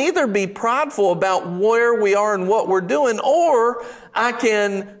I can either be prideful about where we are and what we're doing, or I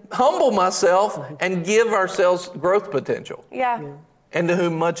can humble myself and give ourselves growth potential. Yeah. And to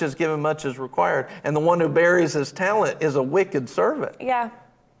whom much is given, much is required. And the one who buries his talent is a wicked servant. Yeah.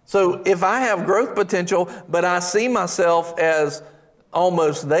 So if I have growth potential, but I see myself as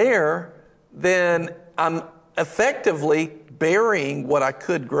almost there, then I'm effectively burying what I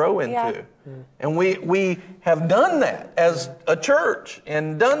could grow into. Yeah. And we have done that as a church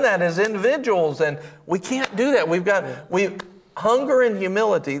and done that as individuals, and we can't do that. We hunger and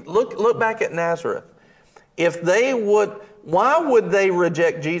humility. Look back at Nazareth. Why would they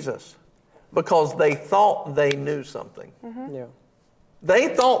reject Jesus? Because they thought they knew something. Yeah.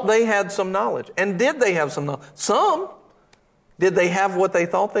 They thought they had some knowledge. And did they have some knowledge? Some. Did they have what they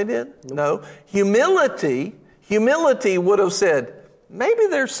thought they did? No. Humility would have said, maybe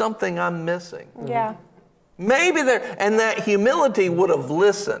there's something I'm missing. Yeah. And that humility would have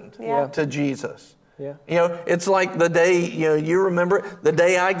listened to Jesus. Yeah. It's like the day, you remember the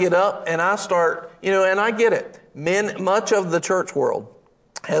day I get up and I start, and I get it. Much of the church world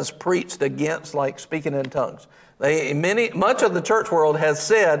has preached against like speaking in tongues. Much of the church world has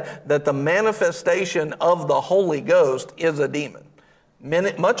said that the manifestation of the Holy Ghost is a demon.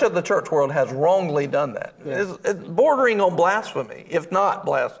 Much of the church world has wrongly done that. Yeah. It's bordering on blasphemy, if not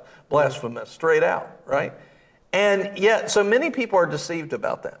blasphemous, straight out, right? And yet, so many people are deceived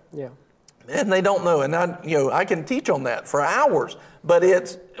about that. Yeah. And they don't know. And I can teach on that for hours, but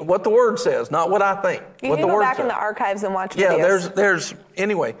it's what the Word says, not what I think. You can go back in the archives and watch videos.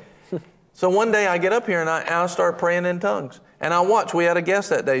 Anyway. So one day I get up here and I start praying in tongues. And I watch. We had a guest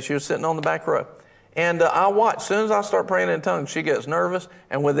that day. She was sitting on the back row. And I watch. As soon as I start praying in tongues, she gets nervous.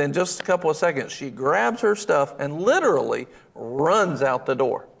 And within just a couple of seconds, she grabs her stuff and literally runs out the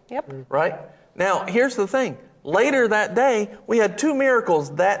door. Yep. Right? Now, here's the thing. Later that day, we had 2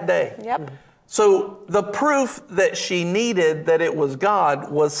 miracles that day. Yep. So the proof that she needed that it was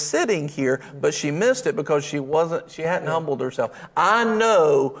God was sitting here, but she missed it because she hadn't humbled herself. I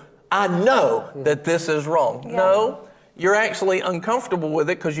know that this is wrong. Yeah. No, you're actually uncomfortable with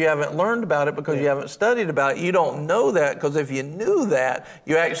it because you haven't learned about it, because you haven't studied about it. You don't know that, because if you knew that,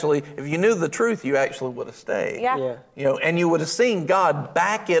 if you knew the truth, you actually would have stayed. Yeah. And you would have seen God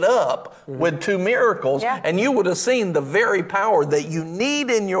back it up with 2 miracles, and you would have seen the very power that you need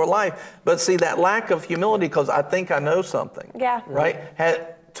in your life. But see, that lack of humility, because I think I know something,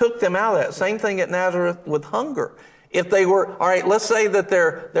 right, took them out of that. Same thing at Nazareth with hunger. If they were, all right, let's say that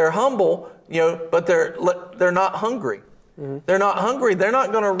they're humble, but they're not hungry. Mm-hmm. They're not hungry. They're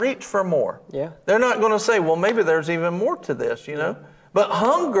not going to reach for more. Yeah. They're not going to say, well, maybe there's even more to this, But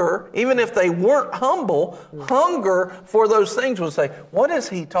hunger, even if they weren't humble, hunger for those things would say, what is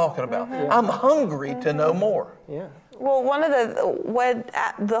he talking about? Mm-hmm. I'm hungry to know more. Yeah. Well,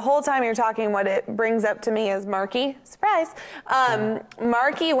 the whole time you're talking, what it brings up to me is Marky. Surprise.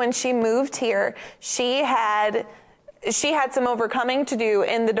 Marky, when she moved here, she had some overcoming to do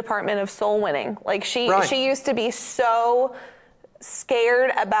in the department of soul winning. Like she used to be so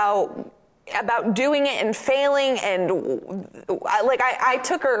scared about doing it and failing, and I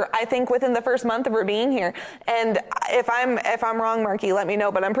took her, I think, within the first month of her being here. And if I'm wrong, Marky, let me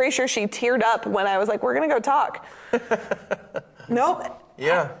know. But I'm pretty sure she teared up when I was like, "We're gonna go talk." Nope.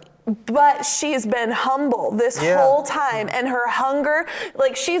 Yeah. but she's been humble this whole time, and her hunger,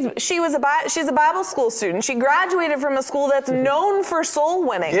 like she's a Bible school student. She graduated from a school that's known for soul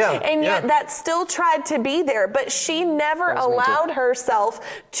winning, and yet that still tried to be there. But she never allowed herself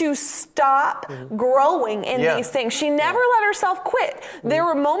to stop growing in these things. She never let herself quit. There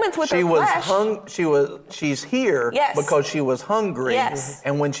were moments with her flesh. She's here because she was hungry,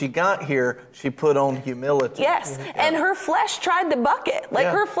 and when she got here, she put on humility. And her flesh tried to buck it. Like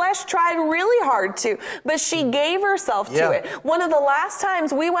her flesh tried really hard to, but she gave herself to it. One of the last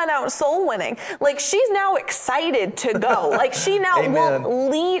times we went out soul winning, like she's now excited to go. Like she now will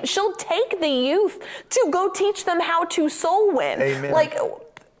lead. She'll take the youth to go teach them how to soul win. Like,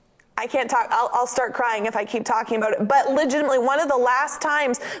 I can't talk. I'll start crying if I keep talking about it. But legitimately, one of the last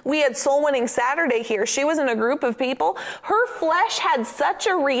times we had Soul Winning Saturday here, she was in a group of people. Her flesh had such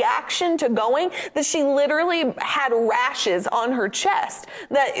a reaction to going that she literally had rashes on her chest.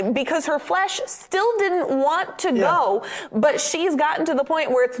 That because her flesh still didn't want to go, but she's gotten to the point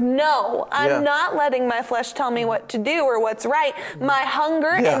where it's no, I'm not letting my flesh tell me what to do or what's right. My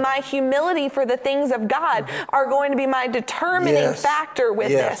hunger and my humility for the things of God are going to be my determining factor with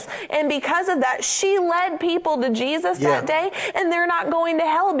this. And because of that, she led people to Jesus that day, and they're not going to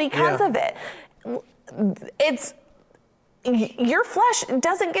hell because of it. It's your flesh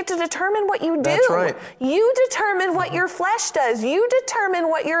doesn't get to determine what you do. That's right. You determine what your flesh does. You determine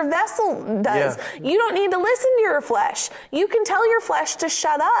what your vessel does. You don't need to listen to your flesh. You can tell your flesh to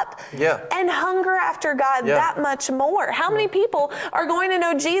shut up and hunger after God that much more. How many people are going to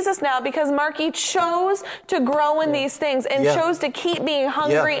know Jesus now because Marky chose to grow in these things and chose to keep being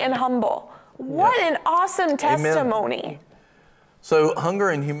hungry and humble? What an awesome testimony. Amen. So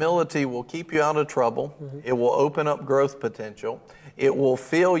hunger and humility will keep you out of trouble. It will open up growth potential. It will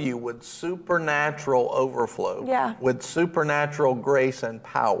fill you with supernatural overflow, with supernatural grace and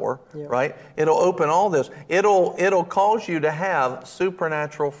power, right? It'll open all this. It'll cause you to have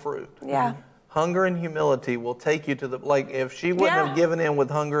supernatural fruit. Hunger and humility will take you to the, like if she wouldn't have given in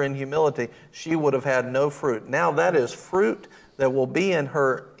with hunger and humility, she would have had no fruit. Now that is fruit that will be in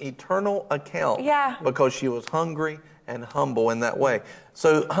her eternal account because she was hungry and humble in that way.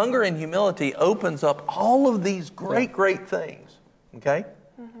 So hunger and humility opens up all of these great things, okay?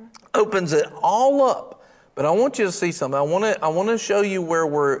 Opens it all up. But I want you to see something. I want to show you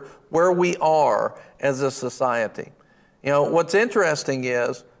where we are as a society. You know, what's interesting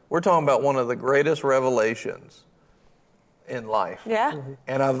is we're talking about one of the greatest revelations in life.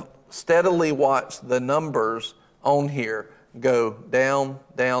 And I've steadily watched the numbers on here go down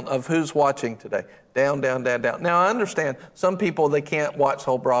of who's watching today. Down. Now, I understand some people, they can't watch the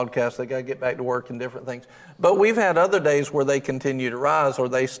whole broadcast. They got to get back to work and different things. But we've had other days where they continue to rise or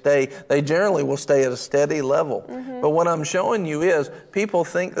they generally will stay at a steady level. But what I'm showing you is people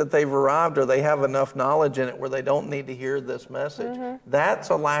think that they've arrived or they have enough knowledge in it where they don't need to hear this message.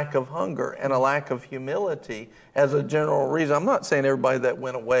 That's a lack of hunger and a lack of humility as a general reason. I'm not saying everybody that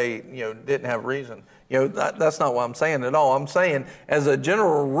went away, didn't have reason. That's not what I'm saying at all. I'm saying as a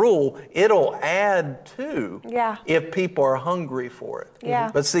general rule, it'll add to if people are hungry for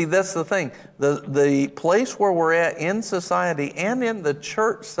it. But see, that's the thing. The place where we're at in society and in the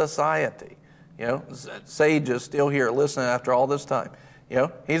church society, Sage is still here listening after all this time.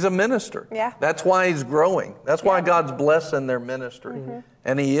 He's a minister. That's why he's growing. That's why God's blessing their ministry.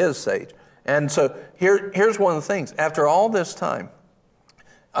 And he is Sage. And so here's one of the things. After all this time,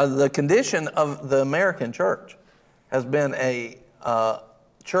 the condition of the American church has been a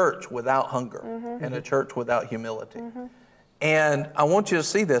church without hunger and a church without humility. And I want you to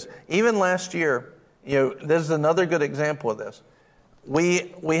see this. Even last year, this is another good example of this.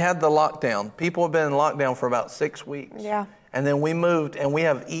 We had the lockdown. People have been in lockdown for about 6 weeks. And then we moved and we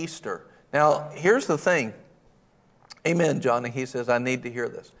have Easter. Now, here's the thing. Amen, Johnny. He says, I need to hear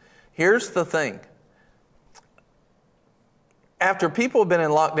this. Here's the thing. After people have been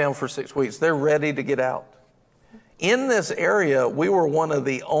in lockdown for 6 weeks, they're ready to get out. In this area, we were one of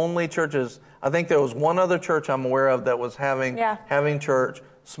the only churches. I think there was one other church I'm aware of that was having church,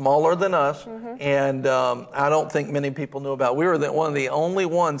 smaller than us, and I don't think many people knew about it. We were one of the only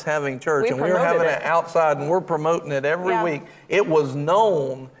ones having church, and we were having it outside, and we're promoting it every week. It was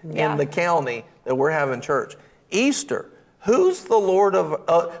known in the county that we're having church. Easter, who's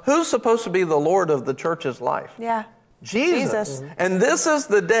supposed to be the Lord of the church's life? Jesus. And this is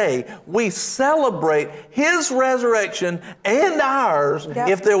the day we celebrate his resurrection and ours.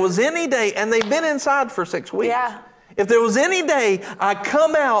 If there was any day, and they've been inside for 6 weeks. If there was any day I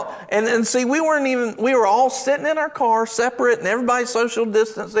come out and see, we were all sitting in our car separate and everybody social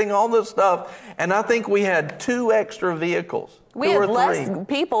distancing, all this stuff. And I think we had 2 extra vehicles. We had less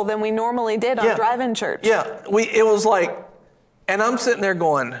people than we normally did on drive-in church. Yeah, it was like, and I'm sitting there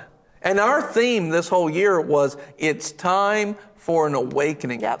going, and our theme this whole year was, it's time for an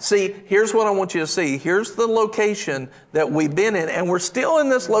awakening. Yep. See, here's what I want you to see. Here's the location that we've been in, and we're still in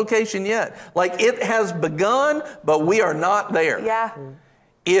this location yet. Like, it has begun, but we are not there. Yeah.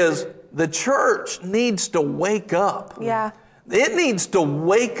 Is the church needs to wake up. Yeah. It needs to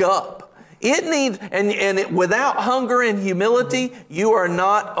wake up. It needs, without hunger and humility, you are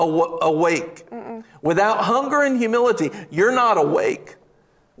not awake. Without hunger and humility, you're not awake.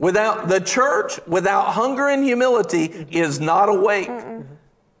 Without the church, without hunger and humility, is not awake.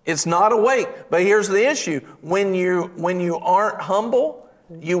 It's not awake. But here's the issue: when you aren't humble,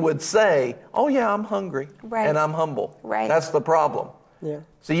 you would say, "Oh yeah, I'm hungry and I'm humble." Right. That's the problem. Yeah.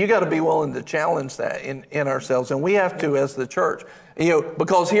 So you got to be willing to challenge that in ourselves, and we have to as the church.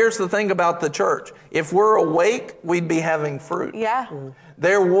 Because here's the thing about the church: if we're awake, we'd be having fruit. Yeah.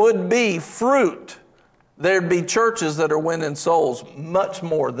 There would be fruit. There'd be churches that are winning souls much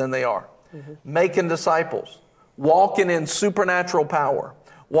more than they are. Making disciples, walking in supernatural power,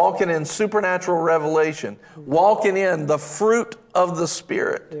 walking in supernatural revelation, walking in the fruit of the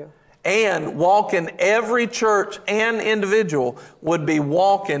Spirit. And walking, every church and individual would be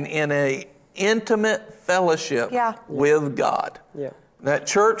walking in a intimate fellowship with God. That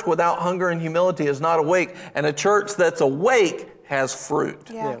church without hunger and humility is not awake. And a church that's awake has fruit.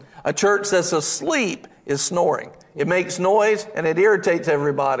 A church that's asleep is snoring. It makes noise and it irritates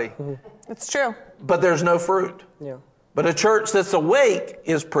everybody. It's true. But there's no fruit. But a church that's awake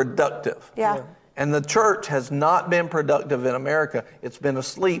is productive. And the church has not been productive in America. It's been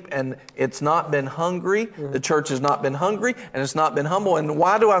asleep and it's not been hungry. The church has not been hungry and it's not been humble. And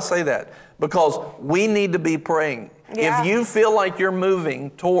why do I say that? Because we need to be praying. If you feel like you're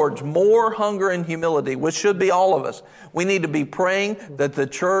moving towards more hunger and humility, which should be all of us, we need to be praying that the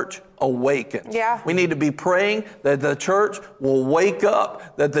church awakens. We need to be praying that the church will wake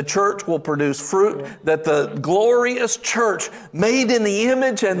up, that the church will produce fruit, that the glorious church made in the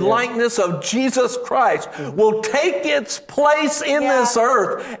image and likeness of Jesus Christ will take its place in this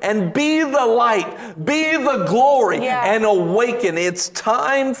earth and be the light, be the glory, and awaken. It's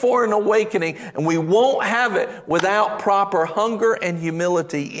time for an awakening, and we won't have it without proper hunger and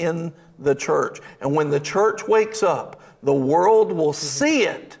humility in the church. And when the church wakes up, the world will see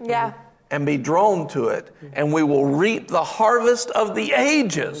it and be drawn to it, and we will reap the harvest of the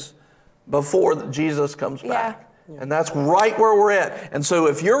ages before Jesus comes back. And that's right where we're at. And so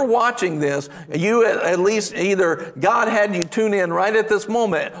if you're watching this, you at least either God had you tune in right at this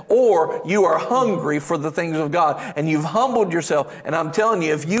moment, or you are hungry for the things of God and you've humbled yourself. And I'm telling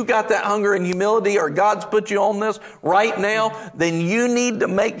you, if you got that hunger and humility, or God's put you on this right now, then you need to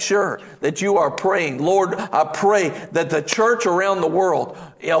make sure that you are praying. Lord, I pray that the church around the world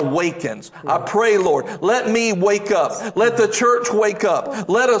awakens. I pray, Lord, let me wake up. Let the church wake up.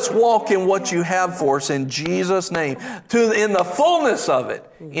 Let us walk in what you have for us in Jesus' name, in the fullness of it,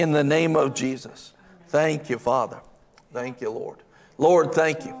 in the name of Jesus. Thank you, Father. Thank you, Lord. Lord,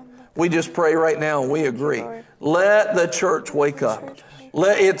 thank you. We just pray right now and we agree. Let the church wake up.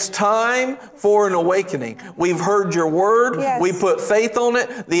 It's time for an awakening. We've heard your word. We put faith on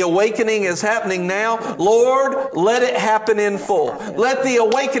it. The awakening is happening now. Lord, let it happen in full. Let the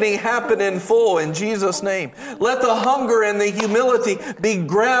awakening happen in full in Jesus' name. Let the hunger and the humility be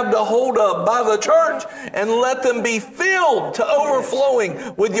grabbed a hold of by the church, and let them be filled to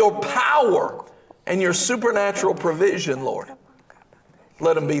overflowing with your power and your supernatural provision, Lord.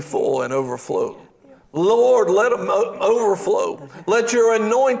 Let them be full and overflow. Lord, let them overflow. Let your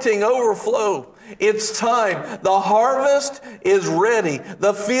anointing overflow. It's time. The harvest is ready.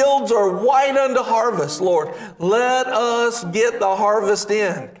 The fields are white unto harvest, Lord. Let us get the harvest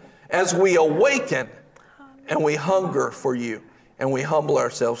in as we awaken and we hunger for you and we humble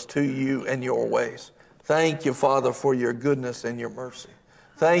ourselves to you and your ways. Thank you, Father, for your goodness and your mercy.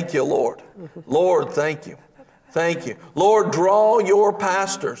 Thank you, Lord. Lord, thank you. Thank you. Lord, draw your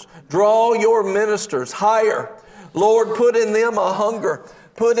pastors, draw your ministers higher. Lord, put in them a hunger.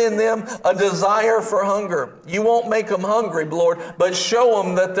 Put in them a desire for hunger. You won't make them hungry, Lord, but show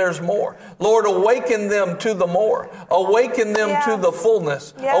them that there's more. Lord, awaken them to the more. Awaken them to the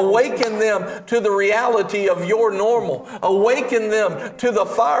fullness. Awaken them to the reality of your normal. Awaken them to the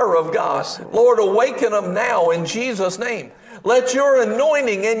fire of God. Lord, awaken them now in Jesus' name. Let your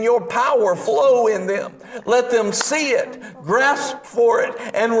anointing and your power flow in them. Let them see it, grasp for it,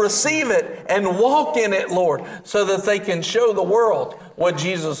 and receive it, and walk in it, Lord, so that they can show the world what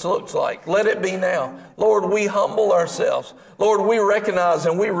Jesus looks like. Let it be now. Lord, we humble ourselves. Lord, we recognize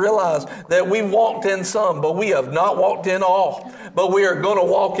and we realize that we've walked in some, but we have not walked in all. But we are going to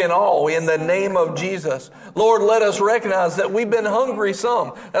walk in all in the name of Jesus. Lord, let us recognize that we've been hungry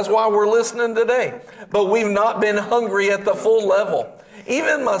some. That's why we're listening today. But we've not been hungry at the full level.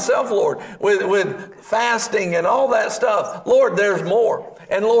 Even myself, Lord, with fasting and all that stuff, Lord, there's more.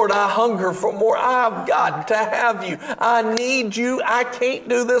 And Lord, I hunger for more. I've got to have you. I need you. I can't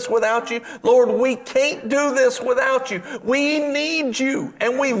do this without you. Lord, we can't do this without you. We need you,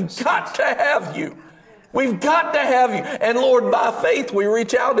 and we've got to have you. We've got to have you. And Lord, by faith, we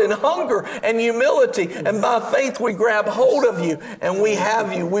reach out in hunger and humility. And by faith, we grab hold of you, and we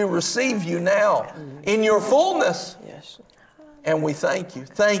have you. We receive you now in your fullness. And we thank you.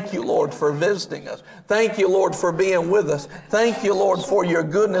 Thank you, Lord, for visiting us. Thank you, Lord, for being with us. Thank you, Lord, for your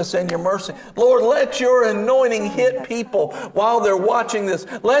goodness and your mercy. Lord, let your anointing hit people while they're watching this.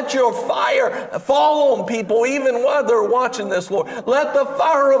 Let your fire fall on people even while they're watching this, Lord. Let the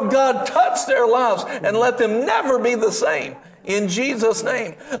fire of God touch their lives and let them never be the same. In Jesus'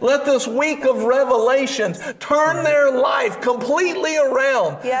 name, let this week of revelation turn their life completely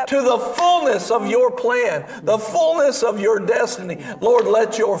around to the fullness of your plan, the fullness of your destiny. Lord,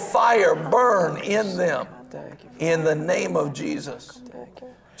 let your fire burn in them in the name of Jesus.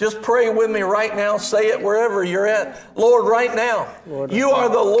 Just pray with me right now. Say it wherever you're at. Lord, right now, you are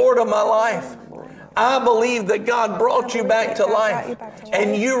the Lord of my life. I believe that God brought you back to life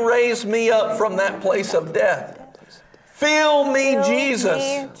and you raised me up from that place of death. Fill me,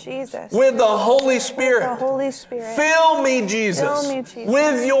 Jesus, with the Holy Spirit. Fill me, Jesus,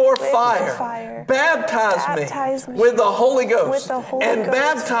 with your fire. Baptize me with the Holy Ghost and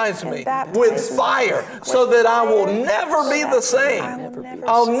baptize me with fire so that I will never be the same.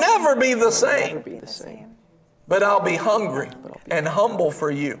 I'll never be the same, but I'll be hungry and humble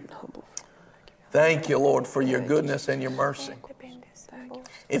for you. Thank you, Lord, for your goodness and your mercy.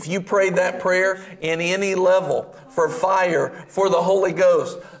 If you prayed that prayer in any level for fire, for the Holy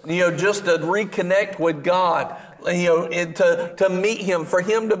Ghost, just to reconnect with God, and to meet Him, for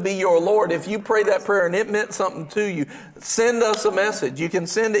Him to be your Lord. If you pray that prayer and it meant something to you, send us a message. You can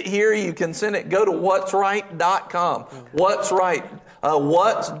send it here. You can send it. Go to what'sright.com. What's Right.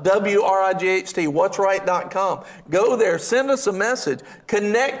 What's WRIGHT. What'sright.com. Go there. Send us a message.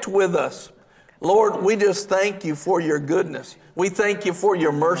 Connect with us. Lord, we just thank you for your goodness. We thank you for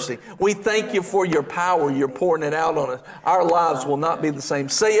your mercy. We thank you for your power. You're pouring it out on us. Our lives will not be the same.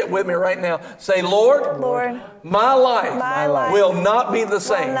 Say it with me right now. Say, Lord, my life will not be the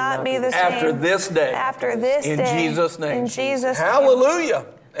same after this day. In Jesus' name. Hallelujah.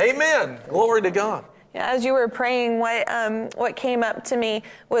 Amen. Glory to God. As you were praying, what came up to me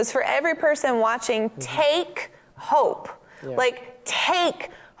was for every person watching, take hope. Take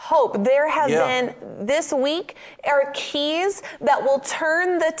hope. There have been this week are keys that will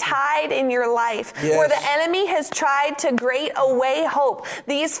turn the tide in your life where the enemy has tried to grate away hope.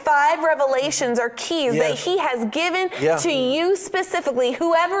 These 5 revelations are keys that he has given to you specifically,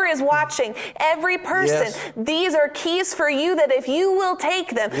 whoever is watching, every person. These are keys for you that if you will take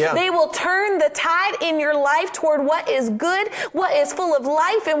them, they will turn the tide in your life toward what is good, what is full of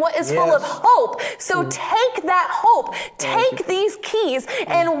life, and what is full of hope. So take that hope, take these keys,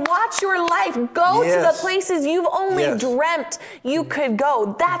 and watch your life go to the places you've only dreamt you could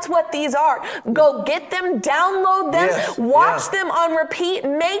go. That's what these are. Go get them, download them, watch them on repeat,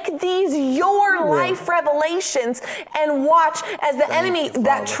 make these your life revelations, and watch as the enemy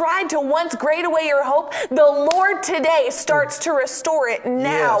that tried to once grate away your hope, the Lord today starts to restore it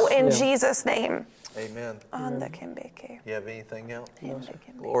now in Jesus' name. Amen. You have anything else?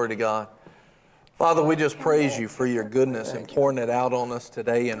 Glory to God. Father, we just praise you for your goodness and pouring it out on us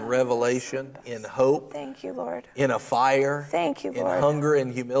today in revelation, in hope. Thank you, Lord. In a fire. Thank you, Lord. In hunger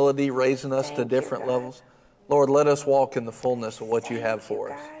and humility, raising us to different levels. Lord, let us walk in the fullness of what you have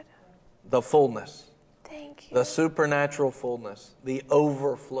for us. The fullness. Thank you. The supernatural fullness. The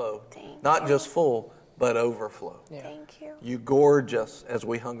overflow. Not just full, but overflow. Thank you. You gorge us as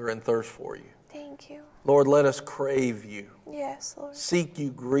we hunger and thirst for you. Thank you. Lord, let us crave you. Yes, Lord. Seek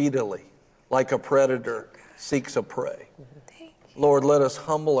you greedily. Like a predator seeks a prey. Lord, let us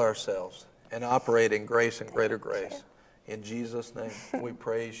humble ourselves and operate in grace and greater grace. In Jesus' name, we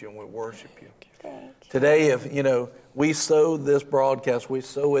praise you and we worship you. Today, if we sow this broadcast, we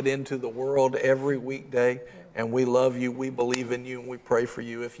sow it into the world every weekday, and we love you, we believe in you, and we pray for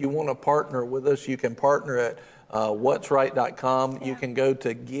you. If you want to partner with us, you can partner at what'sright.com. You can go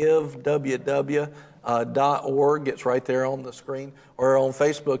to give, .org. It's right there on the screen. Or on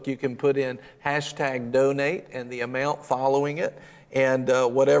Facebook, you can put in #donate and the amount following it. And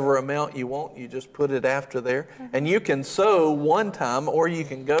whatever amount you want, you just put it after there. And you can sow one time, or you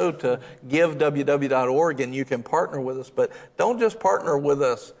can go to giveww.org and you can partner with us. But don't just partner with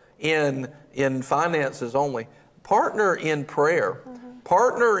us in finances only. Partner in prayer.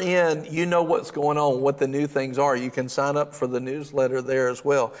 Partner in, you know what's going on, what the new things are. You can sign up for the newsletter there as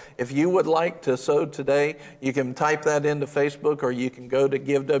well. If you would like to sow today, you can type that into Facebook, or you can go to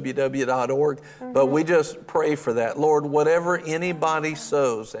giveww.org. But we just pray for that. Lord, whatever anybody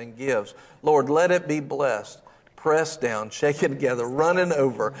sows and gives, Lord, let it be blessed. Pressed down, shaken together, running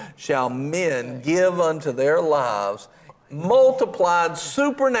over, shall men give unto their lives, multiplied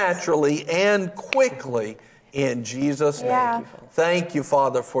supernaturally and quickly in Jesus' name. Thank you,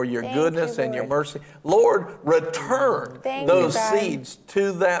 Father, for your goodness and your mercy. Lord, return those seeds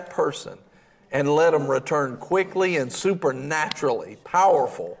to that person and let them return quickly and supernaturally,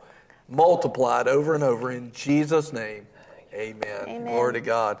 powerful, multiplied over and over in Jesus' name. Amen. Glory to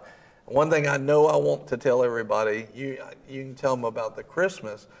God. One thing I know I want to tell everybody, you can tell them about the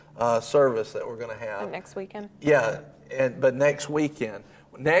Christmas service that we're going to have. Next weekend? Yeah, but next weekend.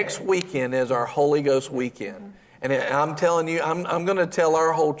 Next weekend is our Holy Ghost weekend. And I'm telling you, I'm going to tell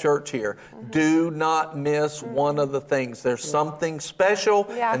our whole church here, do not miss one of the things. There's something special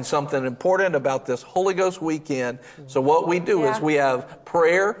and something important about this Holy Ghost weekend. So what we do is we have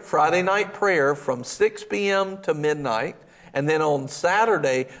prayer, Friday night prayer from 6 p.m. to midnight. And then on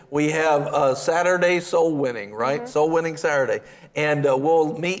Saturday, we have Saturday Soul Winning, right? Soul Winning Saturday. And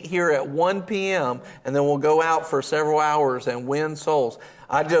we'll meet here at 1 p.m. and then we'll go out for several hours and win souls.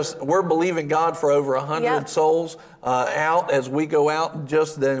 We're believing God for over 100 souls out as we go out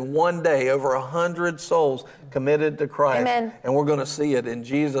just in one day, over 100 souls committed to Christ. Amen. And we're going to see it in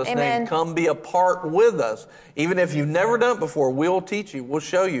Jesus' name. Come be a part with us. Even if you've never done it before, we'll teach you. We'll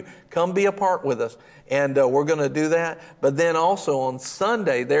show you. Come be a part with us. And we're going to do that. But then also on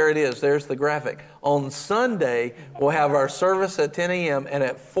Sunday, there it is. There's the graphic. On Sunday, we'll have our service at 10 a.m. And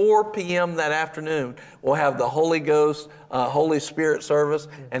at 4 p.m. that afternoon, we'll have the Holy Ghost, Holy Spirit service.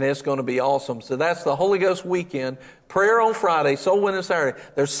 And it's going to be awesome. So that's the Holy Ghost weekend. Prayer on Friday, Soul Winning Saturday.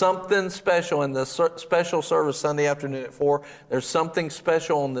 There's something special in the special service Sunday afternoon at 4. There's something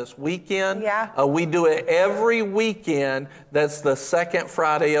special on this weekend. We do it every weekend. That's the second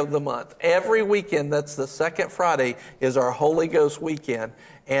Friday of the month. Every weekend, that's the second Friday, is our Holy Ghost weekend.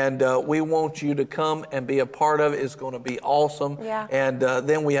 And we want you to come and be a part of it. It's going to be awesome. And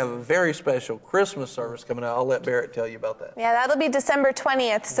then we have a very special Christmas service coming out. I'll let Barrett tell you about that. Yeah, that'll be December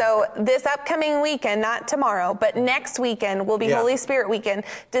 20th. So this upcoming weekend, not tomorrow, but next weekend will be Holy Spirit weekend.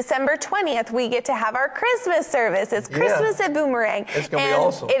 December 20th, we get to have our Christmas service. It's Christmas at Boomerang. It's going to be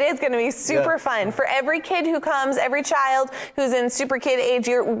awesome. It is going to be super fun. For every kid who comes, every child who's in super kid age,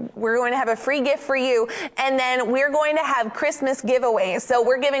 we're going to have a free gift for you. And then we're going to have Christmas giveaways. So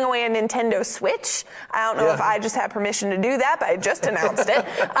we're giving away a Nintendo Switch. I don't know if I just have permission to do that, but I just announced it.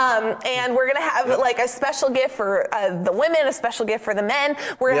 And we're going to have like a special gift for the women, a special gift for the men.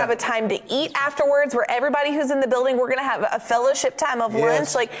 We're going to have a time to eat afterwards where everybody who's in the building, we're going to have a fellowship time of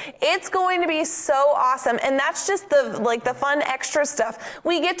lunch. Like, it's going to be so awesome. And that's just the fun extra stuff.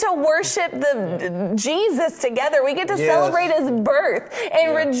 We get to worship the Jesus together. We get to celebrate his birth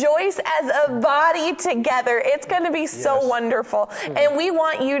and rejoice as a body together. It's going to be so wonderful. And we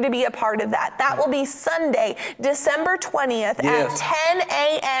want you to be a part of that. That will be Sunday, December 20th at 10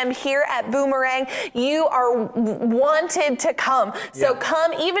 a.m. here at Boomerang. You are wanted to come. So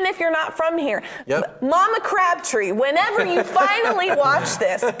come, even if you're not from here. Mama Crabtree, whenever you finally watch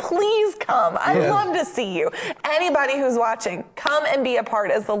this, please come. I'd love to see you. Anybody who's watching, come and be a part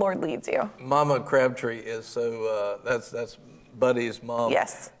as the Lord leads you. Mama Crabtree is so, that's Buddy's mom.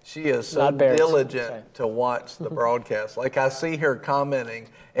 Yes. She is so diligent to watch the broadcast. Like, I see her commenting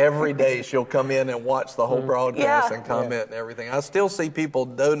every day. She'll come in and watch the whole broadcast and comment and everything. I still see people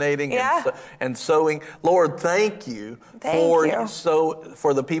donating and sowing. Lord, thank you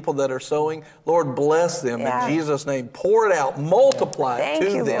for the people that are sowing. Lord, bless them in Jesus' name. Pour it out, multiply it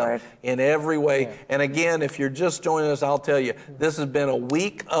to them, Lord, in every way. And again, if you're just joining us, I'll tell you, this has been a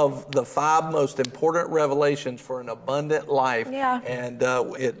week of the 5 most important revelations for an abundant life. And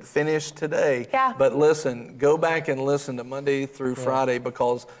it finished today. But listen, go back and listen to Monday through Friday,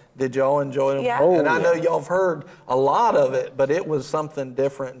 because Did y'all enjoy them? Yeah. Oh, and I know yeah. y'all have heard a lot of it, but it was something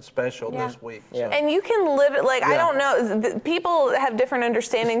different and special Yeah. this week. Yeah. And you can live like I Yeah. don't know. People have different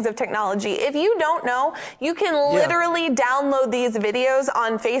understandings of technology. If you don't know, you can literally download these videos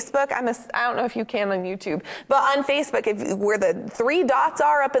on Facebook. I don't know if you can on YouTube, but on Facebook, where the 3 dots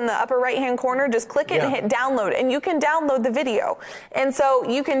are up in the upper right-hand corner, just click it and hit download, and you can download the video. And so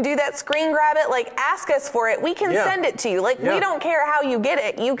you can do that, screen grab it, like ask us for it. We can send it to you. Like we don't care how you get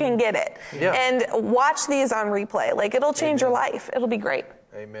it, you can get it. Yeah. And watch these on replay. Like it'll change your life. It'll be great.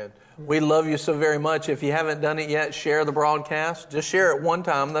 Amen. We love you so very much. If you haven't done it yet, share the broadcast. Just share it one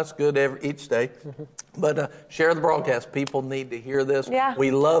time. That's good each day. But share the broadcast. People need to hear this. Yeah.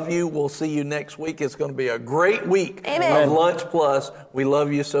 We love you. We'll see you next week. It's going to be a great week Amen. of Lunch Plus. We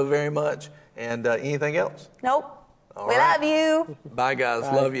love you so very much. And anything else? Nope. All We right. love you. Bye, guys.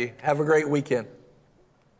 Love you. Have a great weekend.